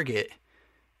and target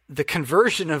the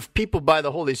conversion of people by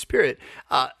the Holy Spirit,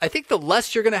 I think the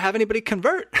less you're going to have anybody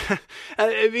convert.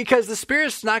 Because the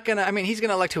Spirit's not going to, he's going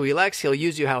to elect who he elects. He'll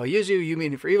use you how he'll use you. You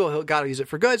mean it for evil, God will use it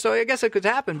for good. So I guess it could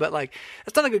happen, but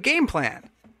that's not a good game plan,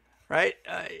 right?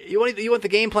 You want the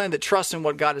game plan that trusts in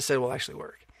what God has said will actually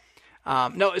work.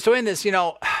 So in this,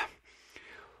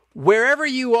 wherever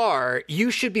you are,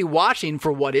 you should be watching for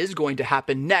what is going to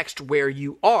happen next where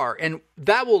you are. And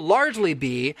that will largely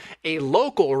be a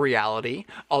local reality,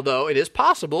 although it is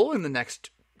possible in the next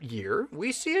year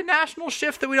we see a national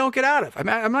shift that we don't get out of.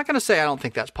 I'm not going to say I don't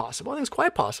think that's possible. I think it's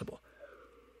quite possible.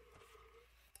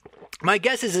 My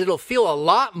guess is it'll feel a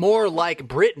lot more like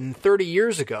Britain 30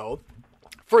 years ago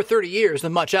for 30 years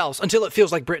than much else until it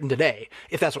feels like Britain today,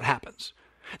 if that's what happens.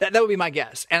 That would be my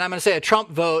guess. And I'm going to say a Trump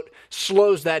vote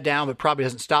slows that down, but probably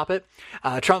doesn't stop it.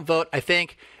 Trump vote, I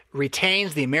think,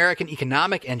 retains the American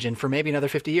economic engine for maybe another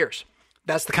 50 years.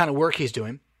 That's the kind of work he's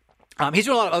doing. He's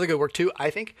doing a lot of other good work too, I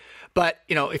think. But,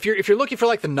 if you're looking for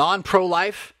like the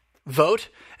non-pro-life vote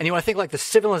and you want to think like the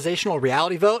civilizational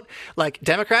reality vote, like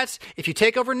Democrats, if you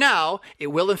take over now, it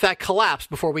will in fact collapse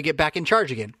before we get back in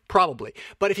charge again, probably.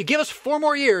 But if you give us 4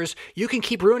 more years, you can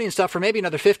keep ruining stuff for maybe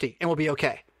another 50 and we'll be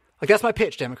okay. Like, that's my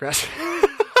pitch, Democrats.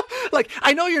 Like,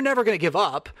 I know you're never going to give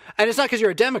up, and it's not because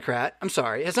you're a Democrat. I'm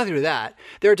sorry. It has nothing to do with that.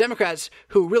 There are Democrats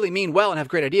who really mean well and have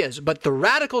great ideas, but the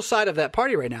radical side of that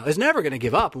party right now is never going to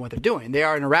give up on what they're doing. They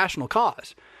are an irrational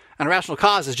cause. An irrational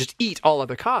cause is just eat all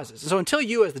other causes. So until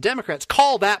you, as the Democrats,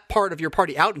 call that part of your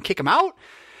party out and kick them out,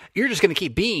 you're just going to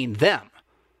keep being them.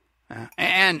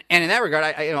 And in that regard,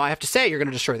 I have to say you're going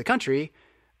to destroy the country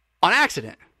on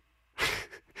accident.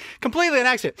 Completely an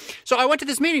accident. So I went to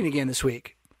this meeting again this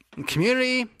week.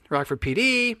 Community, Rockford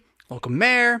PD, local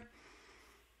mayor,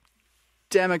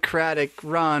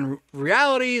 Democratic-run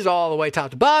realities all the way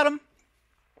top to bottom.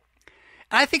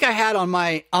 And I think I had on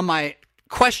my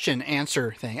question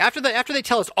answer thing, after they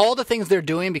tell us all the things they're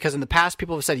doing, because in the past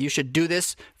people have said you should do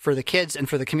this for the kids and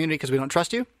for the community because we don't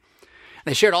trust you. And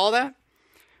they shared all that.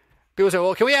 People say,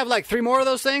 well, can we have like 3 more of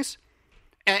those things?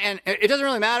 And it doesn't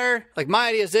really matter. Like, my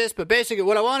idea is this, but basically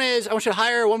what I want you to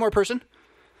hire 1 more person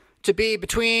to be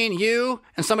between you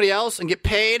and somebody else and get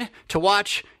paid to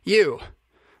watch you.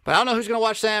 But I don't know who's going to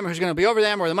watch them or who's going to be over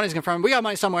them or where the money's going to come from. We got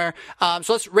money somewhere. So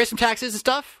let's raise some taxes and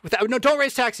stuff. No, don't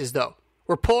raise taxes, though.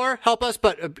 We're poor. Help us.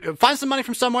 But find some money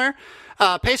from somewhere.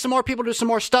 Pay some more people to do some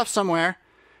more stuff somewhere.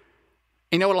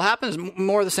 You know what will happen is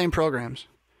more of the same programs.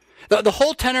 The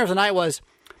whole tenor of the night was,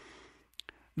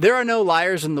 there are no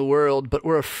liars in the world, but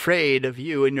we're afraid of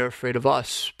you and you're afraid of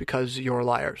us because you're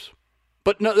liars.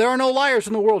 But no, there are no liars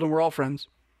in the world and we're all friends.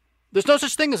 There's no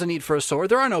such thing as a need for a sword.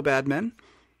 There are no bad men.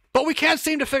 But we can't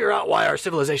seem to figure out why our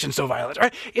civilization's so violent.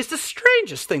 Right? It's the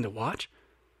strangest thing to watch.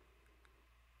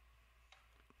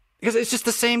 Because it's just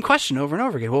the same question over and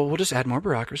over again. Well, we'll just add more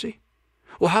bureaucracy.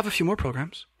 We'll have a few more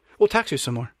programs. We'll tax you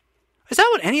some more. Is that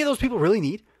what any of those people really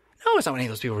need? No, it's not what any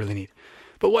of those people really need.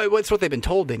 But what's what they've been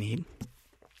told they need.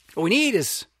 What we need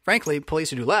is, frankly, police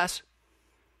who do less.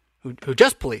 Who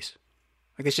just police.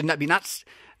 Like, they should not be not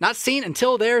seen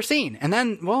until they're seen. And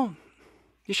then, well,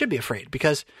 you should be afraid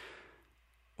because,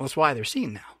 well, that's why they're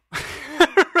seen now.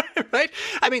 Right?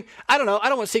 I mean, I don't know. I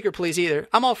don't want secret police either.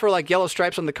 I'm all for like yellow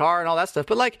stripes on the car and all that stuff.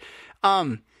 But like,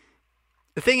 the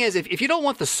thing is, if you don't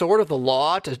want the sword of the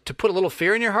law to put a little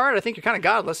fear in your heart, I think you're kind of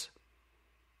godless.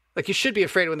 Like, you should be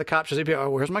afraid when the cop shows up. Oh,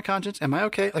 where's my conscience? Am I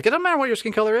okay? Like, it doesn't matter what your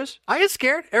skin color is. I get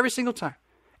scared every single time.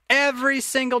 Every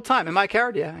single time. Am I a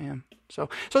coward? Yeah, I am. So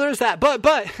there's that.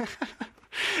 But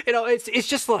it's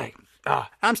just like,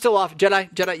 I'm still off.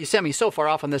 Jedi, you sent me so far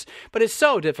off on this, but it's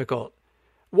so difficult.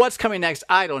 What's coming next?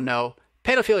 I don't know.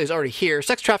 Pedophilia is already here.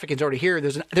 Sex trafficking is already here.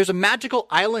 There's a magical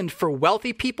island for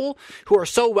wealthy people who are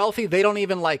so wealthy they don't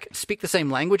even like speak the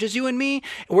same language as you and me,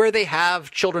 where they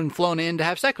have children flown in to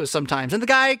have sex with sometimes. And the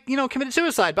guy, committed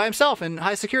suicide by himself in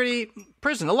high security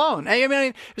prison alone. I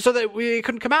mean, so that we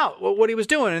couldn't come out what he was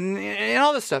doing and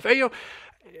all this stuff.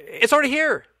 It's already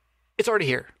here. It's already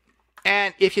here.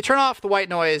 And if you turn off the white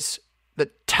noise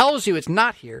that tells you it's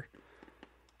not here,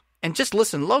 and just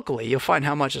listen locally, you'll find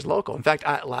how much is local. In fact,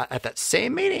 at that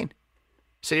same meeting,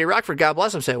 City of Rockford, God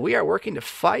bless them, said, we are working to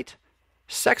fight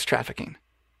sex trafficking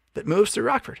that moves through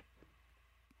Rockford.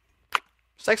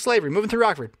 Sex slavery moving through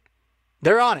Rockford.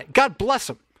 They're on it. God bless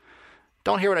them.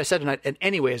 Don't hear what I said tonight in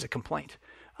any way as a complaint.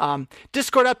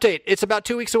 Discord update. It's about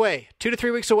 2 weeks away, 2 to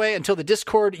 3 weeks away until the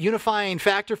Discord unifying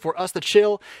factor for us, the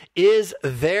chill, is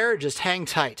there. Just hang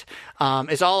tight.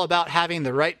 It's all about having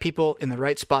the right people in the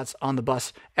right spots on the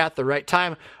bus at the right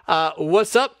time.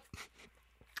 What's up?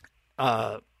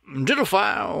 Digital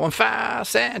file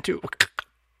 1572.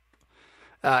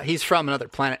 He's from another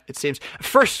planet, it seems.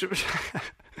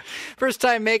 First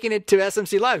time making it to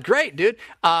SMC Live. Great, dude.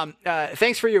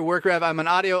 Thanks for your work, Rev. I'm an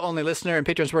audio-only listener and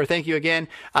Patreon supporter. Thank you again.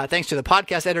 Thanks to the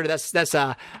podcast editor. That's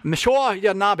Mishwa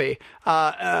Yamabe.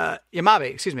 Yamabe.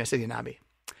 Excuse me, I said Yanabe.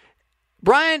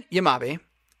 Brian Yamabe.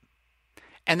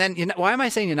 And then, why am I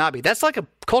saying Yanabe? That's like a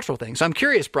cultural thing. So I'm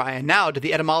curious, Brian, now to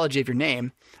the etymology of your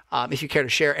name. If you care to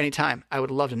share anytime, I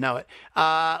would love to know it.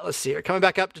 Let's see. We're coming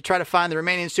back up to try to find the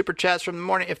remaining super chats from the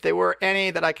morning. If there were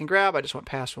any that I can grab, I just went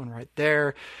past one right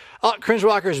there. Oh, Cringe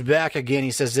Walker's back again.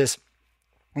 He says this.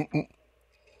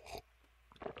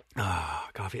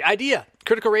 Coffee. Idea.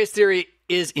 Critical race theory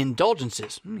is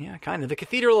indulgences? Yeah, kind of. The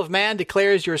Cathedral of Man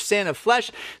declares your sin of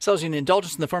flesh, sells you an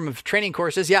indulgence in the form of training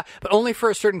courses. Yeah, but only for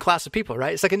a certain class of people,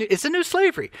 right? It's like it's a new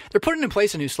slavery. They're putting in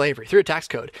place a new slavery through a tax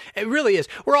code. It really is.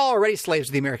 We're all already slaves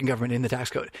to the American government in the tax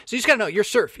code. So you just got to know you're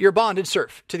serf. You're bonded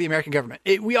serf to the American government.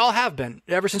 We all have been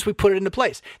ever since we put it into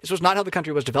place. This was not how the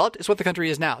country was developed. It's what the country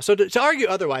is now. So to argue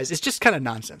otherwise is just kind of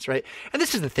nonsense, right? And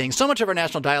this is the thing. So much of our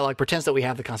national dialogue pretends that we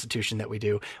have the Constitution that we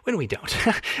do when we don't.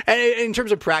 And in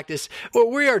terms of practice, well,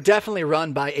 we are definitely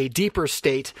run by a deeper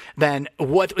state than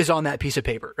what is on that piece of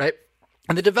paper, right?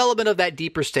 And the development of that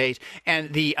deeper state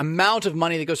and the amount of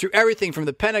money that goes through everything from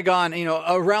the Pentagon,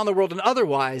 around the world and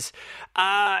otherwise,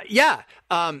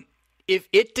 if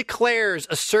it declares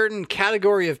a certain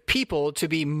category of people to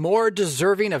be more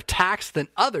deserving of tax than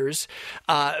others,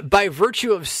 by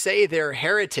virtue of, say, their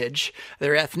heritage,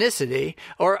 their ethnicity,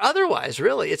 or otherwise,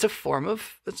 really, it's a form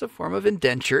of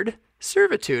indentured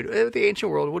servitude, what the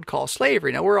ancient world would call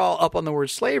slavery. Now, we're all up on the word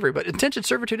slavery, but indentured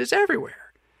servitude is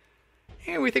everywhere.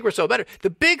 And we think we're so better.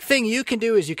 The big thing you can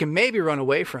do is you can maybe run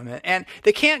away from it. And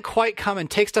they can't quite come and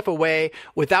take stuff away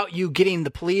without you getting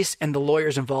the police and the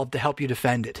lawyers involved to help you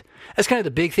defend it. That's kind of the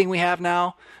big thing we have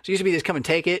now. So it used to be just come and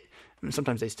take it. I mean,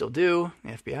 sometimes they still do,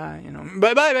 the FBI,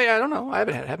 But I don't know. I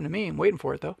haven't had it happen to me. I'm waiting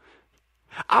for it, though.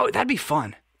 Oh, that'd be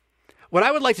fun. What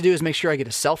I would like to do is make sure I get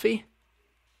a selfie.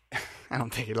 I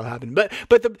don't think it'll happen. But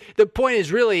the point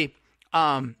is really,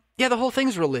 the whole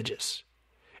thing's religious.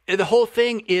 The whole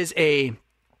thing is it's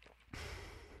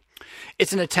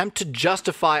an attempt to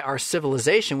justify our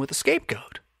civilization with a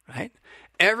scapegoat, right?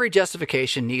 Every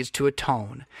justification needs to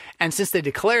atone. And since they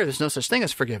declare there's no such thing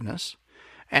as forgiveness,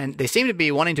 and they seem to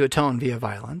be wanting to atone via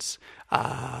violence,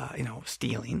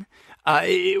 stealing,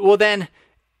 well then,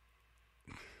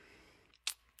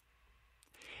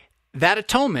 that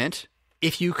atonement,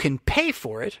 if you can pay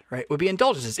for it, right, would be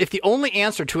indulgences. If the only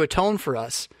answer to atone for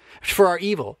us, for our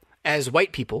evil as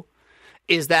white people,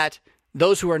 is that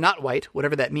those who are not white,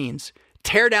 whatever that means,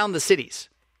 tear down the cities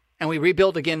and we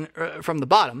rebuild again from the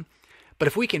bottom. But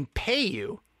if we can pay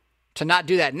you to not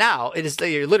do that now, it's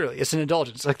an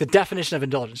indulgence. It's like the definition of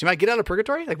indulgence. You might get out of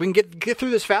purgatory. Like we can get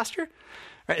through this faster.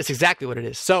 Right? It's exactly what it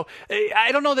is. So I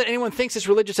don't know that anyone thinks it's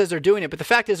religious as they're doing it, but the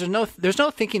fact is there's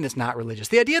no thinking that's not religious.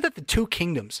 The idea that the two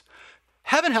kingdoms,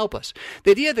 heaven help us,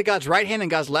 the idea that God's right hand and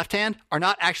God's left hand are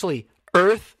not actually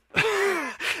earth,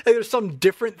 there's some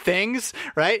different things,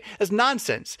 right? That's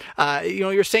nonsense.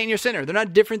 You're saying you're a sinner. They're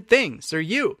not different things. They're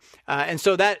you. And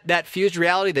so that fused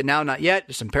reality, that now, not yet,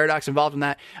 there's some paradox involved in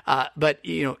that. But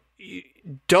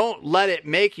don't let it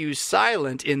make you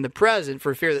silent in the present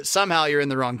for fear that somehow you're in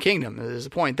the wrong kingdom. There's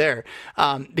a point there.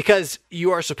 Because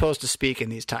you are supposed to speak in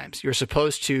these times. You're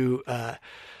supposed to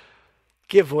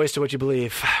give voice to what you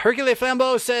believe. Hercule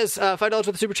Flambeau says, $5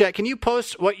 with a super chat. Can you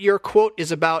post what your quote is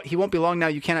about? He won't be long now.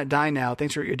 You cannot die now.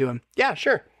 Thanks for what you're doing. Yeah,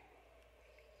 sure.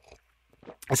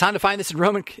 It's time to find this in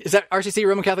Roman. Is that RCC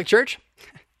Roman Catholic Church?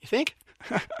 You think?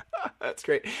 That's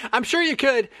great. I'm sure you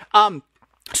could.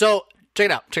 So check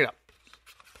it out.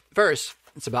 First,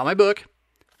 it's about my book.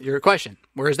 Your question.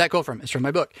 Where does that go from? It's from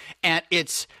my book. And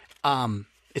it's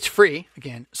free.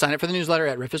 Again, sign up for the newsletter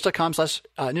at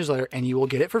riffis.com/newsletter and you will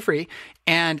get it for free.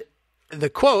 And the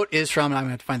quote is from, I'm going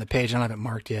to have to find the page. I don't have it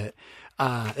marked yet.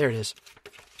 There it is.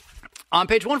 On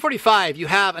page 145, you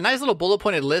have a nice little bullet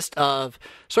pointed list of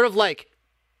sort of like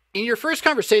in your first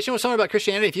conversation with someone about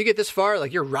Christianity, if you get this far,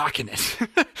 like you're rocking it,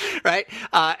 right?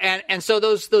 And so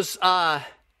those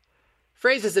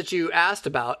phrases that you asked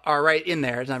about are right in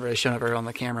there. It's not really showing up very well on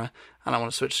the camera. I don't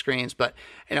want to switch screens, but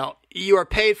you are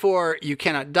paid for. You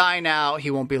cannot die now.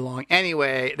 He won't be long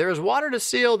anyway. There is water to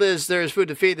seal this. There is food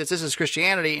to feed this. This is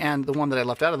Christianity, and the one that I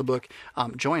left out of the book.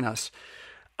 Join us.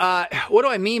 What do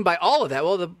I mean by all of that?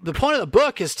 Well, the point of the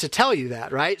book is to tell you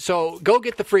that, right? So go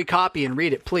get the free copy and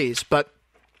read it, please. But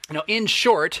in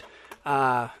short, no,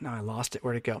 I lost it.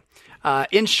 Where'd it go?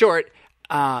 In short,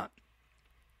 let's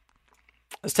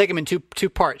take them in two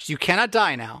parts. You cannot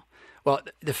die now. Well,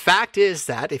 the fact is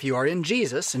that if you are in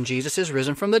Jesus, and Jesus is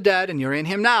risen from the dead, and you're in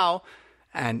him now,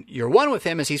 and you're one with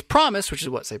him as he's promised, which is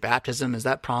what, say, baptism is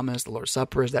that promise, the Lord's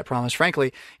Supper is that promise.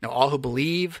 Frankly, all who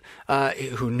believe,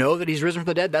 who know that he's risen from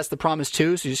the dead, that's the promise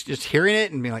too. So just hearing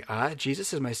it and being like,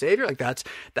 Jesus is my Savior, like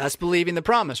that's believing the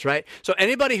promise, right? So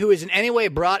anybody who is in any way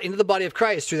brought into the body of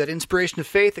Christ through that inspiration of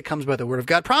faith that comes by the Word of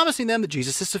God promising them that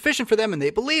Jesus is sufficient for them and they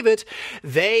believe it,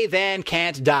 they then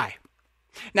can't die.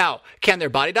 Now, can their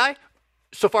body die?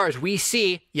 So far as we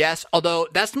see, yes, although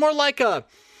that's more like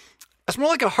That's more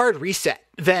like a hard reset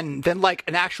than like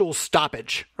an actual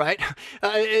stoppage, right?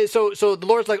 So the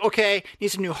Lord's like, okay, need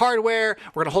some new hardware.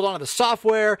 We're going to hold on to the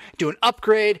software, do an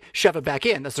upgrade, shove it back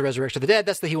in. That's the resurrection of the dead.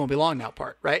 That's the he won't be long now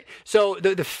part, right? So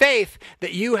the faith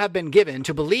that you have been given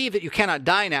to believe that you cannot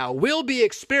die now will be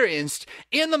experienced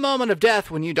in the moment of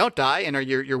death when you don't die and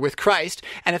you're with Christ.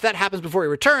 And if that happens before he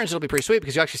returns, it'll be pretty sweet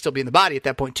because you'll actually still be in the body at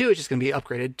that point too. It's just going to be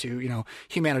upgraded to,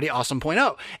 humanity awesome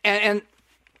 0.0. And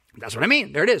that's what I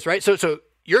mean. There it is, right? So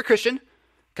you're a Christian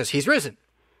because he's risen.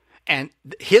 And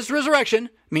his resurrection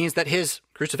means that his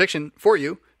crucifixion for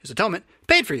you, his atonement,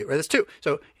 paid for you, right? That's two.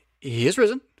 So he is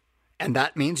risen, and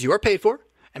that means you are paid for.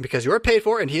 And because you are paid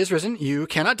for and he is risen, you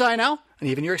cannot die now. And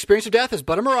even your experience of death is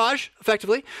but a mirage,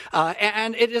 effectively.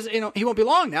 And it is, he won't be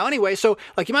long now anyway. So,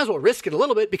 you might as well risk it a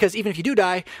little bit because even if you do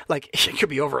die, it could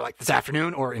be over, this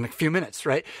afternoon or in a few minutes,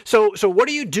 right? So what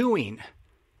are you doing?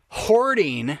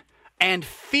 Hoarding and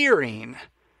fearing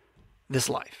this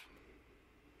life.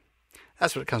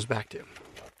 That's what it comes back to.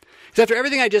 Because after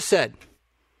everything I just said,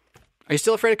 are you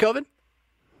still afraid of COVID?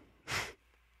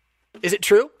 Is it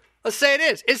true? Let's say it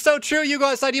is. It's so true. You go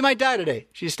outside, you might die today.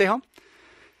 Should you stay home?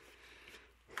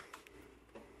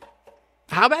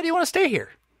 How bad do you want to stay here?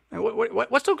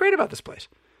 What's so great about this place?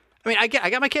 I mean, I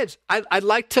got my kids. I'd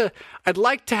like to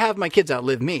have my kids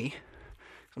outlive me.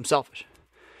 I'm selfish.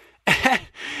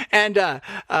 And but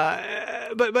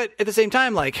at the same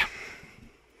time, I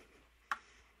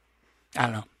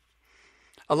don't know.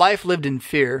 A life lived in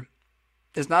fear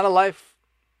is not a life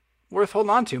worth holding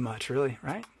on to much, really,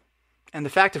 right? And the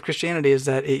fact of Christianity is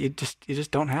that you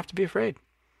just don't have to be afraid.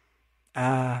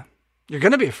 You're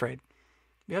going to be afraid.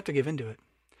 You have to give into it.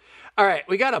 All right,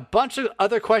 we got a bunch of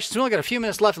other questions. We only got a few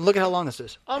minutes left, and look at how long this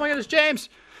is. Oh my goodness, James.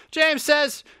 James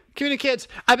says, community kids,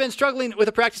 I've been struggling with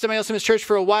a practice at my LCMS church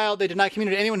for a while. They deny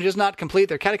community to anyone who does not complete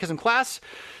their catechism class,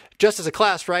 just as a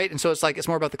class, right? And so it's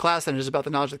more about the class than it is about the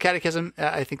knowledge of the catechism.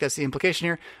 I think that's the implication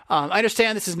here. I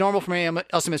understand this is normal for many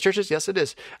LCMS churches. Yes, it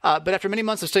is. But after many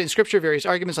months of studying scripture, various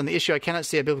arguments on the issue, I cannot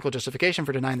see a biblical justification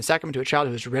for denying the sacrament to a child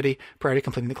who is ready prior to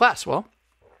completing the class. Well,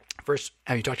 first,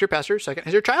 have you talked to your pastor? Second,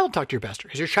 has your child talked to your pastor?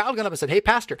 Has your child gone up and said, hey,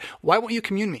 pastor, why won't you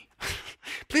commune me?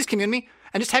 Please commune me.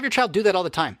 And just have your child do that all the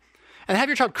time. And have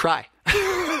your child cry.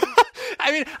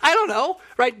 I mean, I don't know,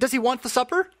 right? Does he want the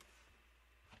supper?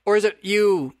 Or is it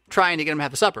you trying to get him to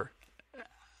have the supper?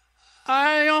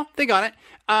 I don't think on it.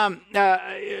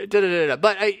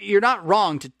 But you're not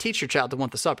wrong to teach your child to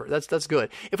want the supper. That's good.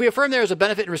 If we affirm there is a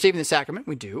benefit in receiving the sacrament,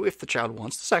 we do. If the child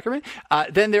wants the sacrament,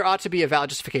 then there ought to be a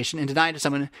valid justification in denying it to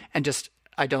someone and just,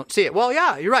 I don't see it. Well,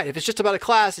 yeah, you're right. If it's just about a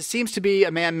class, it seems to be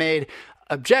a man-made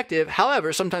objective.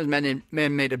 However, sometimes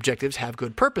man-made objectives have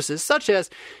good purposes, such as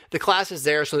the class is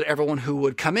there so that everyone who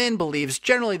would come in believes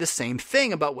generally the same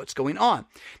thing about what's going on.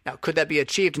 Now, could that be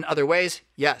achieved in other ways?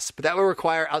 Yes, but that will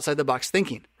require outside-the-box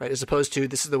thinking, right, as opposed to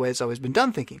this is the way it's always been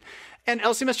done thinking. And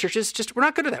LCMS churches, we're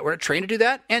not good at that. We're not trained to do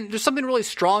that, and there's something really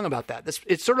strong about that.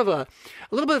 It's sort of a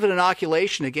little bit of an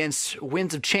inoculation against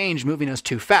winds of change moving us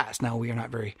too fast. Now, we are not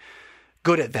very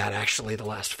good at that, actually, the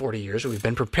last 40 years. We've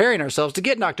been preparing ourselves to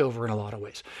get knocked over in a lot of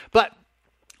ways. But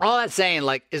all that's saying,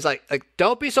 is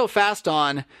don't be so fast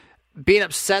on being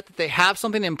upset that they have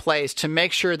something in place to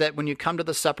make sure that when you come to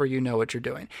the supper, you know what you're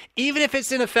doing. Even if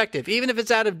it's ineffective, even if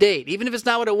it's out of date, even if it's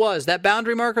not what it was, that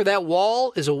boundary marker, that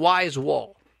wall is a wise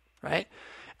wall, right?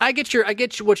 I get you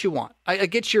what you want. I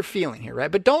get your feeling here,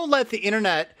 right? But don't let the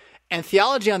internet and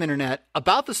theology on the internet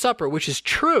about the supper, which is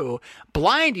true,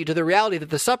 blind you to the reality that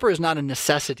the supper is not a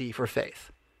necessity for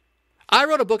faith. I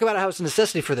wrote a book about how it's a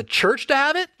necessity for the church to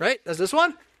have it, right? That's this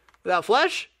one, without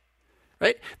flesh,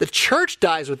 right? The church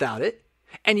dies without it,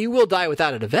 and you will die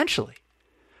without it eventually.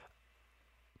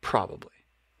 Probably.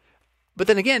 But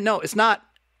then again, no, it's not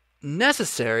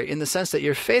necessary in the sense that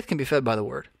your faith can be fed by the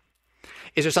word.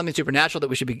 Is there something supernatural that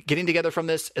we should be getting together from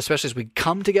this, especially as we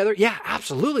come together? Yeah,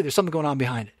 absolutely. There's something going on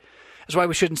behind it. That's why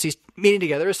we shouldn't cease meeting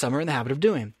together as some are in the habit of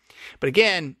doing. But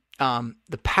again,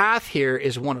 the path here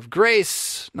is one of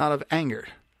grace, not of anger,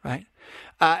 right?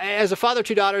 As a father of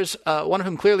two daughters, one of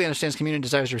whom clearly understands communion and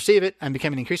desires to receive it, I'm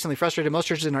becoming increasingly frustrated. Most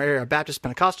churches in our area are Baptist,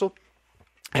 Pentecostal.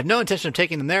 I have no intention of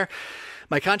taking them there.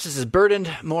 My conscience is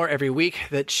burdened more every week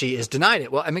that she is denied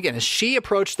it. Well, and again, as she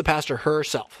approached the pastor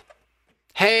herself,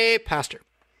 hey, pastor,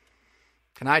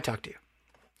 can I talk to you?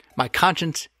 My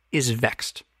conscience is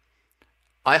vexed.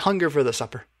 I hunger for the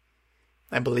supper.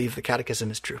 I believe the catechism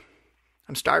is true.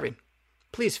 I'm starving.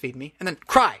 Please feed me. And then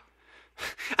cry.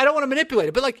 I don't want to manipulate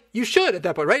it, but you should at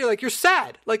that point, right? You're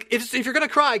sad. If you're going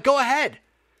to cry, go ahead.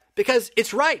 Because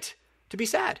it's right to be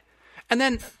sad. And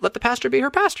then let the pastor be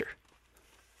her pastor.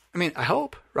 I mean, I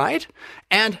hope, right?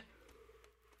 And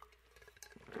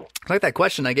like that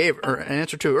question I gave or an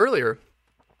answer to earlier.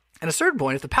 At a certain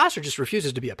point, if the pastor just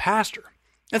refuses to be a pastor,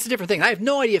 that's a different thing. I have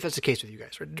no idea if that's the case with you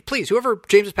guys. Right? Please, whoever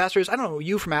James's pastor is, I don't know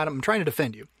you from Adam. I'm trying to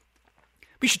defend you.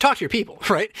 But you should talk to your people,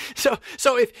 right? So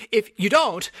if you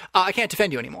don't, I can't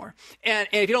defend you anymore. And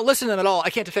if you don't listen to them at all,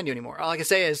 I can't defend you anymore. All I can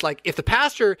say is, like, if the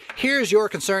pastor hears your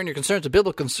concern's a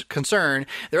biblical concern,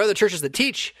 there are other churches that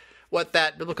teach what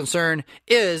that biblical concern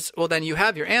is, well, then you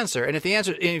have your answer. And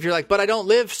if you're like, but I don't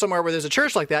live somewhere where there's a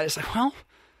church like that, it's like, well,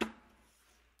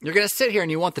 you're going to sit here and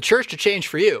you want the church to change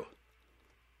for you.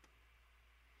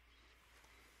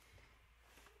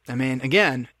 I mean,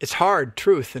 again, it's hard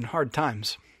truth in hard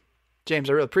times.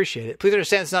 James, I really appreciate it. Please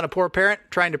understand it's not a poor parent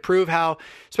trying to prove how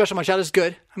special my child is.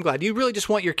 Good. I'm glad. You really just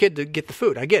want your kid to get the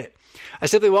food. I get it. I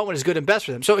simply want what is good and best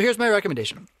for them. So here's my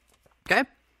recommendation. Okay?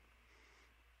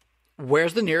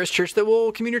 Where's the nearest church that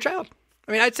will commune your child?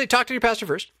 I mean, I'd say talk to your pastor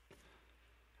first.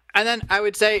 And then I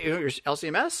would say, your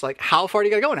LCMS, like, how far do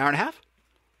you got to go? An hour and a half?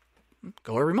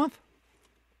 Go every month.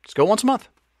 Just go once a month.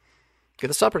 Get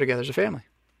the supper together as a family.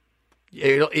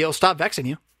 It'll stop vexing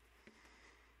you.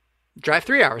 Drive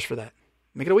 3 hours for that.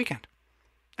 Make it a weekend.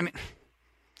 I mean,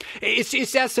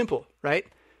 it's that simple, right?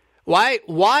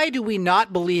 Why do we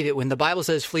not believe it when the Bible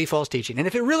says flee false teaching? And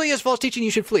if it really is false teaching,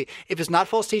 you should flee. If it's not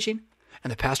false teaching,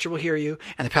 and the pastor will hear you,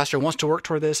 and the pastor wants to work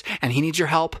toward this, and he needs your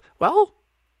help, well,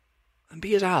 then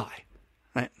be his ally,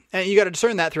 right? And you got to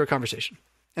discern that through a conversation.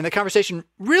 And the conversation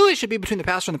really should be between the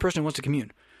pastor and the person who wants to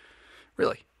commune.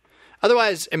 Really.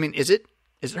 Otherwise, I mean, is it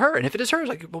her? And if it is her, it's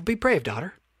like, well, be brave,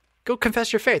 daughter. Go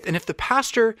confess your faith. And if the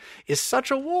pastor is such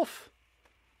a wolf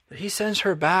that he sends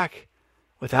her back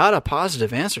without a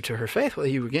positive answer to her faith, well,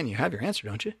 you have your answer,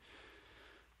 don't you?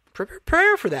 Prepare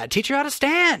prayer for that. Teach her how to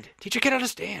stand. Teach your kid how to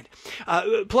stand.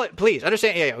 Please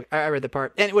understand. Yeah, I read the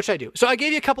part, and which I do. So I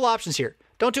gave you a couple options here.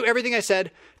 Don't do everything I said.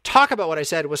 Talk about what I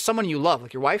said with someone you love,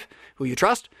 like your wife, who you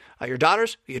trust, your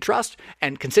daughters, who you trust,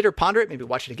 and ponder it. Maybe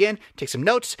watch it again. Take some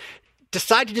notes.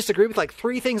 Decide to disagree with like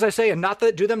 3 things I say and not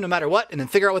do them no matter what, and then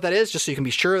figure out what that is just so you can be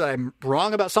sure that I'm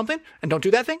wrong about something and don't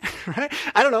do that thing. Right?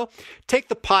 I don't know. Take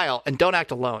the pile and don't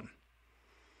act alone.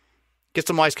 Get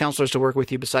some wise counselors to work with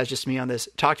you besides just me on this.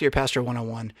 Talk to your pastor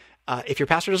one-on-one. If your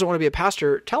pastor doesn't want to be a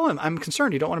pastor, tell him, I'm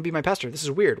concerned. You don't want to be my pastor. This is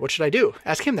weird. What should I do?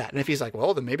 Ask him that. And if he's like,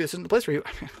 well, then maybe this isn't the place for you.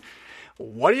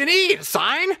 What do you need? A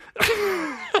sign?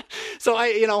 So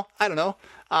I don't know.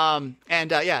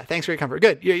 Yeah, thanks for your comfort.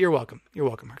 Good. You're welcome. You're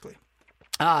welcome, Mark Lee.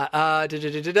 So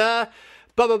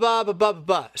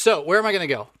where am I going to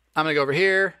go? I'm going to go over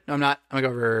here. No, I'm not. I'm going to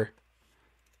go over.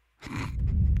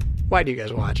 Why do you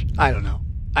guys watch? I don't know.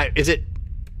 Is it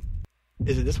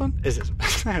this one? Is this?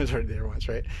 I haven't heard the other ones,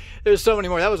 right? There's so many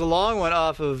more. That was a long one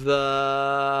off of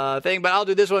the thing, but I'll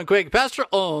do this one quick. Pastor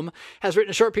Ohm has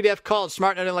written a short PDF called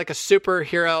Smart Noting Like a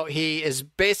Superhero. He is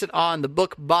based it on the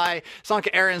book by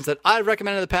Sanka Ahrens that I've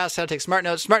recommended in the past, How to Take Smart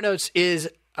Notes. Smart Notes is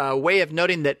a way of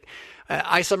noting that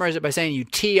I summarize it by saying you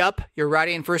tee up your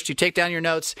writing. First, you take down your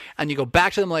notes, and you go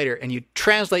back to them later, and you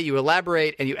translate, you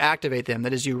elaborate, and you activate them.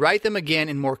 That is, you write them again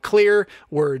in more clear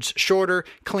words, shorter,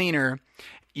 cleaner.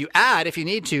 You add, if you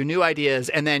need to, new ideas,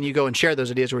 and then you go and share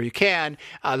those ideas where you can.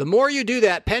 The more you do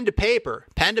that, pen to paper.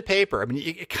 I mean,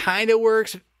 it kind of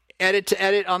works edit to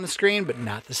edit on the screen, but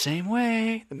not the same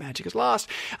way. The magic is lost.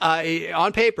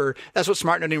 On paper, that's what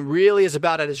smart noting really is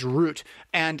about at its root.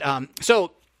 And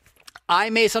so I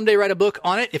may someday write a book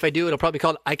on it. If I do, it'll probably be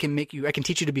called I Can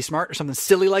Teach You to Be Smart or something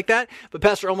silly like that. But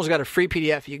Pastor almost got a free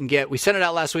PDF you can get. We sent it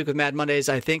out last week with Mad Mondays,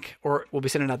 I think, or we'll be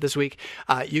sending it out this week.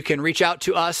 You can reach out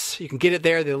to us. You can get it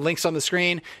there. The link's on the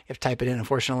screen. You have to type it in,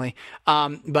 unfortunately.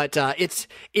 But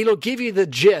it'll give you the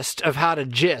gist of how to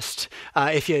gist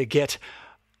if you get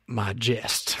my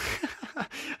gist.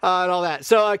 And all that.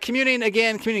 So communing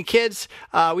kids,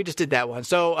 we just did that one.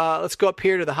 So let's go up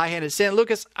here to the high-handed sin.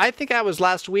 Lucas, I think I was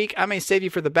last week. I may save you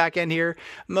for the back end here.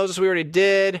 Moses, we already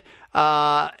did.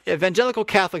 Evangelical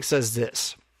Catholic says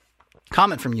this.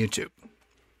 Comment from YouTube.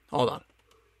 Hold on.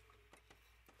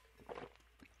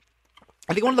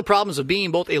 I think one of the problems of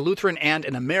being both a Lutheran and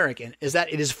an American is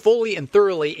that it is fully and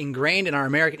thoroughly ingrained in our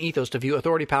American ethos to view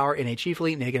authority power in a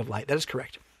chiefly negative light. That is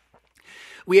correct.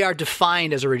 We are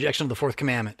defined as a rejection of the fourth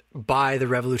commandment by the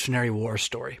Revolutionary War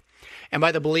story and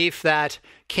by the belief that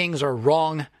kings are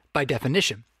wrong by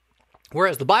definition.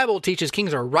 Whereas the Bible teaches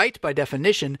kings are right by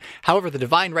definition, however, the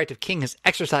divine right of king is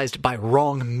exercised by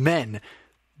wrong men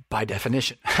by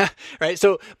definition. Right?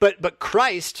 So, but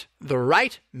Christ, the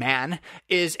right man,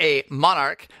 is a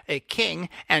monarch, a king,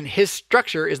 and his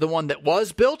structure is the one that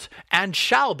was built and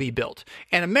shall be built.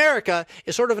 And America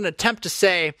is sort of an attempt to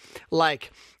say,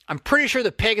 like, I'm pretty sure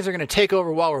the pagans are going to take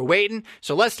over while we're waiting,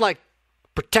 so let's,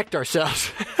 protect ourselves.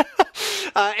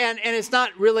 And it's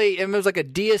not really, it was like a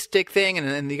deistic thing,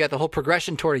 and you got the whole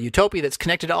progression toward a utopia that's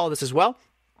connected to all this as well.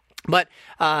 But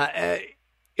at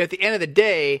the end of the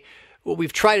day, what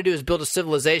we've tried to do is build a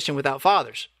civilization without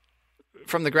fathers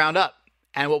from the ground up.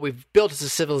 And what we've built is a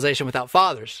civilization without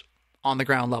fathers on the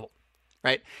ground level,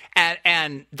 right?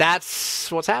 And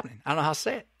that's what's happening. I don't know how to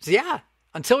say it. So yeah,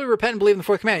 until we repent and believe in the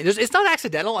fourth commandment, it's not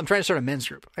accidental. I'm trying to start a men's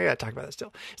group. I got to talk about that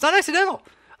still. It's not accidental.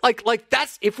 Like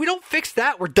that's, if we don't fix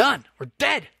that, we're done. We're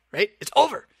dead, right? It's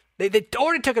over. They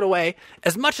already took it away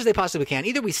as much as they possibly can.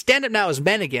 Either we stand up now as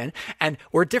men again, and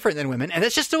we're different than women, and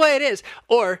that's just the way it is,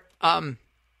 or,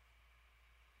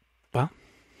 well,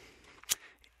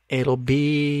 it'll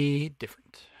be different.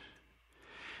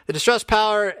 To distrust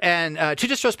power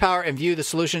and view the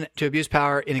solution to abuse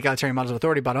power in egalitarian models of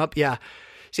authority, bottom up. Yeah.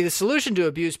 See, the solution to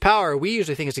abuse power, we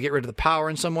usually think is to get rid of the power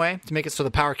in some way, to make it so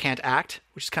the power can't act,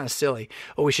 which is kind of silly.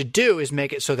 What we should do is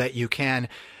make it so that you can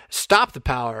stop the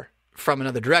power from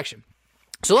another direction.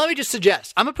 So let me just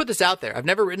suggest, I'm going to put this out there. I've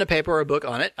never written a paper or a book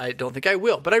on it. I don't think I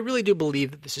will, but I really do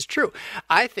believe that this is true.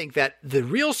 I think that the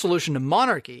real solution to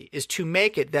monarchy is to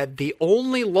make it that the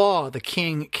only law the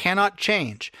king cannot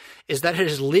change is that it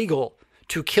is legal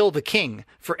to kill the king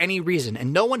for any reason,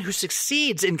 and no one who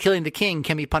succeeds in killing the king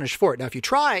can be punished for it. Now, if you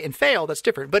try and fail, that's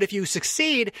different, but if you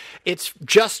succeed, it's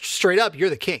just straight up, you're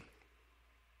the king.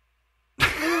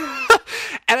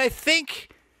 And I think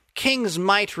kings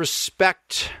might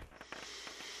respect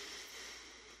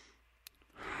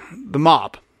the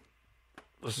mob.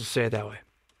 Let's just say it that way.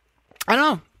 I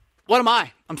don't know. What am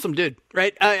I? I'm some dude,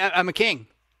 right? I'm a king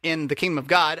in the kingdom of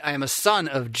God. I am a son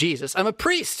of Jesus. I'm a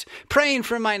priest praying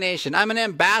for my nation. I'm an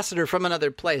ambassador from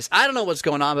another place. I don't know what's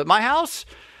going on, but my house,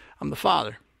 I'm the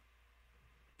father.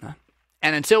 Huh?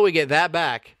 And until we get that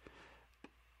back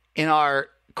in our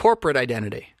corporate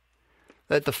identity,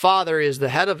 that the father is the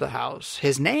head of the house,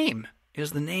 his name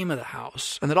is the name of the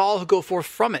house, and that all who go forth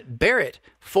from it bear it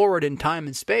forward in time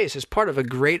and space as part of a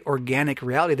great organic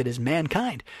reality that is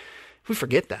mankind. If we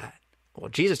forget that, well,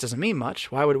 Jesus doesn't mean much.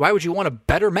 Why would you want a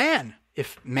better man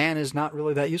if man is not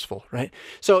really that useful, right?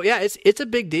 So yeah, it's a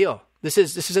big deal. This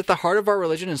is at the heart of our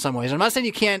religion in some ways. I'm not saying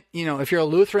you can't, if you're a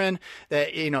Lutheran,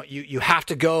 that you have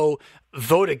to go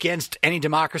vote against any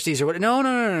democracies or what.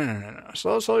 No.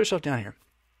 Slow yourself down here.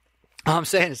 All I'm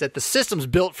saying is that the system's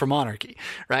built for monarchy,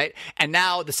 right? And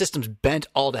now the system's bent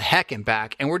all to heck and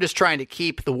back, and we're just trying to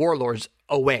keep the warlords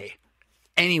away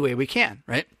any way we can,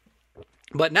 right?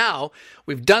 But now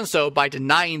we've done so by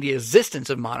denying the existence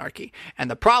of monarchy.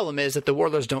 And the problem is that the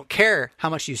warlords don't care how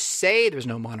much you say there's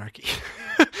no monarchy.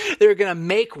 They're going to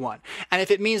make one. And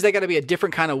if it means they got to be a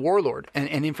different kind of warlord, an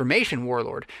information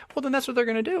warlord, well, then that's what they're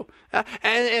going to do.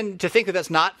 And to think that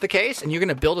that's not the case and you're going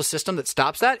to build a system that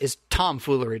stops that is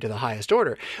tomfoolery to the highest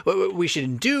order. What we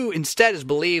should do instead is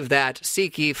believe that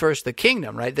seek ye first the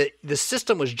kingdom, right? That the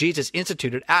system was Jesus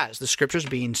instituted as the scriptures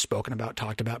being spoken about,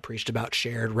 talked about, preached about,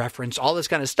 shared, referenced, all this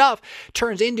kind of stuff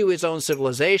turns into its own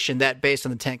civilization that, based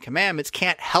on the Ten Commandments,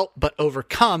 can't help but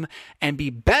overcome and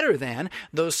be better than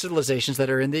those civilizations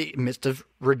that are in the midst of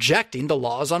rejecting the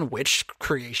laws on which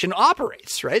creation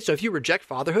operates, right? So if you reject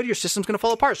fatherhood, your system's going to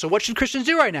fall apart. So what should Christians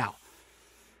do right now?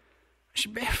 We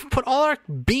should put all our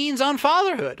beans on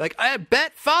fatherhood. Like, I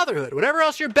bet fatherhood. Whatever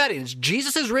else you're betting, it's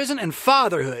Jesus is risen and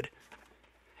fatherhood.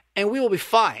 And we will be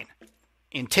fine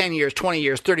in 10 years, 20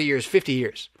 years, 30 years, 50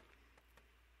 years.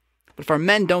 But if our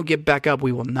men don't get back up,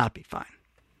 we will not be fine.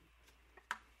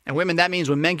 And women, that means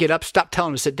when men get up, stop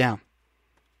telling them to sit down.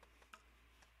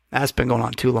 That's been going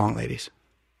on too long, ladies.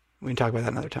 We can talk about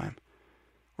that another time.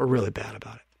 We're really bad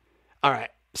about it. All right.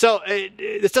 So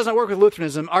this doesn't work with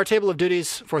Lutheranism. Our table of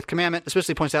duties, fourth commandment,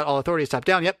 especially points out all authority is top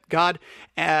down. Yep, God,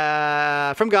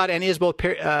 from God, and is both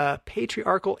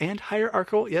patriarchal and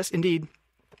hierarchical. Yes, indeed.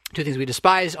 Two things we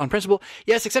despise on principle.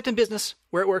 Yes, except in business,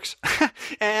 where it works.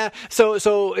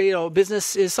 So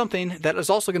business is something that is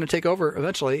also going to take over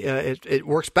eventually. It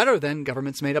works better than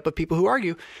governments made up of people who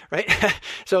argue, right?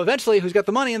 So eventually, who's got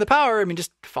the money and the power? I mean,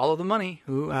 just follow the money.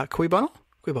 Cui bono?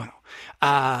 Cui bono.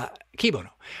 Qui bono.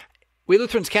 We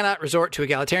Lutherans cannot resort to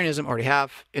egalitarianism, already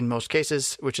have in most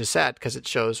cases, which is sad because it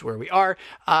shows where we are.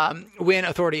 When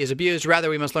authority is abused, rather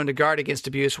we must learn to guard against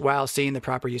abuse while seeing the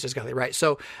proper use as godly right.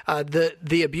 So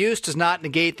the abuse does not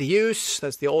negate the use.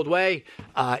 That's the old way.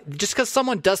 Just because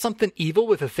someone does something evil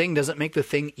with a thing doesn't make the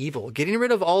thing evil. Getting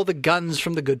rid of all the guns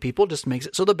from the good people just makes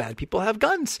it so the bad people have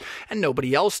guns and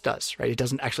nobody else does, right? It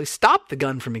doesn't actually stop the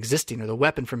gun from existing or the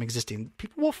weapon from existing.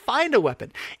 People will find a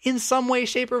weapon in some way,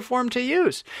 shape, or form to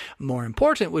use. More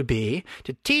important would be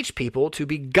to teach people to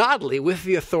be godly with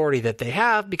the authority that they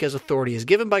have, because authority is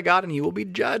given by God and you will be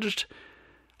judged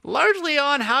largely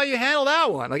on how you handle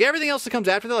that one. Like everything else that comes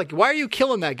after that, like, why are you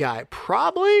killing that guy?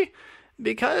 Probably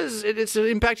because it's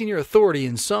impacting your authority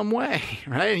in some way,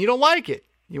 right? And you don't like it.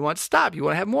 You want to stop. You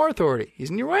want to have more authority. He's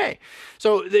in your way.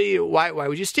 So why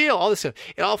would you steal? All this stuff.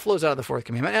 It all flows out of the fourth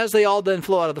commandment, as they all then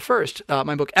flow out of the first.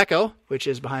 My book, Echo, which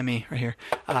is behind me right here,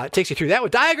 takes you through that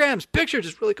with diagrams, pictures.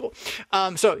 It's really cool.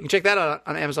 So you can check that out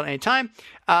on Amazon anytime.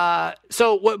 But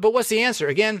what's the answer?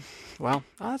 Again, well,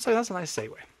 that's a nice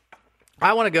segue.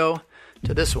 I want to go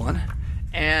to this one,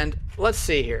 and let's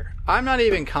see here. I'm not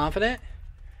even confident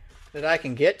that I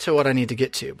can get to what I need to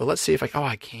get to, but let's see if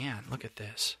I can. Look at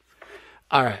this.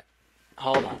 All right,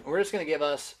 hold on. We're just going to give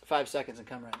us 5 seconds and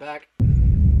come right back.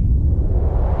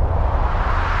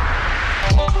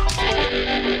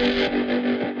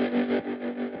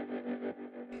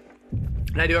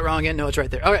 Did I do it wrong again? No, it's right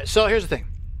there. Okay, so here's the thing.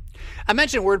 I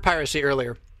mentioned word piracy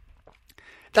earlier.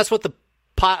 That's what the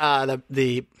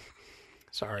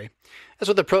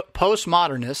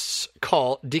postmodernists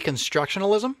call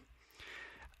deconstructionalism.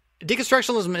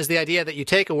 Deconstructionalism is the idea that you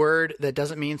take a word that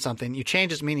doesn't mean something, you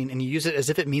change its meaning, and you use it as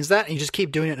if it means that, and you just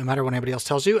keep doing it no matter what anybody else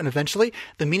tells you, and eventually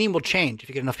the meaning will change if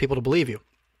you get enough people to believe you.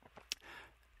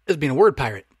 It's being a word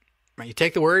pirate. Right? You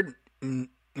take the word, and,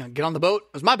 get on the boat.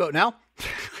 It's my boat now.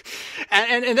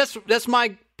 and that's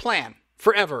my plan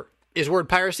forever, is word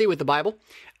piracy with the Bible.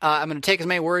 I'm going to take as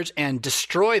many words and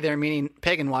destroy their meaning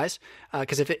pagan-wise,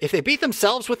 because if they beat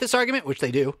themselves with this argument, which they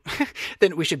do,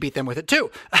 then we should beat them with it too,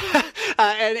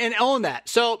 and own that.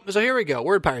 So here we go,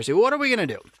 word piracy. What are we going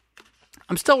to do?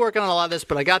 I'm still working on a lot of this,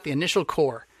 but I got the initial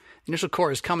core. The initial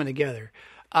core is coming together.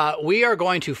 We are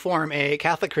going to form a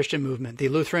Catholic Christian movement, the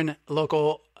Lutheran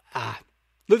Layman's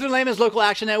Local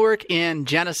Action Network in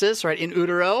Genesis, right, in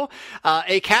Utero,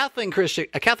 a Catholic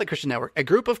Christian network, a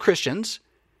group of Christians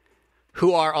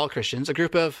who are all Christians, a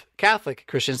group of Catholic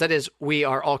Christians, that is, we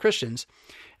are all Christians.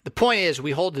 The point is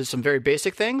we hold to some very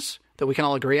basic things that we can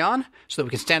all agree on so that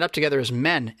we can stand up together as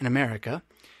men in America.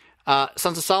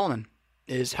 Sons of Solomon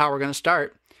is how we're going to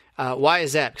start. Why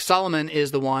is that? Because Solomon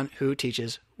is the one who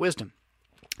teaches wisdom.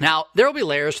 Now, there will be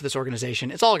layers to this organization.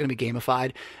 It's all going to be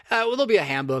gamified. There'll be a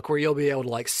handbook where you'll be able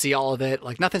to see all of it.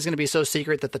 Nothing's going to be so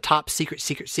secret that the top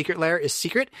secret layer is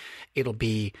secret. It'll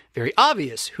be very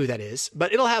obvious who that is,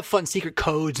 but it'll have fun secret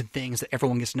codes and things that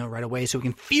everyone gets to know right away so we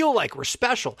can feel like we're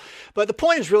special. But the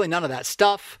point is really none of that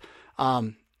stuff.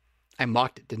 I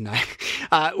mocked it, didn't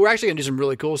I? We're actually going to do some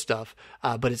really cool stuff,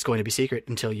 but it's going to be secret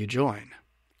until you join.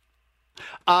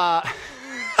 The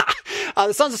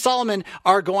Sons of Solomon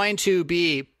are going to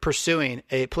be pursuing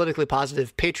a politically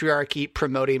positive,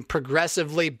 patriarchy-promoting,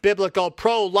 progressively biblical,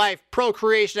 pro-life,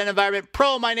 pro-creation and environment,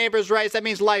 pro-my neighbor's rights. That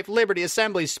means life, liberty,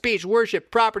 assembly, speech, worship,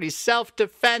 property,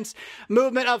 self-defense,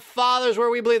 movement of fathers,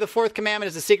 where we believe the fourth commandment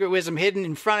is the secret wisdom hidden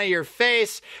in front of your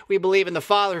face. We believe in the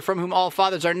Father from whom all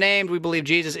fathers are named. We believe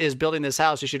Jesus is building this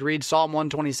house. You should read Psalm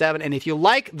 127. And if you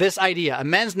like this idea, a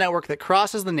men's network that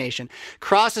crosses the nation,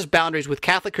 crosses boundaries with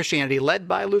Catholic Christianity, led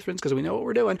by Lutherans, because we know what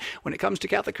we're doing when it comes to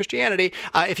Catholic Christianity,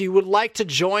 if you would like to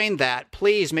join that,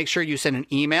 please make sure you send an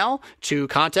email to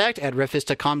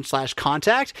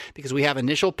contact@refis.com/contact, because we have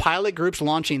initial pilot groups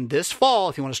launching this fall.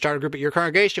 If you want to start a group at your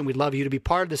congregation, we'd love you to be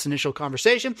part of this initial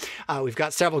conversation. We've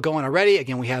got several going already.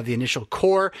 Again, we have the initial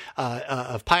core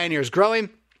of pioneers growing.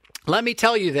 Let me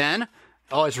tell you then,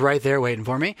 it's right there waiting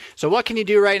for me. So what can you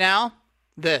do right now?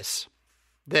 This.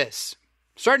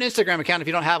 Start an Instagram account if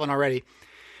you don't have one already.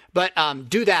 But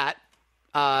do that.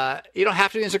 You don't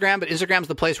have to do Instagram, but Instagram's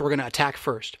the place we're going to attack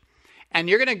first. And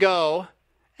you're going to go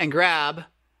and grab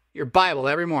your Bible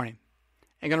every morning.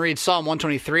 You're going to read Psalm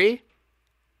 123.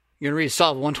 You're going to read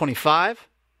Psalm 125.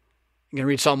 You're going to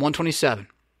read Psalm 127.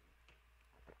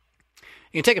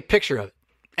 You can take a picture of it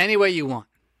any way you want.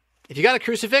 If you got a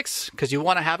crucifix, because you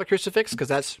want to have a crucifix, because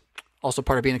that's also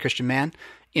part of being a Christian man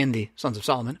in the Sons of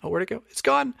Solomon. Oh, where'd it go? It's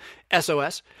gone.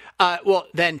 SOS. Well,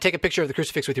 then take a picture of the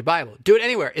crucifix with your Bible. Do it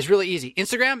anywhere. It's really easy.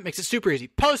 Instagram makes it super easy.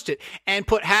 Post it and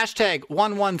put hashtag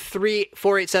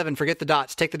 113487. Forget the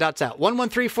dots. Take the dots out.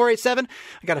 113487.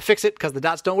 I got to fix it because the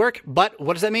dots don't work. But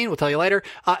what does that mean? We'll tell you later.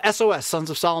 SOS, Sons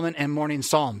of Solomon and Morning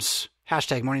Psalms.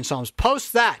 Hashtag Morning Psalms.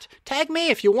 Post that. Tag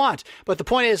me if you want. But the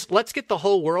point is, let's get the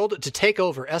whole world to take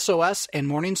over SOS and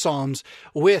Morning Psalms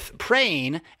with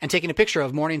praying and taking a picture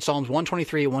of Morning Psalms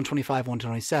 123, 125,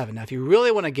 127. Now, if you really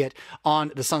want to get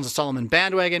on the Sons of Solomon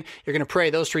bandwagon, you're going to pray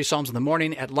those three Psalms in the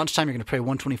morning. At lunchtime, you're going to pray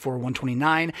 124,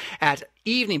 129. At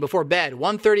evening, before bed,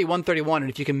 130, 131.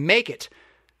 And if you can make it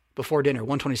before dinner,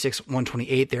 126,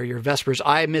 128, they're your Vespers.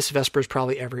 I miss Vespers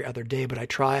probably every other day, but I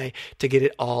try to get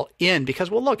it all in because,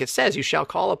 well, look, it says you shall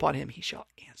call upon him. He shall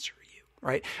answer you.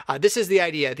 right? This is the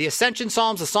idea. The Ascension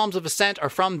Psalms, the Psalms of Ascent, are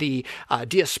from the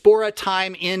diaspora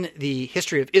time in the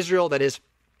history of Israel. That is,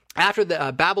 after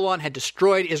the Babylon had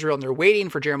destroyed Israel and they're waiting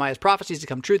for Jeremiah's prophecies to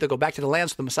come true, they'll go back to the land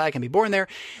so the Messiah can be born there.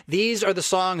 These are the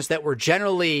songs that were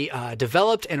generally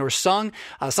developed and were sung,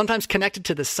 sometimes connected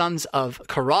to the sons of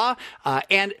Korah.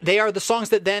 And they are the songs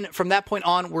that then, from that point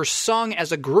on, were sung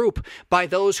as a group by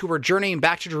those who were journeying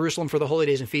back to Jerusalem for the holy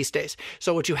days and feast days.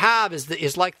 So what you have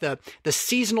is like the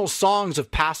seasonal songs of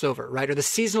Passover, right? Or the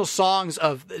seasonal songs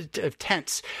of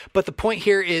tents. But the point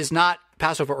here is not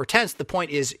Passover or tents. The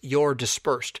point is you're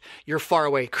dispersed. You're far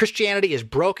away. Christianity is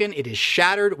broken. It is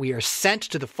shattered. We are sent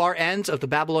to the far ends of the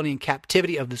Babylonian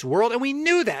captivity of this world. And we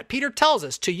knew that. Peter tells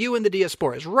us, to you in the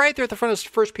diaspora. It's right there at the front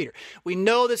of 1 Peter. We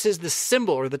know this is the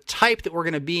symbol or the type that we're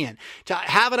going to be in. To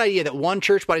have an idea that one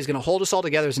church body is going to hold us all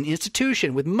together as an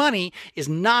institution with money is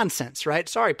nonsense, right?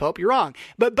 Sorry, Pope, you're wrong.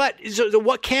 But so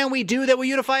what can we do that will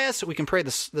unify us? We can pray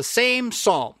the same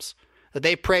psalms that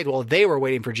they prayed while they were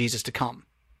waiting for Jesus to come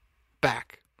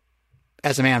back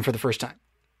as a man for the first time,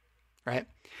 right?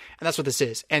 And that's what this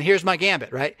is. And here's my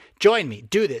gambit, right? Join me.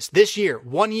 Do this year,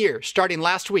 1 year, starting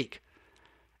last week.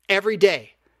 Every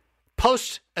day.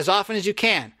 Post as often as you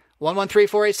can.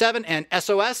 113487 and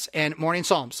SOS and Morning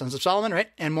Psalms. Sons of Solomon, right?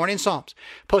 And Morning Psalms.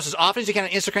 Post as often as you can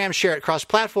on Instagram. Share it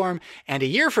cross-platform. And a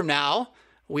year from now,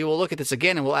 we will look at this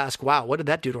again and we'll ask, wow, what did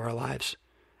that do to our lives?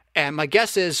 And my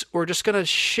guess is we're just going to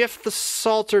shift the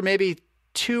Psalter maybe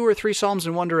 2 or 3 Psalms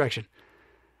in one direction.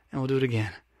 And we'll do it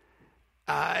again.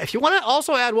 If you want to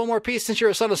also add one more piece, since you're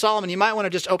a son of Solomon, you might want to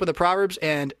just open the Proverbs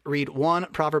and read one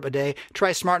proverb a day.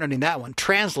 Try smart noting that one.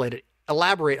 Translate it.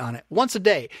 Elaborate on it once a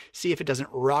day. See if it doesn't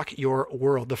rock your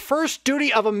world. The first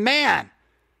duty of a man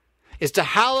is to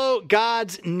hallow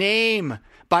God's name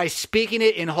by speaking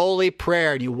it in holy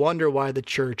prayer. And you wonder why the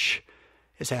church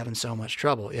is having so much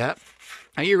trouble. Yeah.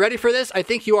 Are you ready for this? I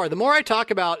think you are. The more I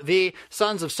talk about the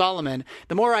sons of Solomon,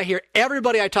 the more I hear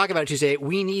everybody I talk about to say,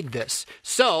 we need this.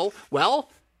 So, well,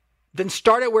 then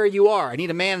start it where you are. I need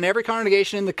a man in every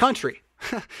congregation in the country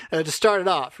to start it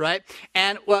off, right?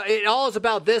 And, well, it all is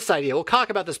about this idea. We'll talk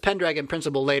about this Pendragon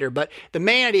principle later, but the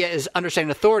main idea is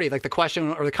understanding authority, like the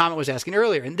question or the comment was asking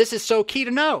earlier. And this is so key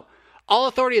to know. All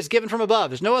authority is given from above.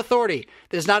 There's no authority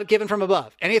that is not given from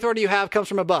above. Any authority you have comes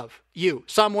from above. You,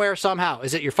 somewhere, somehow.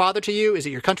 Is it your father to you? Is it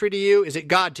your country to you? Is it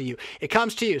God to you? It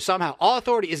comes to you somehow. All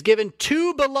authority is given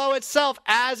to below itself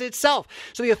as itself.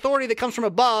 So the authority that comes from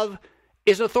above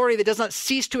is an authority that does not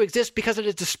cease to exist because it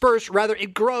is dispersed. Rather,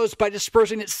 it grows by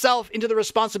dispersing itself into the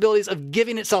responsibilities of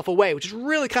giving itself away, which is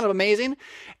really kind of amazing.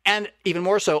 And even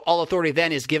more so, all authority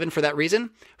then is given for that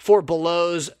reason, for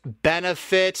below's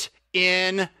benefit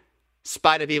in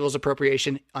spite of evil's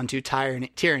appropriation unto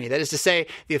tyranny. That is to say,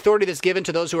 the authority that's given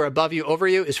to those who are above you, over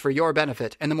you, is for your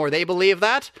benefit. And the more they believe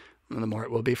that, the more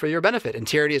it will be for your benefit. And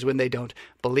tyranny is when they don't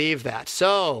believe that.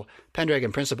 So,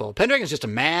 Pendragon principle. Pendragon is just a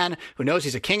man who knows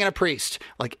he's a king and a priest,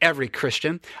 like every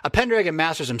Christian. A Pendragon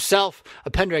masters himself,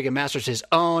 a Pendragon masters his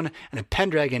own, and a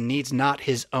Pendragon needs not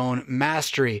his own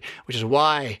mastery, which is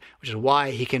why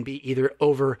he can be either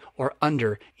over or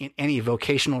under in any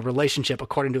vocational relationship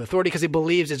according to authority, because he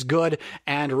believes it's good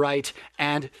and right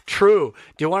and true.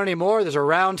 Do you want any more? There's a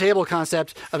round table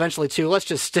concept eventually too. Let's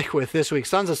just stick with this week.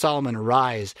 Sons of Solomon,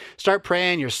 rise. Start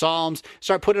praying your Psalms.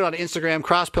 Start putting it on Instagram,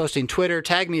 cross-posting Twitter.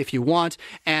 Tag me if you want.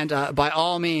 And by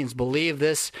all means, believe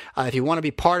this. If you want to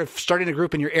be part of starting a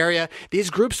group in your area.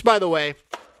 These groups, by the way,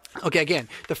 okay, again,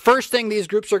 the first thing these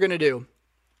groups are going to do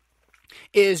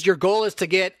is your goal is to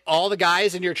get all the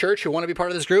guys in your church who want to be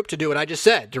part of this group to do what I just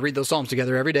said, to read those Psalms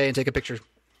together every day and take a picture.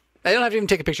 They don't have to even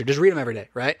take a picture. Just read them every day,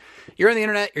 right? You're on the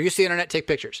internet. You're used to the internet. Take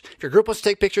pictures. If your group wants to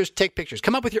take pictures, take pictures.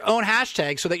 Come up with your own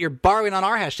hashtag so that you're borrowing on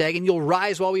our hashtag and you'll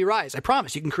rise while we rise. I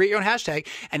promise. You can create your own hashtag.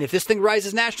 And if this thing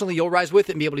rises nationally, you'll rise with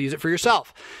it and be able to use it for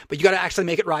yourself. But you got to actually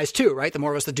make it rise too, right? The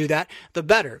more of us that do that, the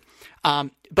better.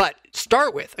 But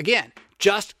start with, again,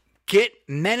 just get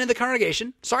men in the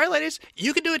congregation. Sorry, ladies,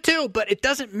 you can do it too, but it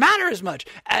doesn't matter as much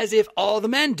as if all the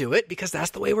men do it, because that's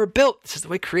the way we're built. This is the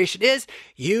way creation is.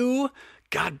 You,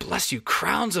 God bless you,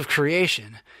 crowns of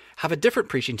creation, have a different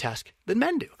preaching task than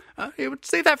men do. You would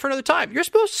save that for another time. You're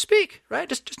supposed to speak, right?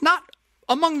 Just not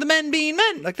among the men being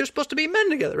men. Like they're supposed to be men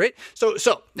together, right? So,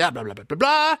 blah, blah, blah, blah, blah,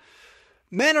 blah.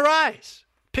 Men arise.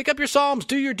 Pick up your Psalms,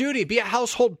 do your duty, be a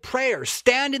household prayer,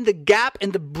 stand in the gap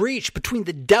and the breach between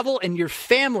the devil and your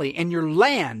family and your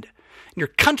land, and your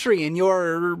country and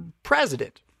your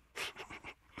president.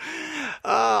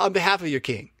 On behalf of your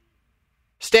king,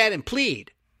 stand and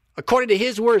plead according to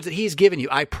his words that he's given you.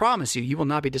 I promise you, you will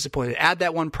not be disappointed. Add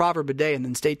that one proverb a day and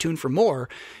then stay tuned for more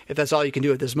if that's all you can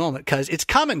do at this moment, because it's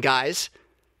coming, guys.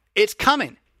 It's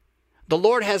coming. The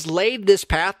Lord has laid this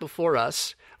path before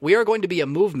us. We are going to be a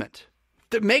movement.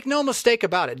 Make no mistake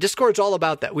about it. Discord's all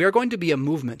about that. We are going to be a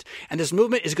movement. And this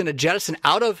movement is going to jettison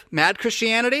out of mad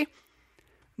Christianity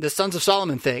the Sons of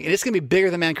Solomon thing. And it's going to be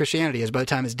bigger than mad Christianity is by the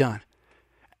time it's done.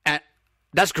 And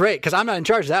that's great because I'm not in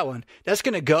charge of that one. That's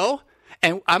going to go.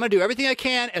 And I'm going to do everything I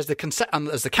can as the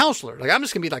counselor. Like I'm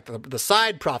just going to be like the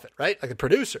side prophet, right? Like the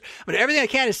producer. But everything I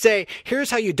can is say,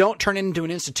 here's how you don't turn it into an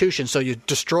institution so you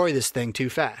destroy this thing too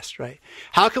fast, right?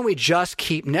 How can we just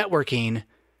keep networking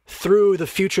through the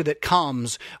future that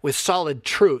comes with solid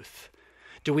truth?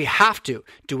 Do we have to?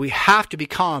 Do we have to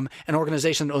become an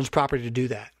organization that owns property to do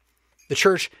that? The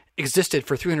church existed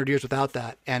for 300 years without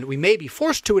that, and we may be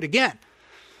forced to it again.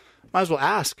 Might as well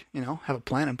ask, have a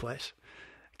plan in place.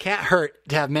 Can't hurt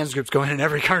to have men's groups going in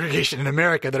every congregation in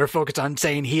America that are focused on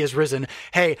saying he is risen.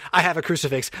 Hey, I have a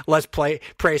crucifix. Let's pray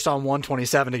Psalm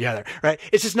 127 together, right?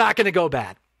 It's just not going to go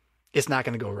bad. It's not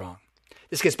going to go wrong.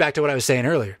 This gets back to what I was saying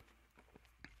earlier.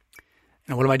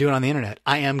 And what am I doing on the internet?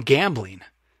 I am gambling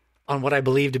on what I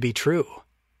believe to be true.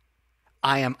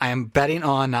 I am betting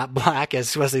on not black,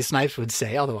 as Wesley Snipes would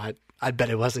say, although I'd bet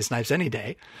it Wesley Snipes any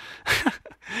day.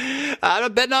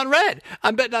 I'm betting on red.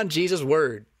 I'm betting on Jesus'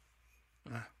 word.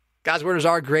 God's word is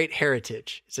our great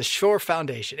heritage. It's a sure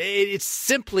foundation. It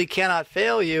simply cannot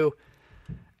fail you.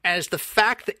 And it's the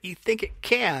fact that you think it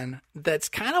can that's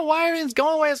kind of why it's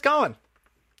going the way it's going.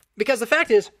 Because the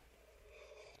fact is,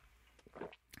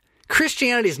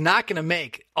 Christianity is not going to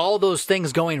make all those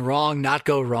things going wrong not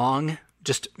go wrong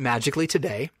just magically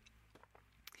today.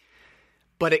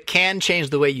 But it can change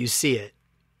the way you see it.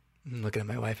 I'm looking at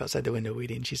my wife outside the window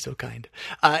weeding. She's so kind.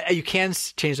 You can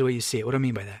change the way you see it. What do I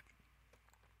mean by that?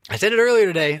 I said it earlier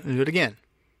today. I'll do it again.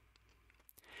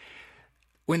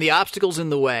 When the obstacle's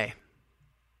in the way,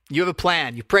 you have a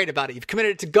plan. You prayed about it. You've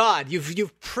committed it to God.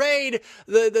 You've prayed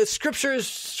the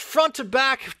scriptures front to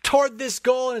back toward this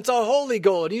goal, and it's a holy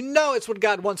goal. And you know it's what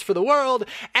God wants for the world,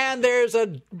 and there's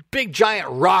a big giant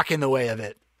rock in the way of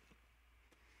it.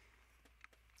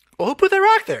 Well, who put that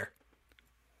rock there?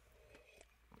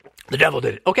 The devil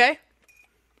did it. Okay.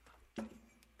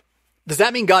 Does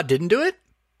that mean God didn't do it?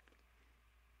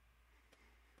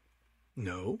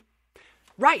 No.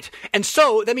 Right. And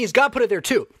so that means God put it there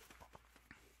too.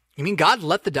 You mean God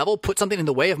let the devil put something in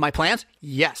the way of my plans?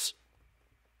 Yes.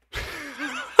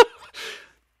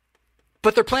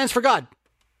 But they're plans for God.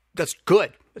 That's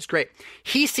good. That's great.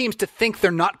 He seems to think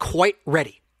they're not quite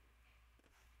ready.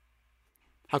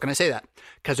 How can I say that?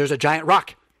 Because there's a giant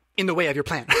rock in the way of your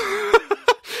plan.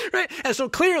 Right? And so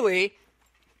clearly,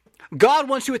 God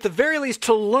wants you at the very least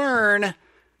to learn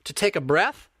to take a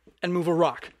breath and move a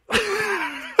rock.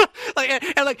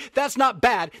 That's not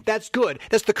bad. That's good.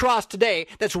 That's the cross today.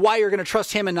 That's why you're going to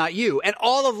trust him and not you. And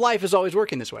all of life is always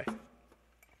working this way.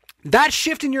 That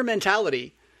shift in your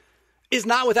mentality is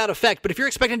not without effect. But if you're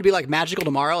expecting to be like magical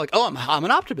tomorrow, like, oh, I'm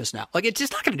an optimist now. Like, it's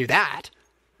just not going to do that.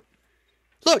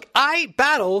 Look, I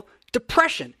battle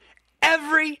depression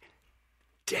every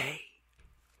day.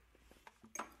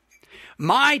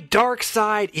 My dark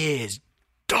side is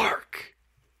dark.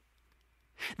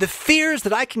 The fears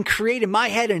that I can create in my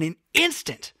head in an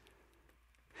instant.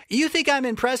 You think I'm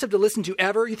impressive to listen to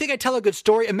ever? You think I tell a good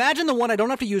story? Imagine the one I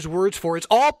don't have to use words for. It's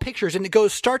all pictures and it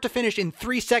goes start to finish in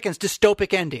 3 seconds,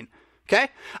 dystopic ending. Okay?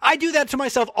 I do that to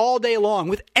myself all day long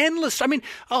with endless,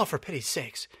 for pity's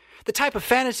sakes. The type of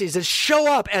fantasies that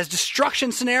show up as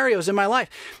destruction scenarios in my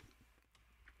life.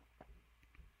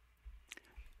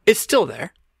 It's still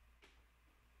there.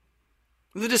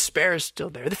 The despair is still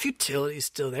there. The futility is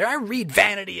still there. I read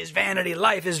vanity is vanity,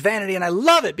 life is vanity, and I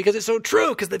love it because it's so true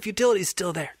because the futility is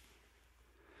still there.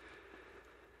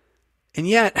 And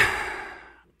yet,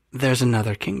 there's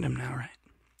another kingdom now,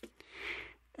 right?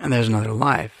 And there's another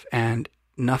life, and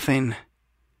nothing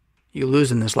you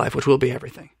lose in this life, which will be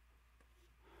everything,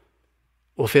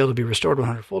 will fail to be restored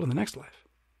 100-fold in the next life.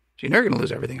 So you know you're going to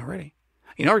lose everything already.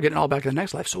 You know we're getting all back in the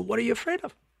next life, so what are you afraid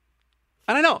of?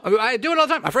 And I know, I do it all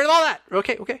the time. I'm afraid of all that.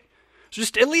 Okay. So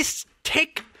just at least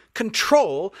take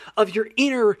control of your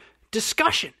inner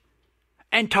discussion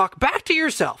and talk back to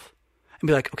yourself and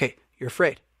be like, okay, you're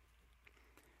afraid.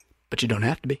 But you don't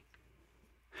have to be.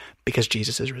 Because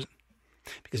Jesus is risen.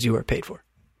 Because you are paid for.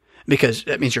 Because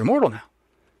that means you're immortal now.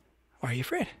 Why are you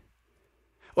afraid?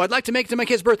 Well, I'd like to make it to my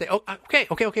kid's birthday. Oh, okay.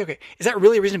 Is that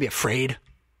really a reason to be afraid?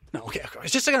 No, okay.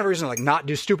 It's just a kind of reason to not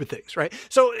do stupid things, right?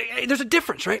 So there's a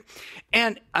difference, right?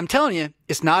 And I'm telling you,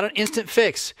 it's not an instant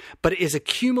fix, but it is a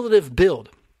cumulative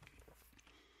build.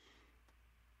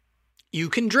 You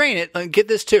can drain it. Get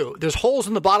this too. There's holes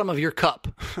in the bottom of your cup.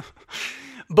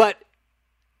 But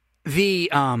the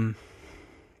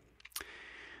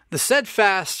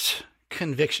steadfast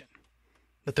conviction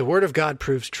that the Word of God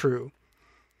proves true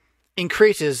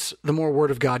increases the more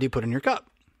Word of God you put in your cup.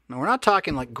 Now, we're not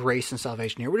talking like grace and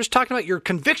salvation here. We're just talking about your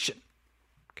conviction.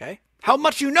 Okay? How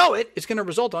much you know it is going to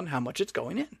result on how much it's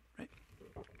going in. Right?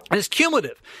 And it's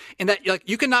cumulative in that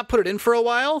you cannot put it in for a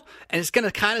while and it's going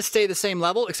to kind of stay the same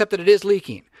level, except that it is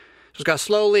leaking. So it's got a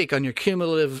slow leak on your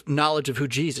cumulative knowledge of who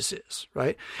Jesus is,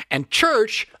 right? And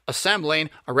church assembling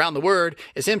around the Word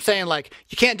is him saying, like,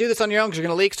 you can't do this on your own because you're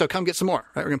going to leak, so come get some more,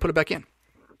 right? We're going to put it back in.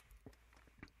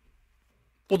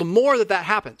 Well, the more that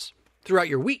happens throughout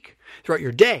your week, throughout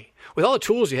your day, with all the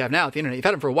tools you have now at the internet, you've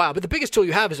had them for a while, but the biggest tool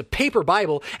you have is a paper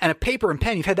Bible and a paper and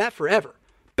pen. You've had that forever.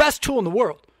 Best tool in the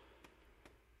world.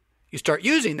 You start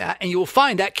using that, and you will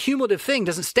find that cumulative thing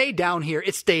doesn't stay down here.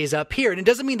 It stays up here. And it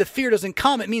doesn't mean the fear doesn't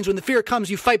come. It means when the fear comes,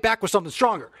 you fight back with something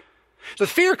stronger. So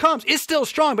the fear comes, it's still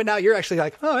strong, but now you're actually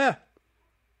like, oh, yeah,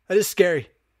 that is scary.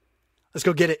 Let's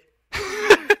go get it.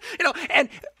 And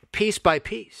piece by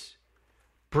piece,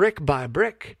 brick by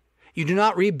brick, you do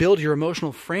not rebuild your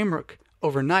emotional framework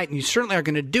overnight, and you certainly are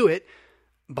going to do it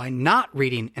by not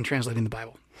reading and translating the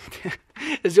Bible.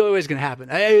 It's the only way it's going to happen.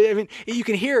 I mean, you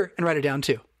can hear and write it down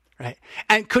too. Right.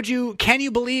 And can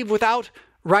you believe without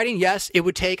writing? Yes, it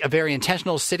would take a very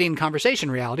intentional sitting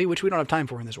conversation reality, which we don't have time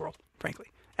for in this world, frankly,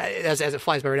 as it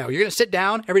flies by right now. You're going to sit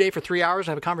down every day for 3 hours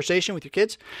and have a conversation with your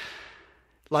kids.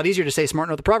 A lot easier to say smart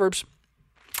note the Proverbs.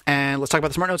 And let's talk about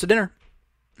the smart notes at dinner.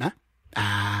 Huh?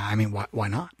 I mean, why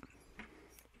not?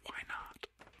 Why not?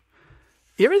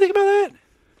 You ever think about that?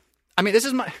 I mean, this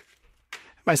is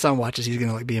my son watches. He's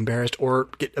going to be embarrassed or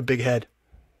get a big head.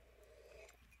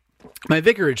 My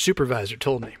vicarage supervisor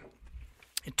told me,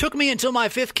 it took me until my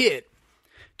 5th kid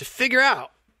to figure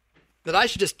out that I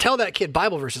should just tell that kid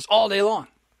Bible verses all day long,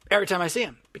 every time I see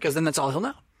him, because then that's all he'll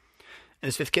know.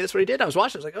 And his 5th kid, that's what he did. I was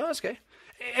watching. I was like, oh, that's okay.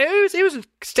 He was a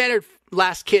standard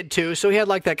last kid, too, so he had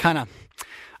like that kind of,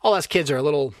 all last kids are a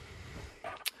little,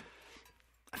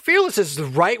 fearless is the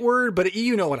right word, but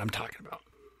you know what I'm talking about.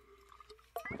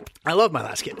 I love my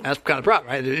last kid. That's kind of proud,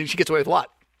 right? She gets away with a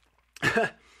lot.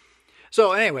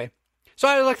 So anyway,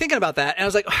 I was like thinking about that, and I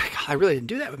was like, oh, God, I really didn't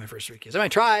do that with my first 3 kids. I mean, I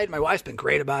tried. My wife's been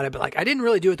great about it, but like I didn't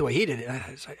really do it the way he did it.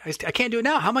 I can't do it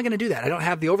now. How am I going to do that? I don't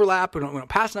have the overlap. We don't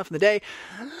pass enough in the day.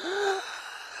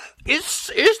 Is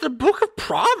the book of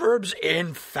Proverbs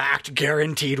in fact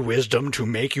guaranteed wisdom to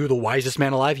make you the wisest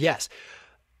man alive? Yes.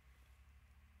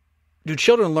 Do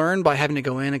children learn by having to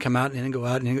go in and come out and in and go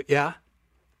out? Yeah.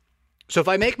 So if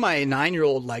I make my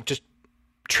 9-year-old like just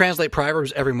translate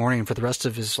Proverbs every morning for the rest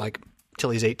of his like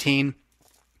till he's 18,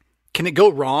 can it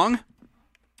go wrong?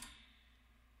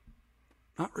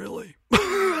 Not really.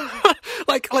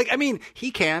 I mean,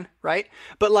 he can, right?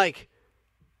 But like,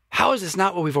 how is this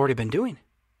not what we've already been doing?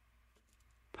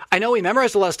 I know we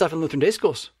memorized a lot of stuff in Lutheran day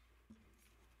schools.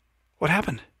 What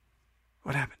happened?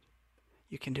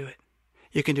 You can do it.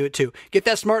 You can do it too. Get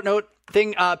that smart note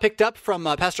thing picked up from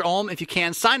Pastor Olm if you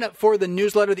can. Sign up for the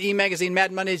newsletter, the e-magazine,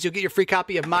 Mad Mondays. You'll get your free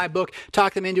copy of my book,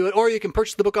 Talk Them Into It, or you can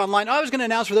purchase the book online. I was going to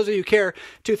announce for those of you who care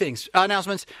 2 things.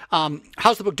 Announcements.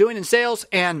 How's the book doing in sales?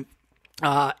 And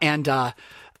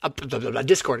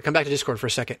Discord. Come back to Discord for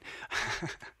a second.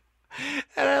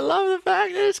 And I love the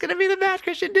fact that it's going to be the Mad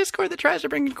Christian Discord that tries to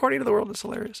bring recording to the world. It's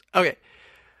hilarious. Okay.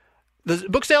 The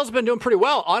book sales have been doing pretty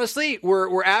well. Honestly,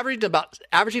 we're averaging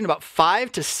about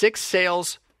 5 to 6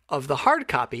 sales of the hard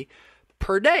copy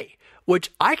per day,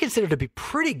 which I consider to be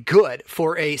pretty good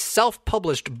for a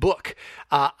self-published book.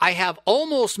 I have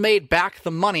almost made back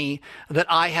the money that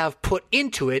I have put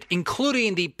into it,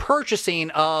 including the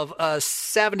purchasing of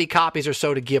 70 copies or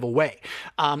so to give away.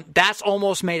 That's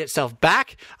almost made itself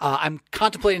back. I'm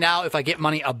contemplating now if I get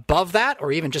money above that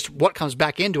or even just what comes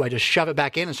back in. Do I just shove it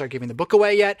back in and start giving the book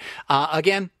away yet?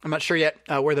 Again, I'm not sure yet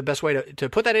where the best way to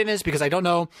put that in is because I don't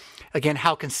know, again,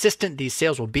 how consistent these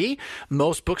sales will be.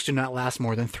 Most books do not last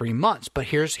more than 3 months. But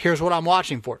here's what I'm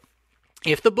watching for.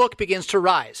 If the book begins to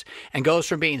rise and goes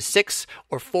from being 6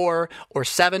 or 4 or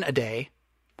 7 a day,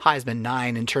 high has been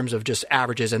 9 in terms of just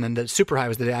averages, and then the super high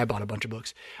was the day I bought a bunch of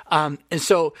books. And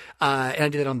I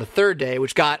did that on the 3rd day,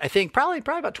 which got, I think, probably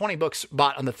about 20 books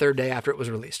bought on the 3rd day after it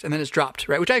was released. And then it's dropped,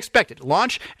 right? Which I expected.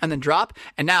 Launch and then drop.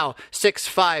 And now 6,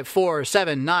 5, 4,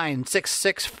 7, 9, 6,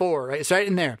 6, 4, right? It's right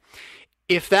in there.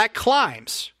 If that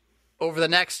climbs over the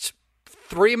next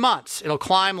 3 months, it'll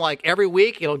climb like every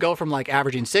week. It'll go from like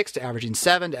averaging 6 to averaging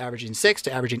 7 to averaging 6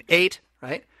 to averaging 8,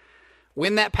 right?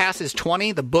 When that passes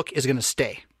 20, the book is going to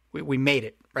stay. We made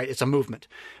it, right? It's a movement,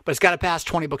 but it's got to pass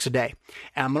 20 books a day.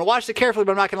 And I'm going to watch it carefully,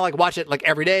 but I'm not going to watch it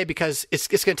every day because it's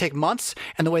going to take months.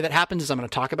 And the way that happens is I'm going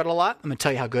to talk about it a lot. I'm going to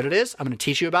tell you how good it is. I'm going to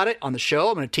teach you about it on the show.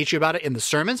 I'm going to teach you about it in the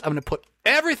sermons. I'm going to put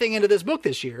everything into this book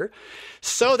this year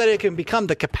so that it can become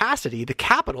the capacity, the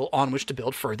capital on which to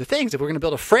build further things. If we're going to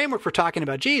build a framework for talking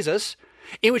about Jesus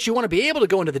in which you want to be able to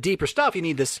go into the deeper stuff, you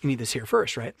need this here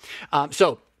first, right?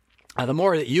 The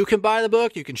more that you can buy the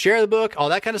book, you can share the book, all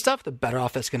that kind of stuff, the better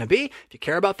off that's going to be. If you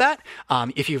care about that,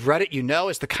 if you've read it, you know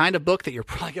it's the kind of book that you're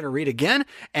probably going to read again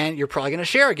and you're probably going to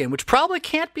share again, which probably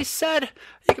can't be said.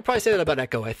 You could probably say that about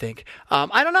Echo, I think.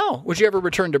 I don't know. Would you ever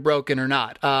return to Broken or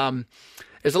not?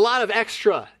 There's a lot of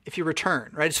extra if you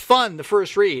return, right? It's fun the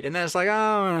first read, and then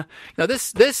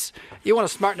it's this you want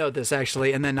to smart note this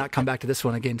actually, and then not come back to this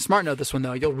one again. Smart note this one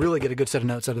though, you'll really get a good set of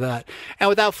notes out of that. And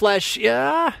Without Flesh,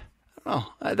 yeah.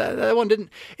 Oh, that one didn't.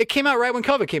 It came out right when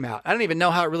COVID came out. I don't even know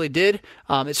how it really did.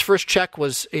 Its first check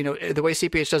was, the way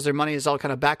CPH does their money is all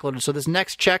kind of backloaded. So this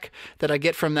next check that I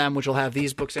get from them, which will have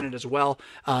these books in it as well,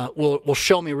 will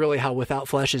show me really how Without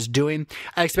Flesh is doing.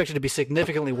 I expect it to be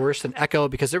significantly worse than Echo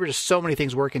because there were just so many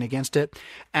things working against it.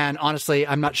 And honestly,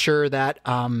 I'm not sure that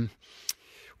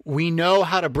we know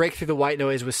how to break through the white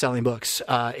noise with selling books.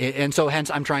 And so hence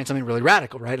I'm trying something really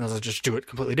radical, right? And I'll just do it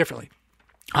completely differently.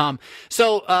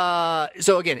 So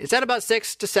again, it's at about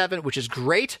 6 to 7, which is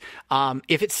great.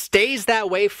 If it stays that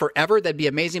way forever, that'd be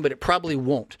amazing, but it probably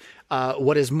won't.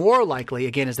 What is more likely,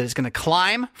 again, is that it's going to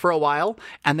climb for a while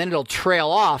and then it'll trail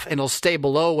off and it'll stay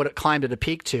below what it climbed at a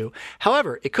peak to.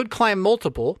 However, it could climb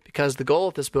multiple because the goal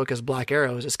of this book is Black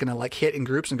Arrows. It's going to hit in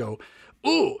groups and go,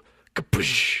 ooh,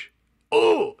 kapoosh,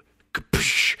 ooh,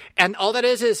 kapoosh. And all that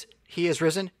is he is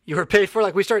risen. You were paid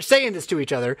for. We start saying this to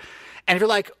each other. And if you're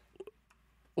like,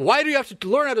 why do you have to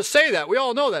learn how to say that? We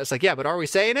all know that. It's yeah, but are we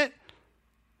saying it?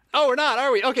 Oh, we're not,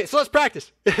 are we? Okay, so let's practice.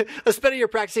 Let's spend a year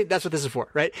practicing. That's what this is for,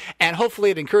 right? And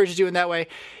hopefully it encourages you in that way.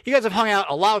 You guys have hung out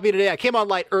a lot with me today. I came on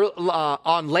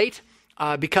late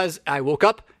because I woke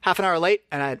up half an hour late,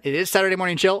 and it is Saturday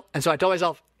morning chill. And so I told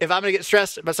myself, if I'm going to get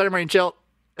stressed about Saturday morning chill,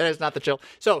 that is not the chill.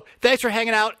 So thanks for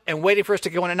hanging out and waiting for us to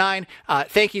go in at 9.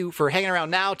 Thank you for hanging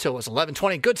around now till it's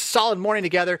 11:20. Good, solid morning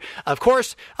together. Of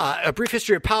course, A Brief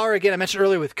History of Power. Again, I mentioned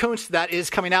earlier with Kuntz. That is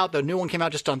coming out. The new one came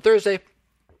out just on Thursday.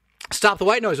 Stop the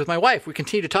White Noise with my wife. We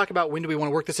continue to talk about when do we want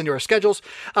to work this into our schedules.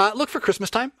 Look for Christmas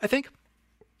time, I think.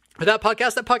 With that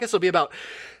podcast will be about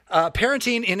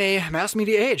parenting in a mass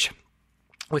media age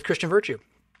with Christian virtue.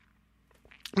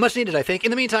 Much needed, I think.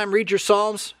 In the meantime, read your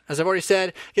Psalms. As I've already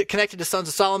said, get connected to Sons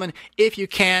of Solomon if you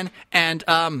can. And,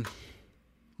 don't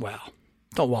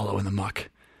wallow in the muck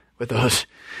with those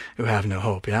who have no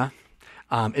hope, yeah?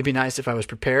 It'd be nice if I was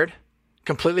prepared,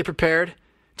 completely prepared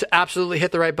to absolutely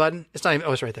hit the right button. It's not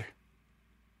even, it's right there.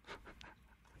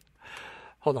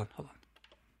 Hold on.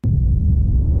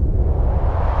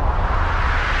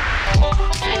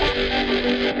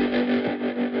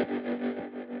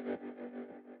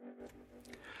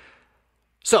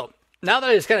 So now that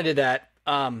I just kind of did that,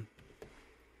 I'm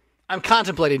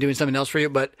contemplating doing something else for you,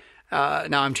 but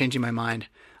now I'm changing my mind.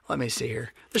 Let me see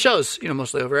here. The show's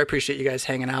mostly over. I appreciate you guys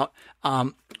hanging out.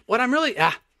 What I'm really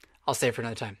I'll save it for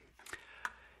another time.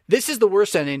 This is the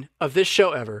worst ending of this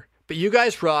show ever, but you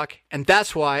guys rock, and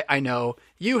that's why I know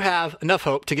you have enough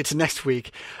hope to get to next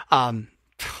week.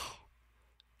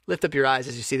 Lift up your eyes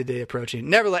as you see the day approaching.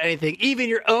 Never let anything, even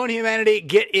your own humanity,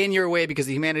 get in your way, because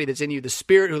the humanity that's in you, the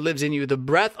spirit who lives in you, the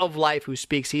breath of life who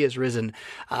speaks, he is risen.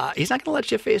 He's not going to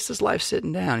let you face this life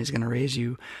sitting down. He's going to raise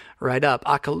you right up.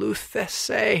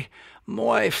 Akaluthese,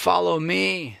 moi, follow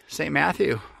me. St.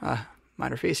 Matthew,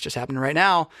 minor feast just happening right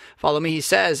now. Follow me, he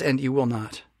says, and you will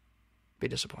not be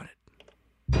disappointed.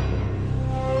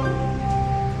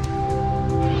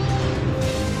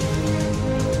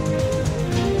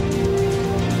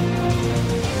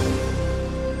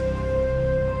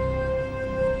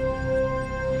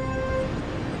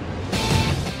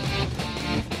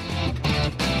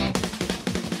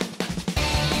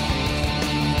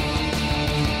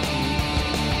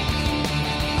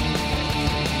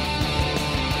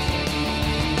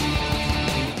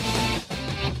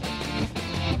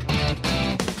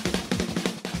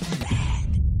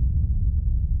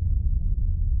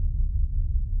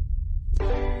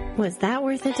 Was that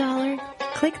worth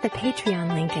 $1? Click the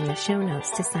Patreon link in the show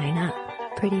notes to sign up.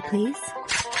 Pretty please?